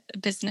the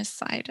business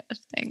side of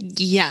things.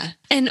 Yeah.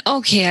 And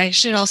okay, I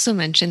should also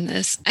mention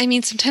this. I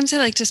mean, sometimes I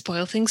like to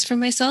spoil things for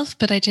myself,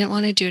 but I didn't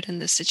want to do it in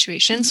this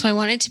situation. So I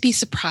wanted to be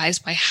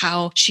surprised by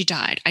how she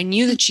died. I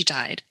knew that she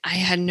died. I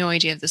had no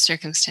idea of the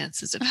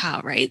circumstances of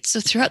how, right? So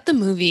throughout the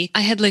movie,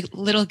 I had like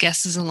little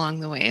guesses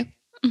along the way.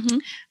 Mm-hmm.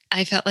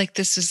 I felt like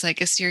this was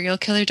like a serial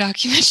killer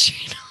documentary.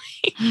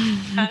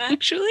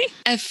 Actually,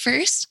 at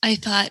first I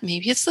thought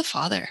maybe it's the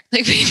father.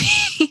 Like maybe,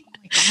 oh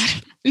my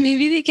God,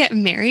 maybe they get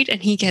married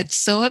and he gets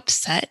so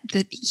upset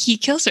that he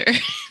kills her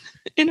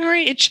in a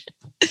rage.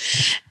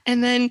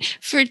 And then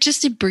for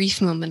just a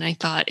brief moment, I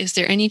thought, is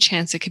there any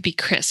chance it could be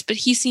Chris? But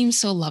he seems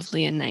so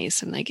lovely and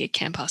nice, and like it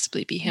can't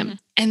possibly be him.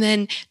 And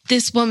then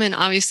this woman,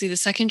 obviously, the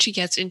second she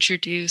gets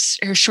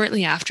introduced, or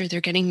shortly after,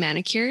 they're getting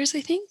manicures,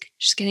 I think.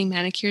 She's getting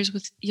manicures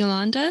with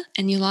Yolanda.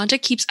 And Yolanda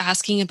keeps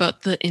asking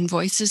about the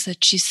invoices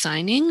that she's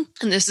signing.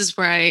 And this is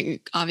where I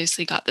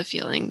obviously got the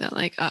feeling that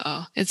like,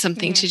 it's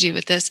something to do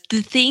with this.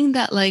 The thing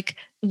that like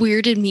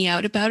weirded me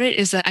out about it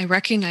is that I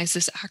recognize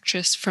this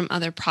actress from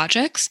other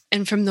projects.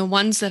 And from the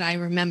ones that I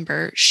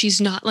remember,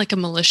 she's not like a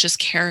malicious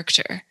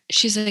character.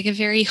 She's like a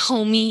very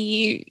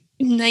homey,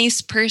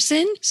 nice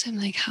person. So I'm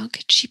like, how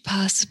could she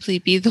possibly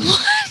be the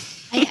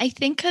one? I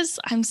think because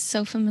I'm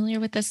so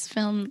familiar with this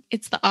film,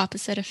 it's the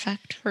opposite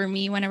effect for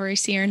me. Whenever I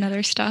see her in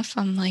other stuff,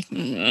 I'm like,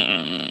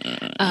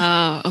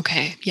 Oh,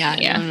 okay. Yeah.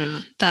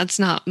 No.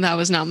 That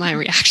was not my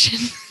reaction.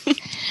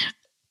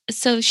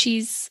 So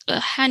she's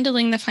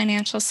handling the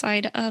financial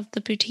side of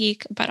the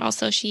boutique, but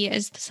also she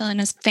is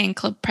Selena's fan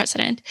club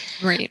president.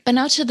 Right. But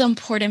now to the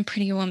important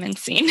Pretty Woman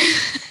scene.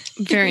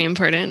 Very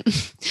important.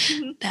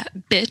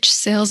 That bitch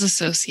sales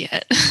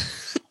associate.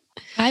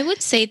 I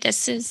would say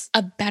this is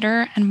a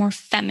better and more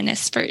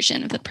feminist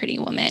version of the Pretty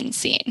Woman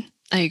scene.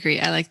 I agree.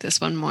 I like this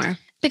one more.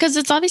 Because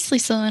it's obviously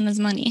Selena's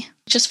money.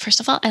 Just first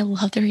of all, I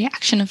love the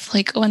reaction of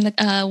like when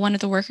the one of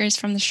the workers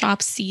from the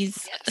shop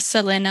sees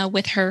Selena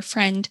with her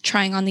friend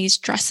trying on these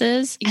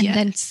dresses. And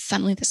then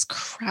suddenly this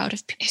crowd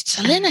of people, it's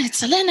Selena.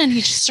 And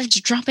he just starts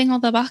dropping all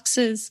the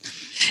boxes.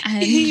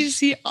 And you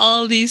see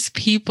all these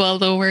people.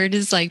 The word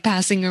is like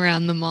passing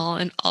around the mall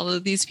and all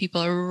of these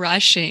people are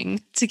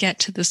rushing to get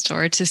to the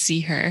store to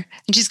see her.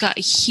 And she's got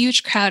a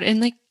huge crowd. And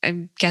like,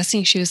 I'm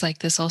guessing she was like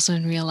this also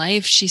in real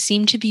life. She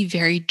seemed to be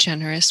very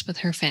generous with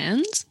her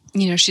fans.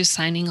 You know, she was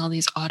signing all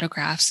these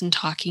autographs and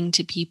talking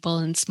to people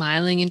and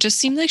smiling and just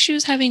seemed like she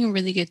was having a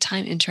really good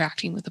time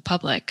interacting with the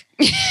public.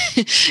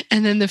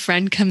 And then the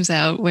friend comes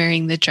out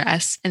wearing the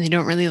dress and they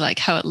don't really like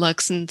how it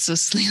looks. And so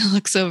Selena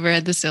looks over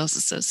at the sales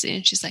associate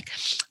and she's like,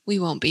 we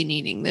won't be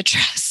needing the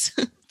dress.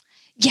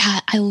 Yeah,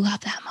 I love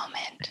that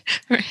moment.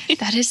 Right.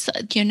 That is,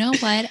 you know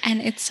what?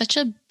 And it's such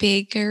a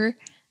bigger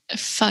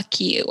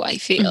fuck you, I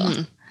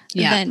feel.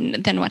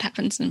 Than what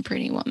happens in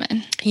Pretty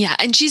Woman. Yeah,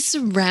 and she's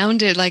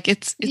surrounded, like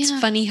it's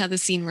funny how the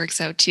scene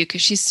works out too,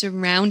 because she's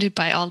surrounded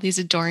by all these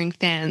adoring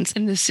fans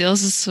and the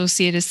sales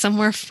associate is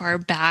somewhere far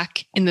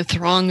back in the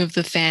throng of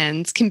the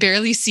fans, can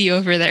barely see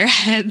over their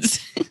heads.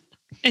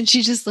 And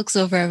she just looks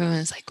over everyone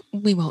and is like,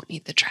 we won't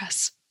need the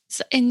dress.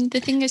 So, and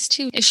the thing is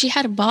too, if she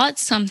had bought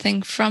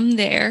something from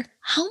there,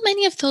 how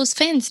many of those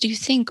fans do you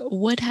think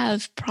would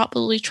have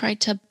probably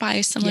tried to buy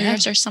a similar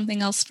dress or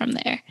something else from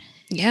there?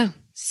 Yeah.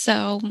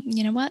 So,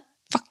 you know what?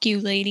 Fuck you,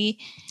 lady.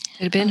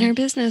 It'd have been her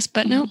business,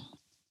 but no.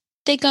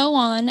 They go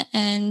on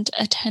and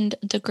attend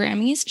the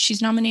Grammys.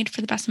 She's nominated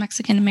for the Best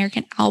Mexican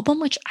American Album,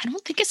 which I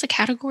don't think is a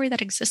category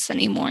that exists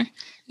anymore.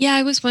 Yeah,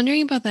 I was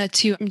wondering about that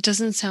too. It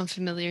doesn't sound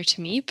familiar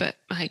to me, but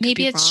I could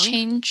maybe be it's wrong.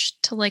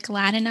 Changed to like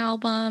Latin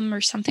album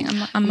or something.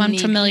 I'm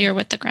unfamiliar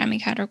with the Grammy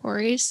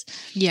categories.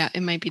 Yeah,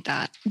 it might be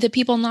that. The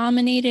people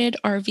nominated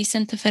are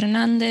Vicente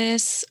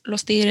Fernandez,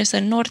 Los Tigres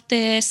del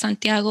Norte,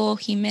 Santiago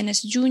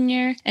Jimenez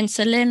Jr., and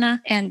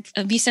Selena. And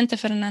Vicente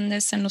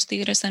Fernandez and Los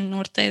Tigres del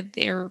Norte,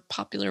 they're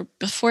popular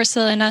before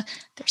Selena.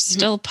 They're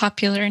still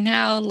popular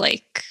now.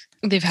 Like,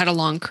 they've had a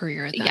long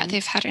career then. Yeah,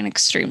 they've had an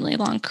extremely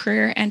long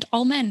career, and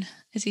all men,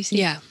 as you see.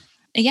 Yeah.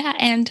 Yeah,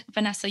 and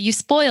Vanessa, you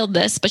spoiled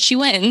this, but she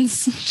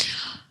wins.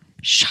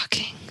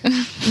 Shocking.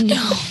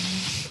 No.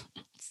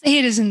 Say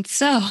it isn't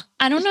so.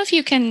 I don't know if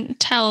you can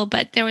tell,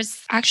 but there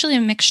was actually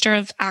a mixture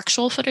of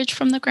actual footage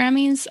from the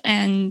Grammys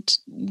and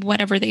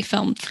whatever they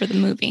filmed for the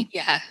movie.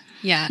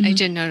 Yeah, I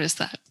did notice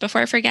that.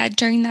 Before I forget,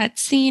 during that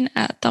scene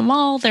at the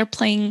mall, they're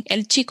playing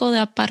El Chico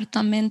de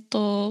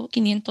Apartamento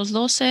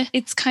 512.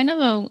 It's kind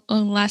of a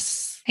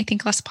less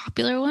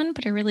popular one,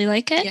 but I really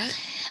like it. Yeah.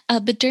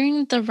 But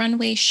during the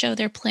runway show,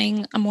 they're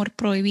playing Amor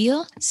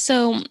Prohibido.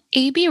 So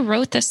AB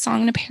wrote this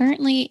song, and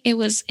apparently it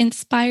was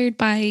inspired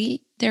by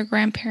their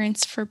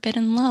grandparents'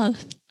 forbidden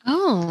love.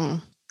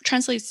 Oh.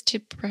 Translates to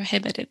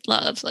prohibited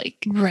love.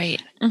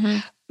 Right. Mm-hmm.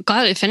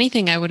 God, if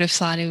anything, I would have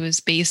thought it was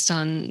based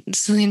on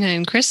Selena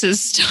and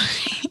Chris's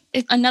story.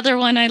 Another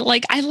one I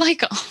like. I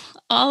like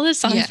all the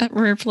songs that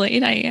were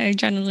played. I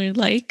generally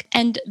like.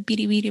 And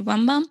Bidi Bidi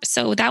Bum Bum.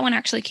 So that one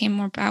actually came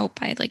about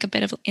by like a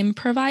bit of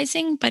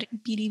improvising. But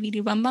Bidi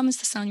Bidi Bum Bum is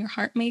the sound your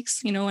heart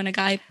makes, you know, when a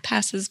guy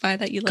passes by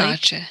that you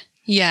like. Gotcha.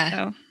 Yeah.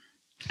 So.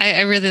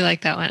 I really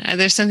like that one.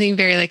 There's something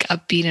very like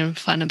upbeat and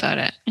fun about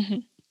it. Mm-hmm.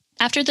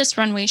 After this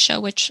runway show,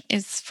 which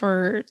is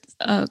for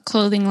a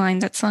clothing line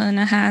that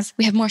Selena has,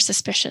 we have more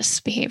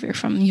suspicious behavior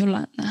from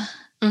Yolanda.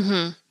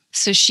 Mm-hmm.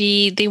 So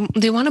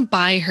they want to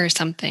buy her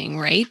something,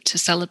 right? To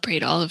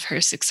celebrate all of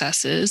her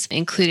successes,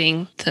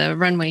 including the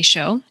runway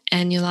show.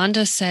 And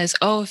Yolanda says,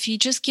 oh, if you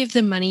just give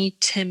the money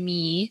to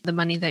me, the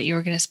money that you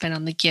were going to spend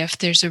on the gift,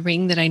 there's a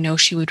ring that I know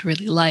she would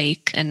really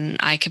like and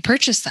I could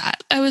purchase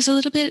that. I was a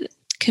little bit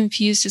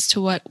confused as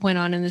to what went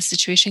on in this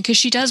situation, because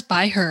she does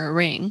buy her a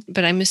ring,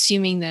 but I'm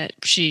assuming that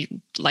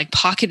she like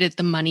pocketed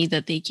the money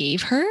that they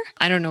gave her.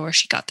 I don't know where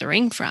she got the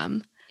ring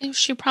from.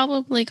 She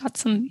probably got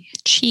some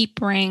cheap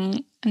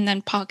ring and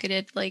then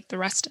pocketed like the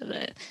rest of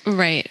it.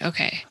 Right.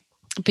 Okay.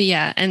 But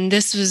yeah, and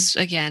this was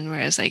again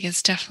where I was like,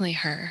 it's definitely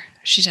her.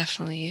 She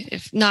definitely,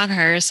 if not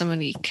her,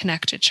 somebody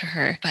connected to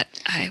her. But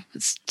I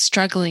was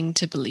struggling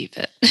to believe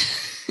it.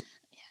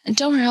 And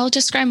don't worry, I'll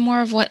describe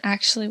more of what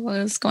actually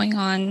was going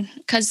on.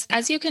 Because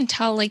as you can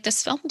tell, like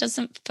this film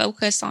doesn't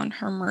focus on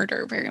her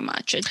murder very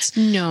much. It's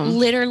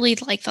literally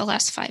like the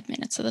last 5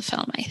 minutes of the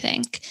film, I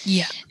think.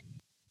 Yeah.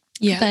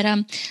 Yeah.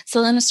 But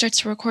Selena starts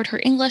to record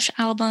her English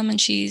album, and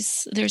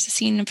there's a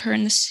scene of her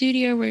in the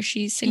studio where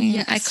she's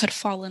singing I Could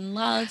Fall in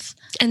Love.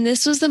 And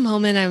this was the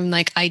moment I'm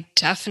like, I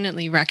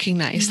definitely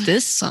recognize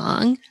this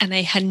song. And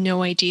I had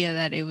no idea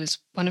that it was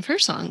one of her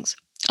songs.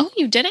 Oh,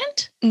 you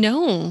didn't?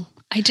 No,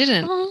 I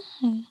didn't.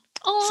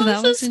 Oh, so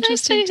that was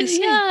interesting to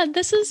see. Yeah,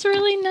 this is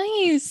really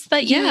nice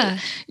that you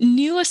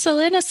knew a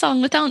Selena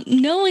song without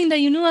knowing that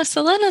you knew a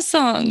Selena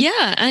song.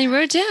 Yeah, I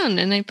wrote down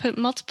and I put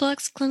multiple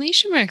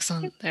exclamation marks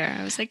on there.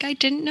 I was like, I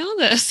didn't know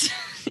this.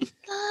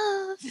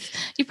 Love.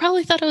 You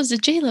probably thought it was a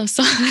J-Lo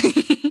song.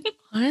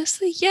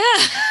 Honestly,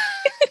 yeah.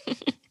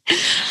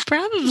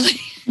 Probably.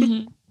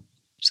 Mm-hmm.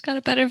 She's got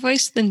a better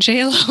voice than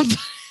J-Lo.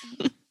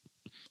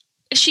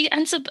 She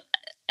ends up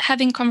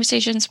having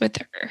conversations with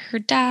her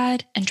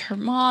dad and her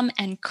mom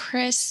and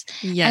Chris.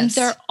 Yes. And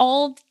they're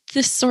all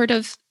this sort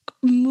of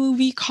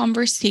movie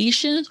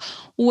conversations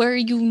where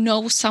you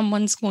know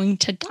someone's going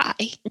to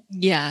die.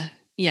 Yeah.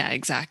 Yeah,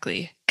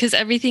 exactly. Because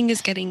everything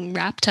is getting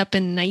wrapped up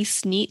in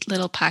nice, neat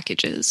little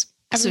packages.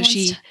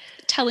 Everyone's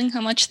telling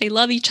how much they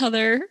love each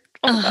other.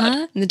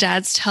 And the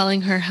dad's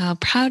telling her how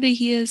proud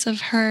he is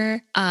of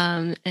her.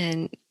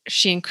 And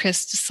she and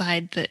Chris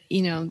decide that,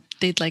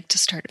 they'd like to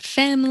start a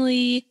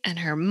family. And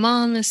her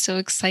mom is so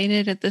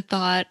excited at the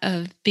thought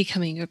of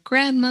becoming a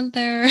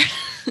grandmother.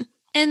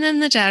 And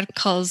then the dad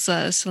calls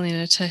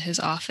Selena to his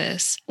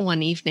office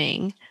one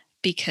evening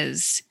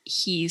because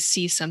he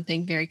sees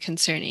something very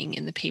concerning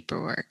in the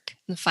paperwork,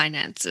 the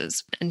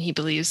finances. And he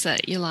believes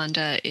that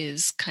Yolanda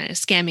is kind of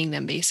scamming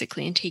them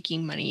basically and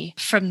taking money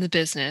from the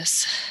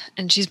business.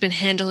 And she's been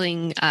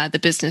handling the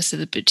business of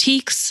the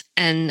boutiques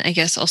and I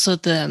guess also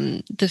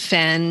the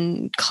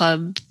fan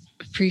club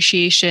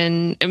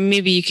appreciation.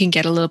 Maybe you can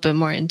get a little bit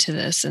more into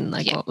this and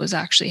what was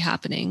actually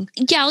happening.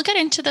 Yeah, I'll get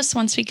into this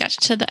once we get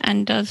to the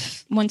end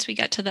of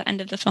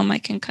the film. I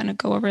can kind of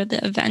go over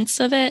the events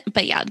of it.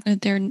 But yeah,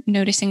 they're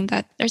noticing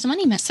that there's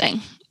money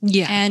missing.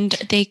 Yeah. And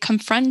they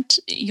confront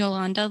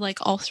Yolanda, like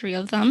all three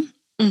of them.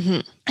 Mm-hmm.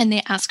 And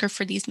they ask her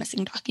for these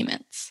missing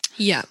documents.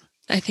 Yeah.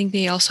 I think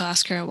they also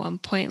ask her at one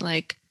point,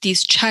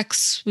 these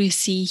checks we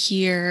see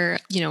here,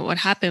 what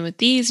happened with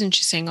these? And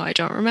she's saying, I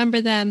don't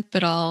remember them,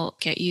 but I'll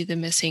get you the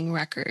missing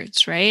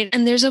records, right?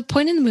 And there's a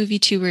point in the movie,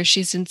 too, where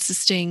she's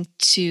insisting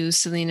to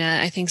Selena.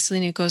 I think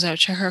Selena goes out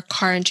to her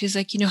car and she's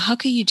like, how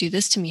could you do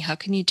this to me? How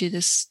can you do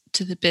this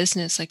to the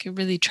business? I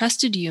really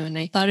trusted you and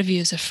I thought of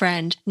you as a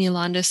friend. And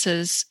Yolanda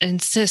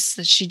insists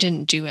that she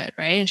didn't do it,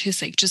 right? And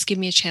she's like, just give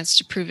me a chance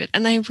to prove it.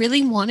 And I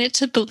really wanted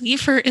to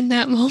believe her in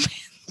that moment.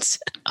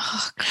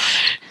 Oh, God.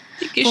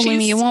 Well,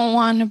 you won't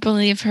want to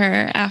believe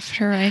her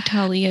after I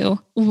tell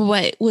you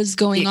what was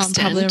going on.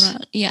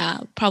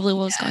 Probably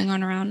what was going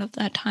on around at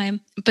that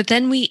time. But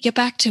then we get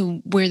back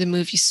to where the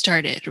movie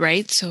started,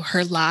 right? So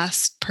her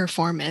last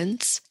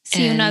performance.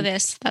 See, you know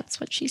this. That's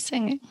what she's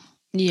singing.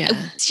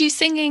 Yeah. She's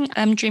singing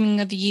I'm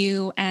Dreaming of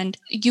You, and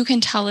you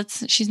can tell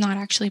she's not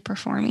actually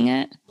performing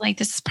it.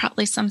 This is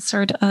probably some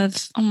sort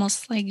of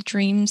almost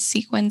dream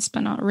sequence,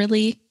 but not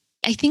really.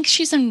 I think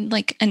she's in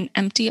an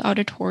empty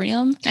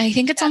auditorium. I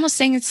think it's almost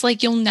saying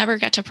you'll never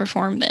get to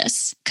perform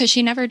this because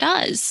she never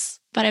does.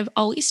 But I've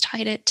always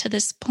tied it to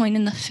this point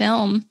in the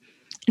film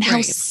and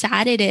how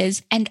sad it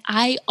is. And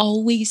I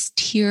always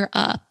tear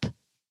up.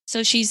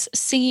 So she's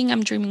singing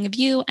I'm Dreaming of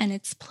You and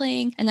it's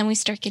playing. And then we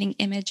start getting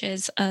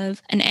images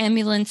of an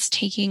ambulance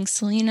taking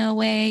Selena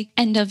away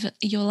and of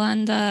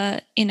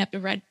Yolanda in a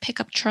red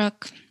pickup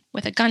truck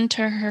with a gun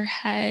to her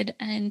head,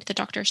 and the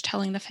doctor's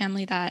telling the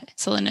family that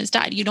Selena's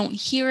died. You don't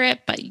hear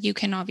it, but you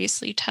can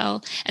obviously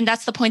tell. And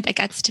that's the point that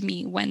gets to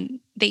me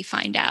when they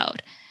find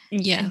out.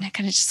 Yeah. And that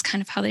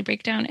kind of how they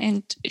break down.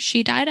 And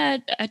she died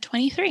at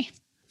 23.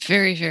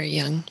 Very, very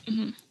young.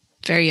 Mm-hmm.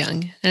 Very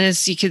young. And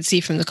as you can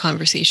see from the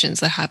conversations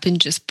that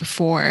happened just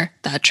before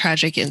that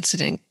tragic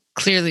incident,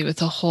 clearly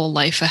with a whole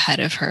life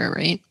ahead of her,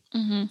 right?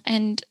 Mm-hmm.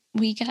 And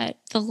we get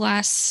the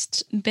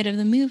last bit of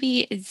the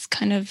movie is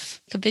kind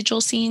of the visual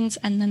scenes,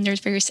 and then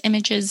there's various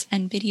images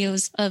and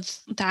videos of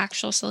the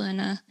actual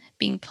Selena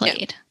being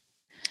played.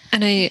 Yeah.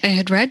 And I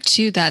had read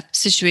too that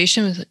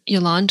situation with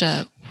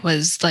Yolanda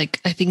was I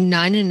think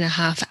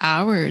 9.5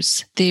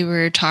 hours. They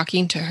were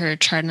talking to her,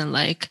 trying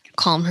to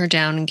calm her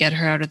down and get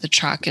her out of the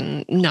truck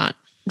and not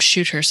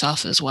shoot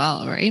herself as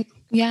well, right?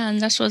 Yeah,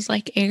 and this was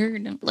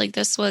aired.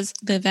 This was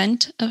the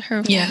event of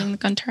her holding the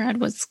gun to her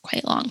head was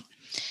quite long.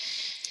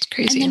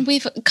 Crazy. And then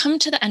we've come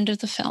to the end of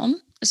the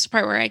film. This is the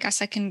part where I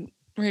guess I can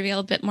reveal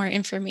a bit more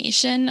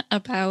information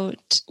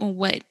about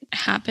what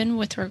happened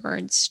with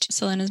regards to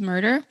Selena's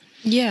murder.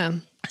 Yeah.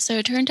 So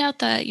it turned out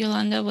that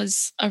Yolanda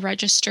was a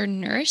registered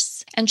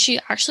nurse, and she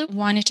actually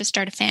wanted to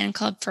start a fan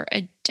club for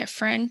a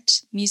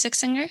different music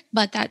singer,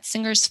 but that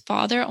singer's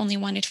father only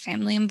wanted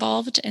family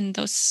involved in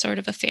those sort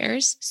of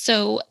affairs.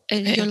 So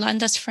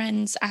Yolanda's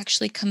friends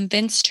actually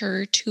convinced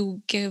her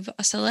to give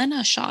Selena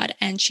a shot,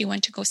 and she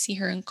went to go see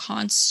her in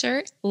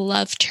concert,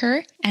 loved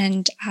her,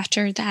 and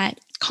after that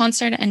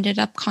concert ended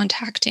up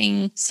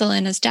contacting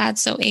Selena's dad,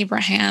 so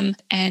Abraham,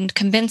 and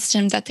convinced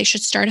him that they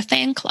should start a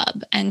fan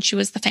club, and she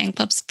was the fan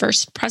club's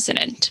first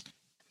president.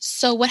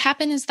 So what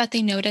happened is that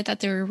they noted that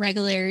there were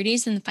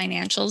irregularities in the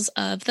financials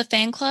of the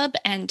fan club.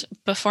 And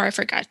before I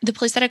forgot, the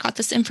place that I got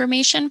this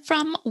information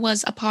from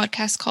was a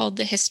podcast called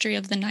The History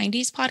of the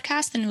 90s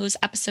podcast, and it was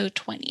episode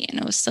 20, and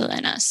it was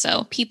Selena.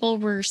 So people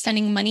were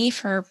sending money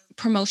for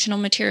promotional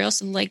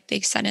materials, like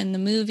they said in the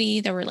movie.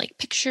 There were like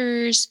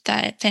pictures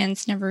that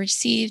fans never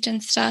received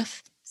and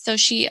stuff. So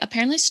she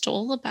apparently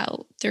stole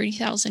about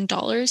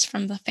 $30,000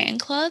 from the fan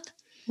club.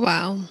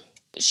 Wow.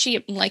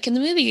 She, like in the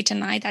movie,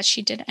 denied that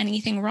she did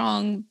anything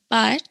wrong,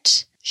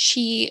 but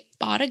she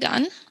bought a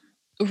gun,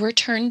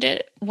 returned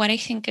it, what I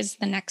think is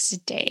the next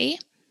day,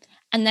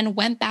 and then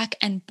went back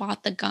and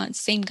bought the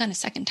same gun a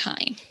second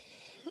time.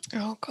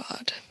 Oh,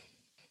 God.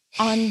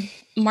 On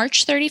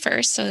March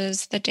 31st, so it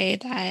was the day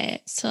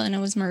that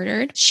Selena was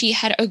murdered, she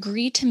had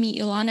agreed to meet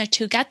Yolanda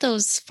to get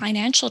those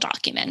financial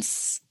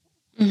documents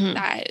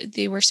that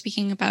they were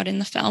speaking about in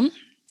the film.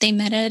 They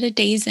met at a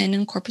Days Inn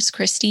in Corpus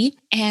Christi,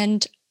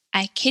 and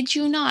I kid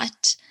you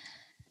not,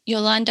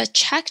 Yolanda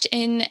checked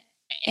in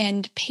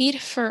and paid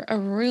for a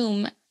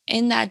room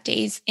in that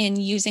Days Inn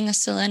using a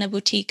Selena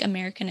Boutique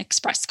American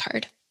Express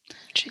card.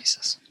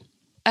 Jesus.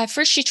 At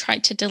first, she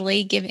tried to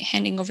delay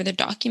handing over the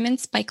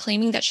documents by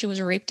claiming that she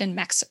was raped in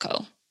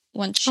Mexico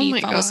once she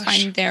was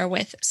fine there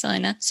with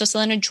Selena. So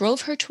Selena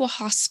drove her to a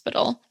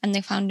hospital, and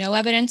they found no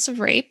evidence of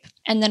rape.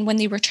 And then when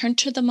they returned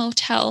to the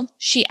motel,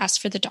 she asked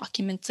for the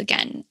documents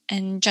again.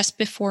 And just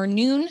before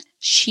noon,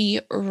 she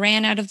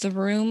ran out of the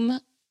room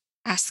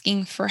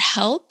asking for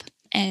help.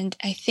 And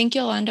I think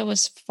Yolanda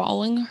was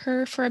following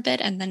her for a bit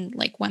and then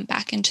went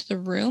back into the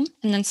room.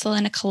 And then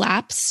Selena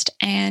collapsed,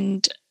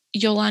 and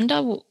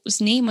Yolanda's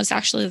name was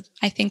actually,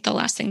 I think, the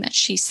last thing that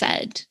she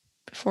said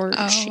before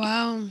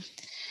wow.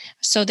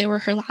 So they were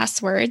her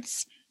last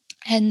words.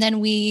 And then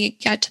we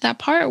get to that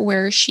part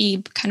where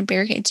she kind of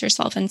barricades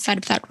herself inside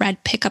of that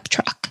red pickup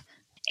truck.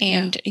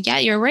 And yeah,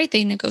 you're right.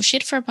 They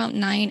negotiated for about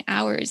 9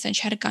 hours, and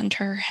she had a gun to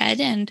her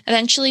head. And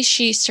eventually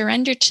she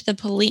surrendered to the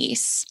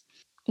police.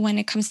 When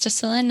it comes to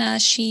Selena,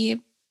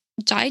 she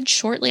died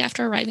shortly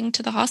after arriving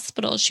to the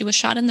hospital. She was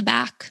shot in the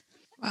back.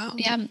 Wow.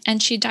 Yeah.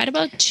 And she died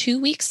about 2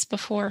 weeks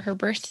before her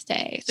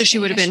birthday. So she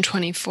would have been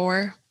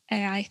 24?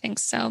 I think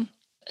so.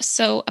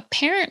 So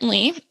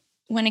apparently,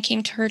 when it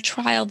came to her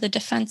trial, the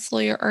defense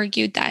lawyer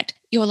argued that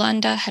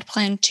Yolanda had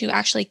planned to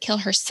actually kill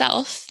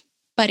herself,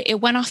 but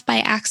it went off by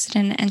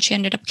accident and she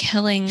ended up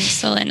killing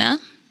Selena.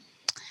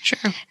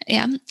 Sure.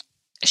 Yeah.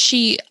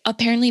 She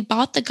apparently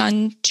bought the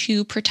gun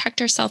to protect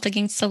herself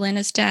against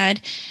Selena's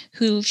dad,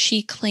 who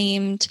she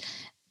claimed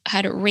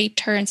had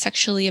raped her and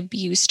sexually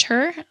abused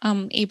her.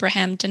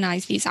 Abraham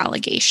denies these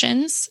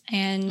allegations,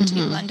 and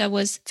Yolanda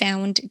was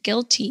found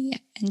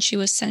guilty, and she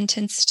was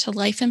sentenced to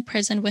life in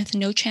prison with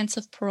no chance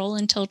of parole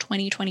until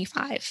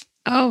 2025.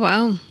 Oh,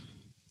 wow.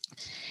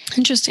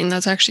 Interesting.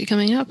 That's actually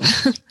coming up.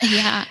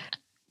 Yeah.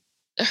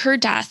 Her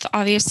death,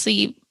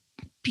 obviously,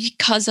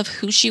 because of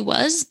who she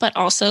was, but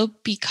also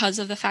because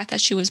of the fact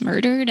that she was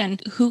murdered and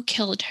who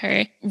killed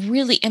her,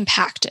 really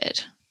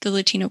impacted the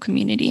Latino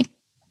community.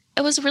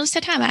 It was a really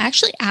sad time. I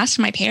actually asked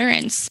my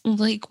parents,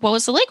 what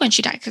was it like when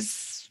she died?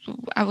 Because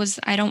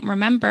I don't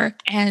remember.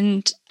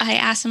 And I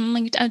asked him, I'm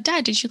like,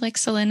 Dad, did you like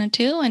Selena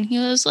too? And he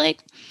was like,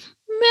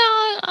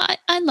 yeah,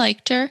 I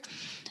liked her.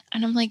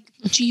 And I'm like,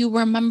 do you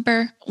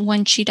remember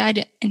when she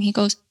died? And he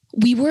goes,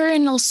 we were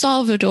in El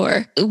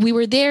Salvador. We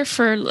were there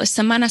for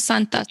Semana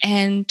Santa,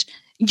 and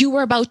you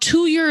were about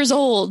 2 years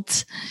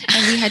old.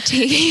 And we had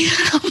taken,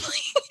 I'm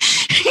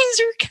like,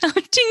 he's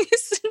recounting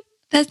his.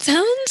 That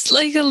sounds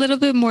like a little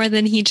bit more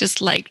than he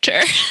just liked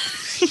her.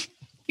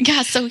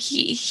 Yeah, so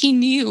he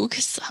knew,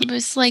 because I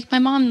was like, my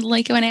mom,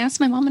 when I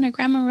asked my mom and my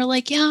grandma, were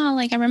like, yeah,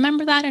 I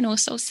remember that, and it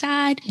was so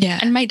sad. Yeah.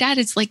 And my dad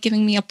is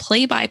giving me a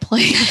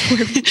play-by-play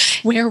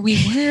of where we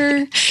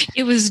were.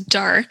 It was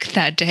dark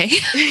that day.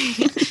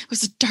 It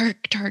was a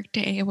dark, dark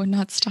day. It would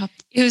not stop.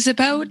 It was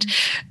about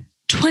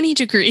 20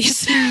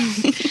 degrees.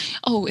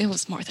 Oh, it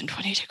was more than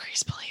 20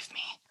 degrees, believe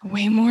me.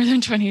 Way more than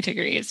 20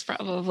 degrees,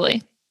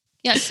 probably.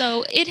 Yeah,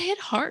 so it hit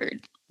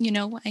hard.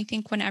 I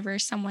think whenever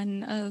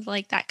someone of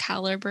that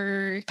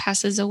caliber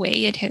passes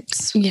away, it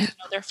hits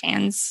their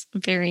fans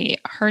very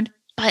hard.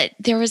 But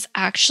there was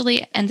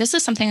actually, and this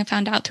is something I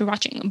found out through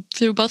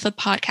both the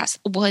podcasts,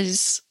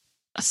 was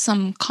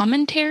some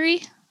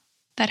commentary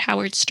that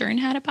Howard Stern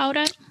had about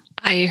it.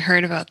 I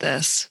heard about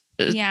this.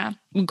 Yeah.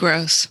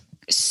 Gross.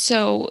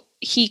 So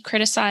he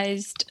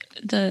criticized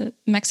the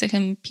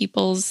Mexican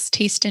people's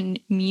taste in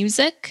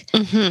music.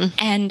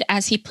 And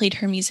as he played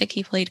her music,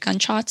 he played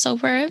gunshots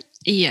over it.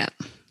 Yeah.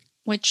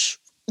 Which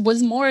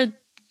was more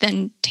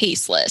than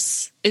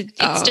tasteless.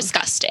 It's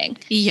disgusting.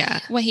 Yeah.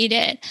 What he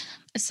did.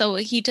 So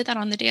he did that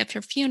on the day of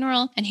her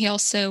funeral. And he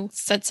also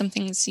said some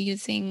things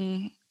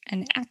using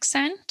an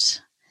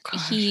accent.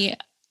 Gosh. He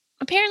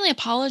apparently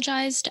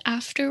apologized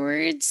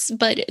afterwards,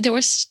 but there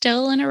was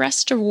still an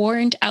arrest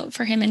warrant out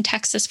for him in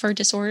Texas for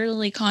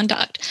disorderly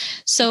conduct.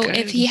 So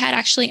if he had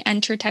actually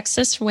entered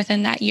Texas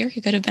within that year, he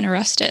could have been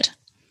arrested.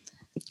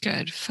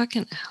 Good.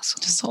 Fucking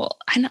asshole. So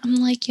I'm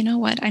like, you know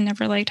what? I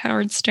never liked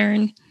Howard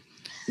Stern.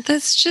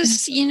 That's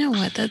just, you know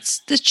what?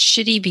 That's the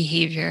shitty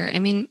behavior. I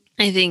mean,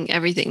 I think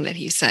everything that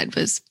he said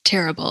was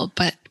terrible,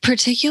 but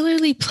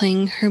particularly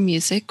playing her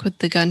music with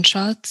the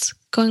gunshots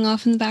going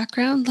off in the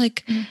background,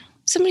 like...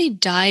 Somebody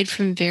died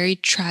from very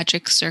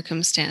tragic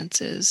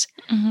circumstances.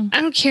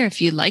 I don't care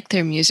if you like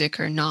their music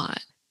or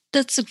not.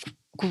 That's a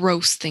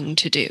gross thing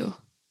to do.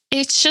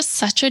 It's just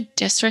such a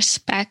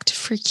disrespect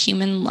for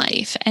human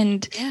life.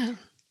 And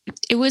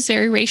it was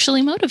very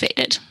racially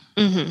motivated.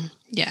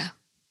 Yeah,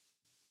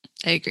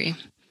 I agree.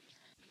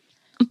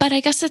 But I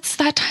guess it's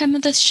that time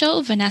of the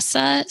show,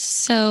 Vanessa.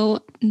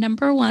 So,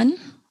 number 1,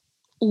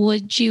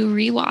 would you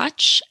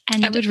rewatch?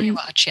 And I would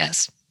rewatch,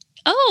 yes.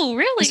 Oh,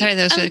 really? Sorry,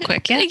 that was really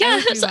quick. Yeah, I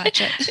would rewatch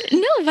it.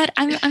 No, but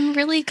I'm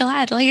really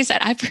glad. Like I said,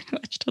 I've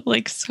rewatched it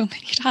like so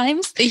many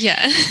times.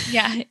 Yeah.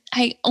 Yeah.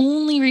 I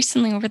only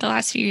recently, over the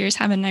last few years,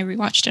 haven't I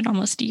rewatched it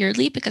almost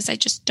yearly because I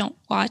just don't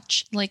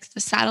watch like the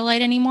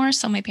satellite anymore.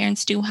 So my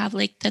parents do have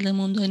like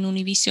Telemundo and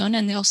Univision,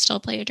 and they'll still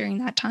play it during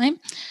that time.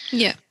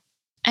 Yeah.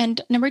 And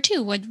number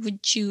 2, what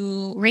would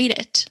you rate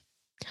it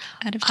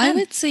out of 10? I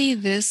would say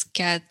this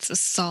gets a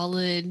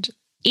solid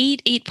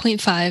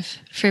 8.5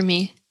 for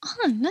me.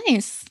 Oh,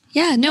 nice.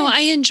 Yeah, no,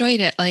 I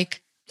enjoyed it.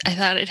 Like, I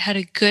thought it had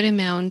a good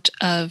amount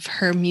of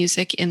her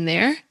music in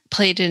there,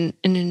 played in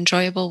an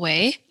enjoyable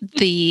way.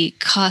 The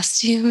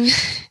costume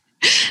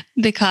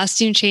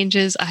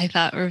changes I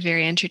thought were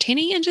very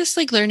entertaining, and just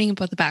like learning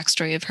about the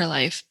backstory of her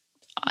life.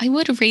 I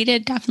would rate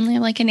it definitely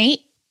like an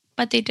 8,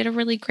 but they did a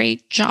really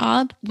great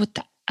job with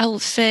the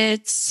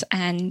outfits,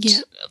 and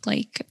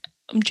like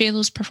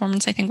JLo's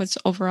performance, I think, was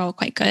overall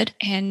quite good,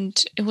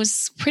 and it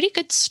was pretty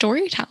good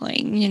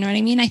storytelling. You know what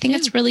I mean? I think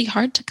it's really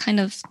hard to kind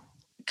of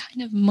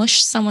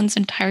mush someone's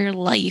entire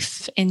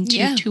life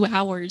into 2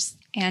 hours,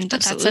 and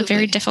that's a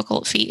very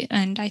difficult feat.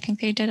 And I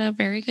think they did a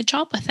very good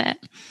job with it.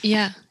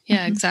 Yeah,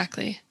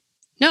 exactly.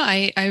 No,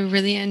 I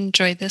really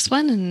enjoyed this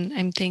one, and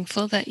I'm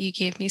thankful that you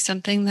gave me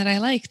something that I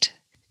liked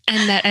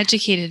and that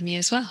educated me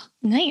as well.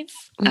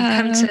 Nice. We've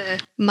come to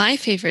my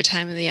favorite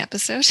time of the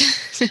episode.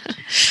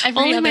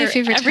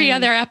 Every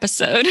other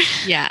episode.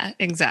 Yeah,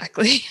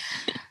 exactly.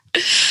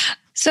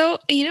 So,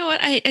 you know what?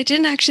 I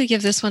didn't actually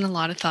give this one a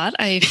lot of thought.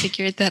 I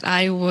figured that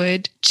I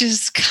would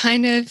just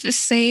kind of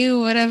say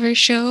whatever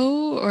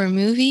show or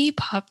movie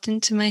popped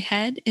into my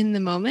head in the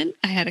moment.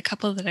 I had a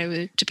couple that I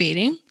was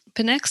debating.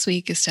 But next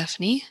week,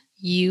 Stephanie,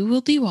 you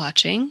will be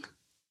watching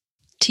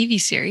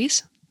TV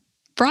series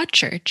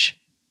Broadchurch.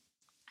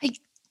 I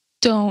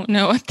don't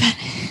know what that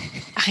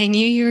is. I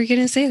knew you were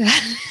going to say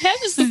that. I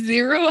have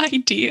zero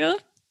idea.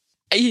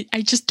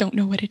 I just don't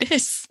know what it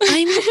is.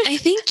 I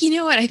think, you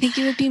know what? I think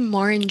it would be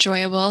more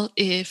enjoyable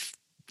if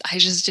I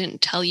just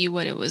didn't tell you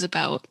what it was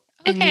about.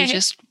 And you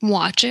just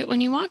watch it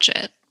when you watch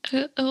it.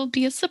 It'll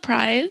be a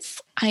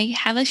surprise. I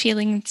have a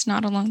feeling it's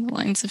not along the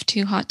lines of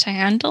Too Hot to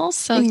Handle.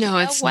 So no,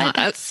 it's not.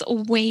 That's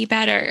way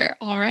better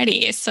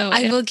already. So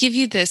I will give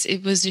you this.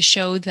 It was a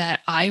show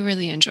that I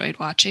really enjoyed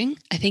watching.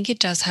 I think it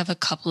does have a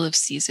couple of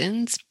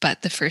seasons,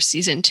 but the first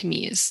season to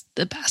me is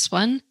the best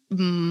one.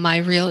 My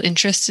real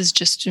interest is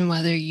just in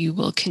whether you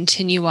will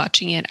continue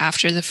watching it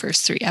after the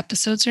first 3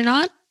 episodes or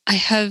not. I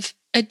have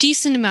a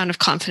decent amount of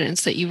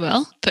confidence that you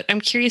will, but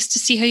I'm curious to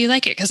see how you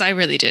like it because I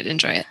really did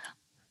enjoy it.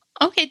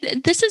 Okay,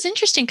 this is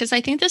interesting because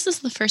I think this is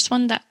the first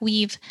one that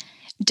we've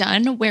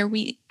done where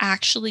we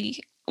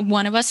actually,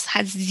 one of us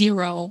has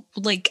zero,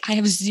 like I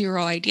have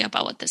zero idea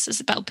about what this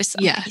is about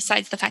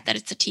besides the fact that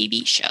it's a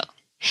TV show.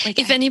 Like,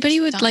 if anybody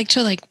would like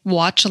to like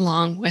watch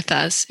along with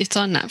us, it's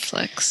on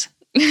Netflix.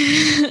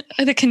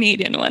 The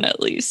Canadian one, at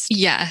least.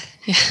 Yeah.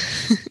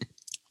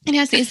 And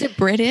is it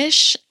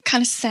British?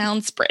 Kind of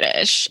sounds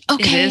British.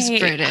 Okay. It is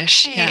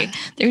British. Okay.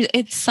 Yeah.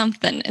 It's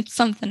something.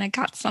 I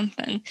got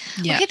something.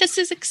 Yeah. Okay, this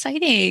is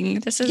exciting.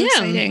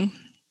 Exciting.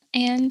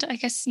 And I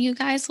guess you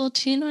guys will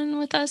tune in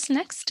with us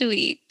next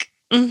week.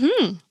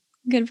 Mm-hmm.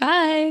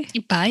 Goodbye.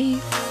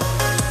 Bye.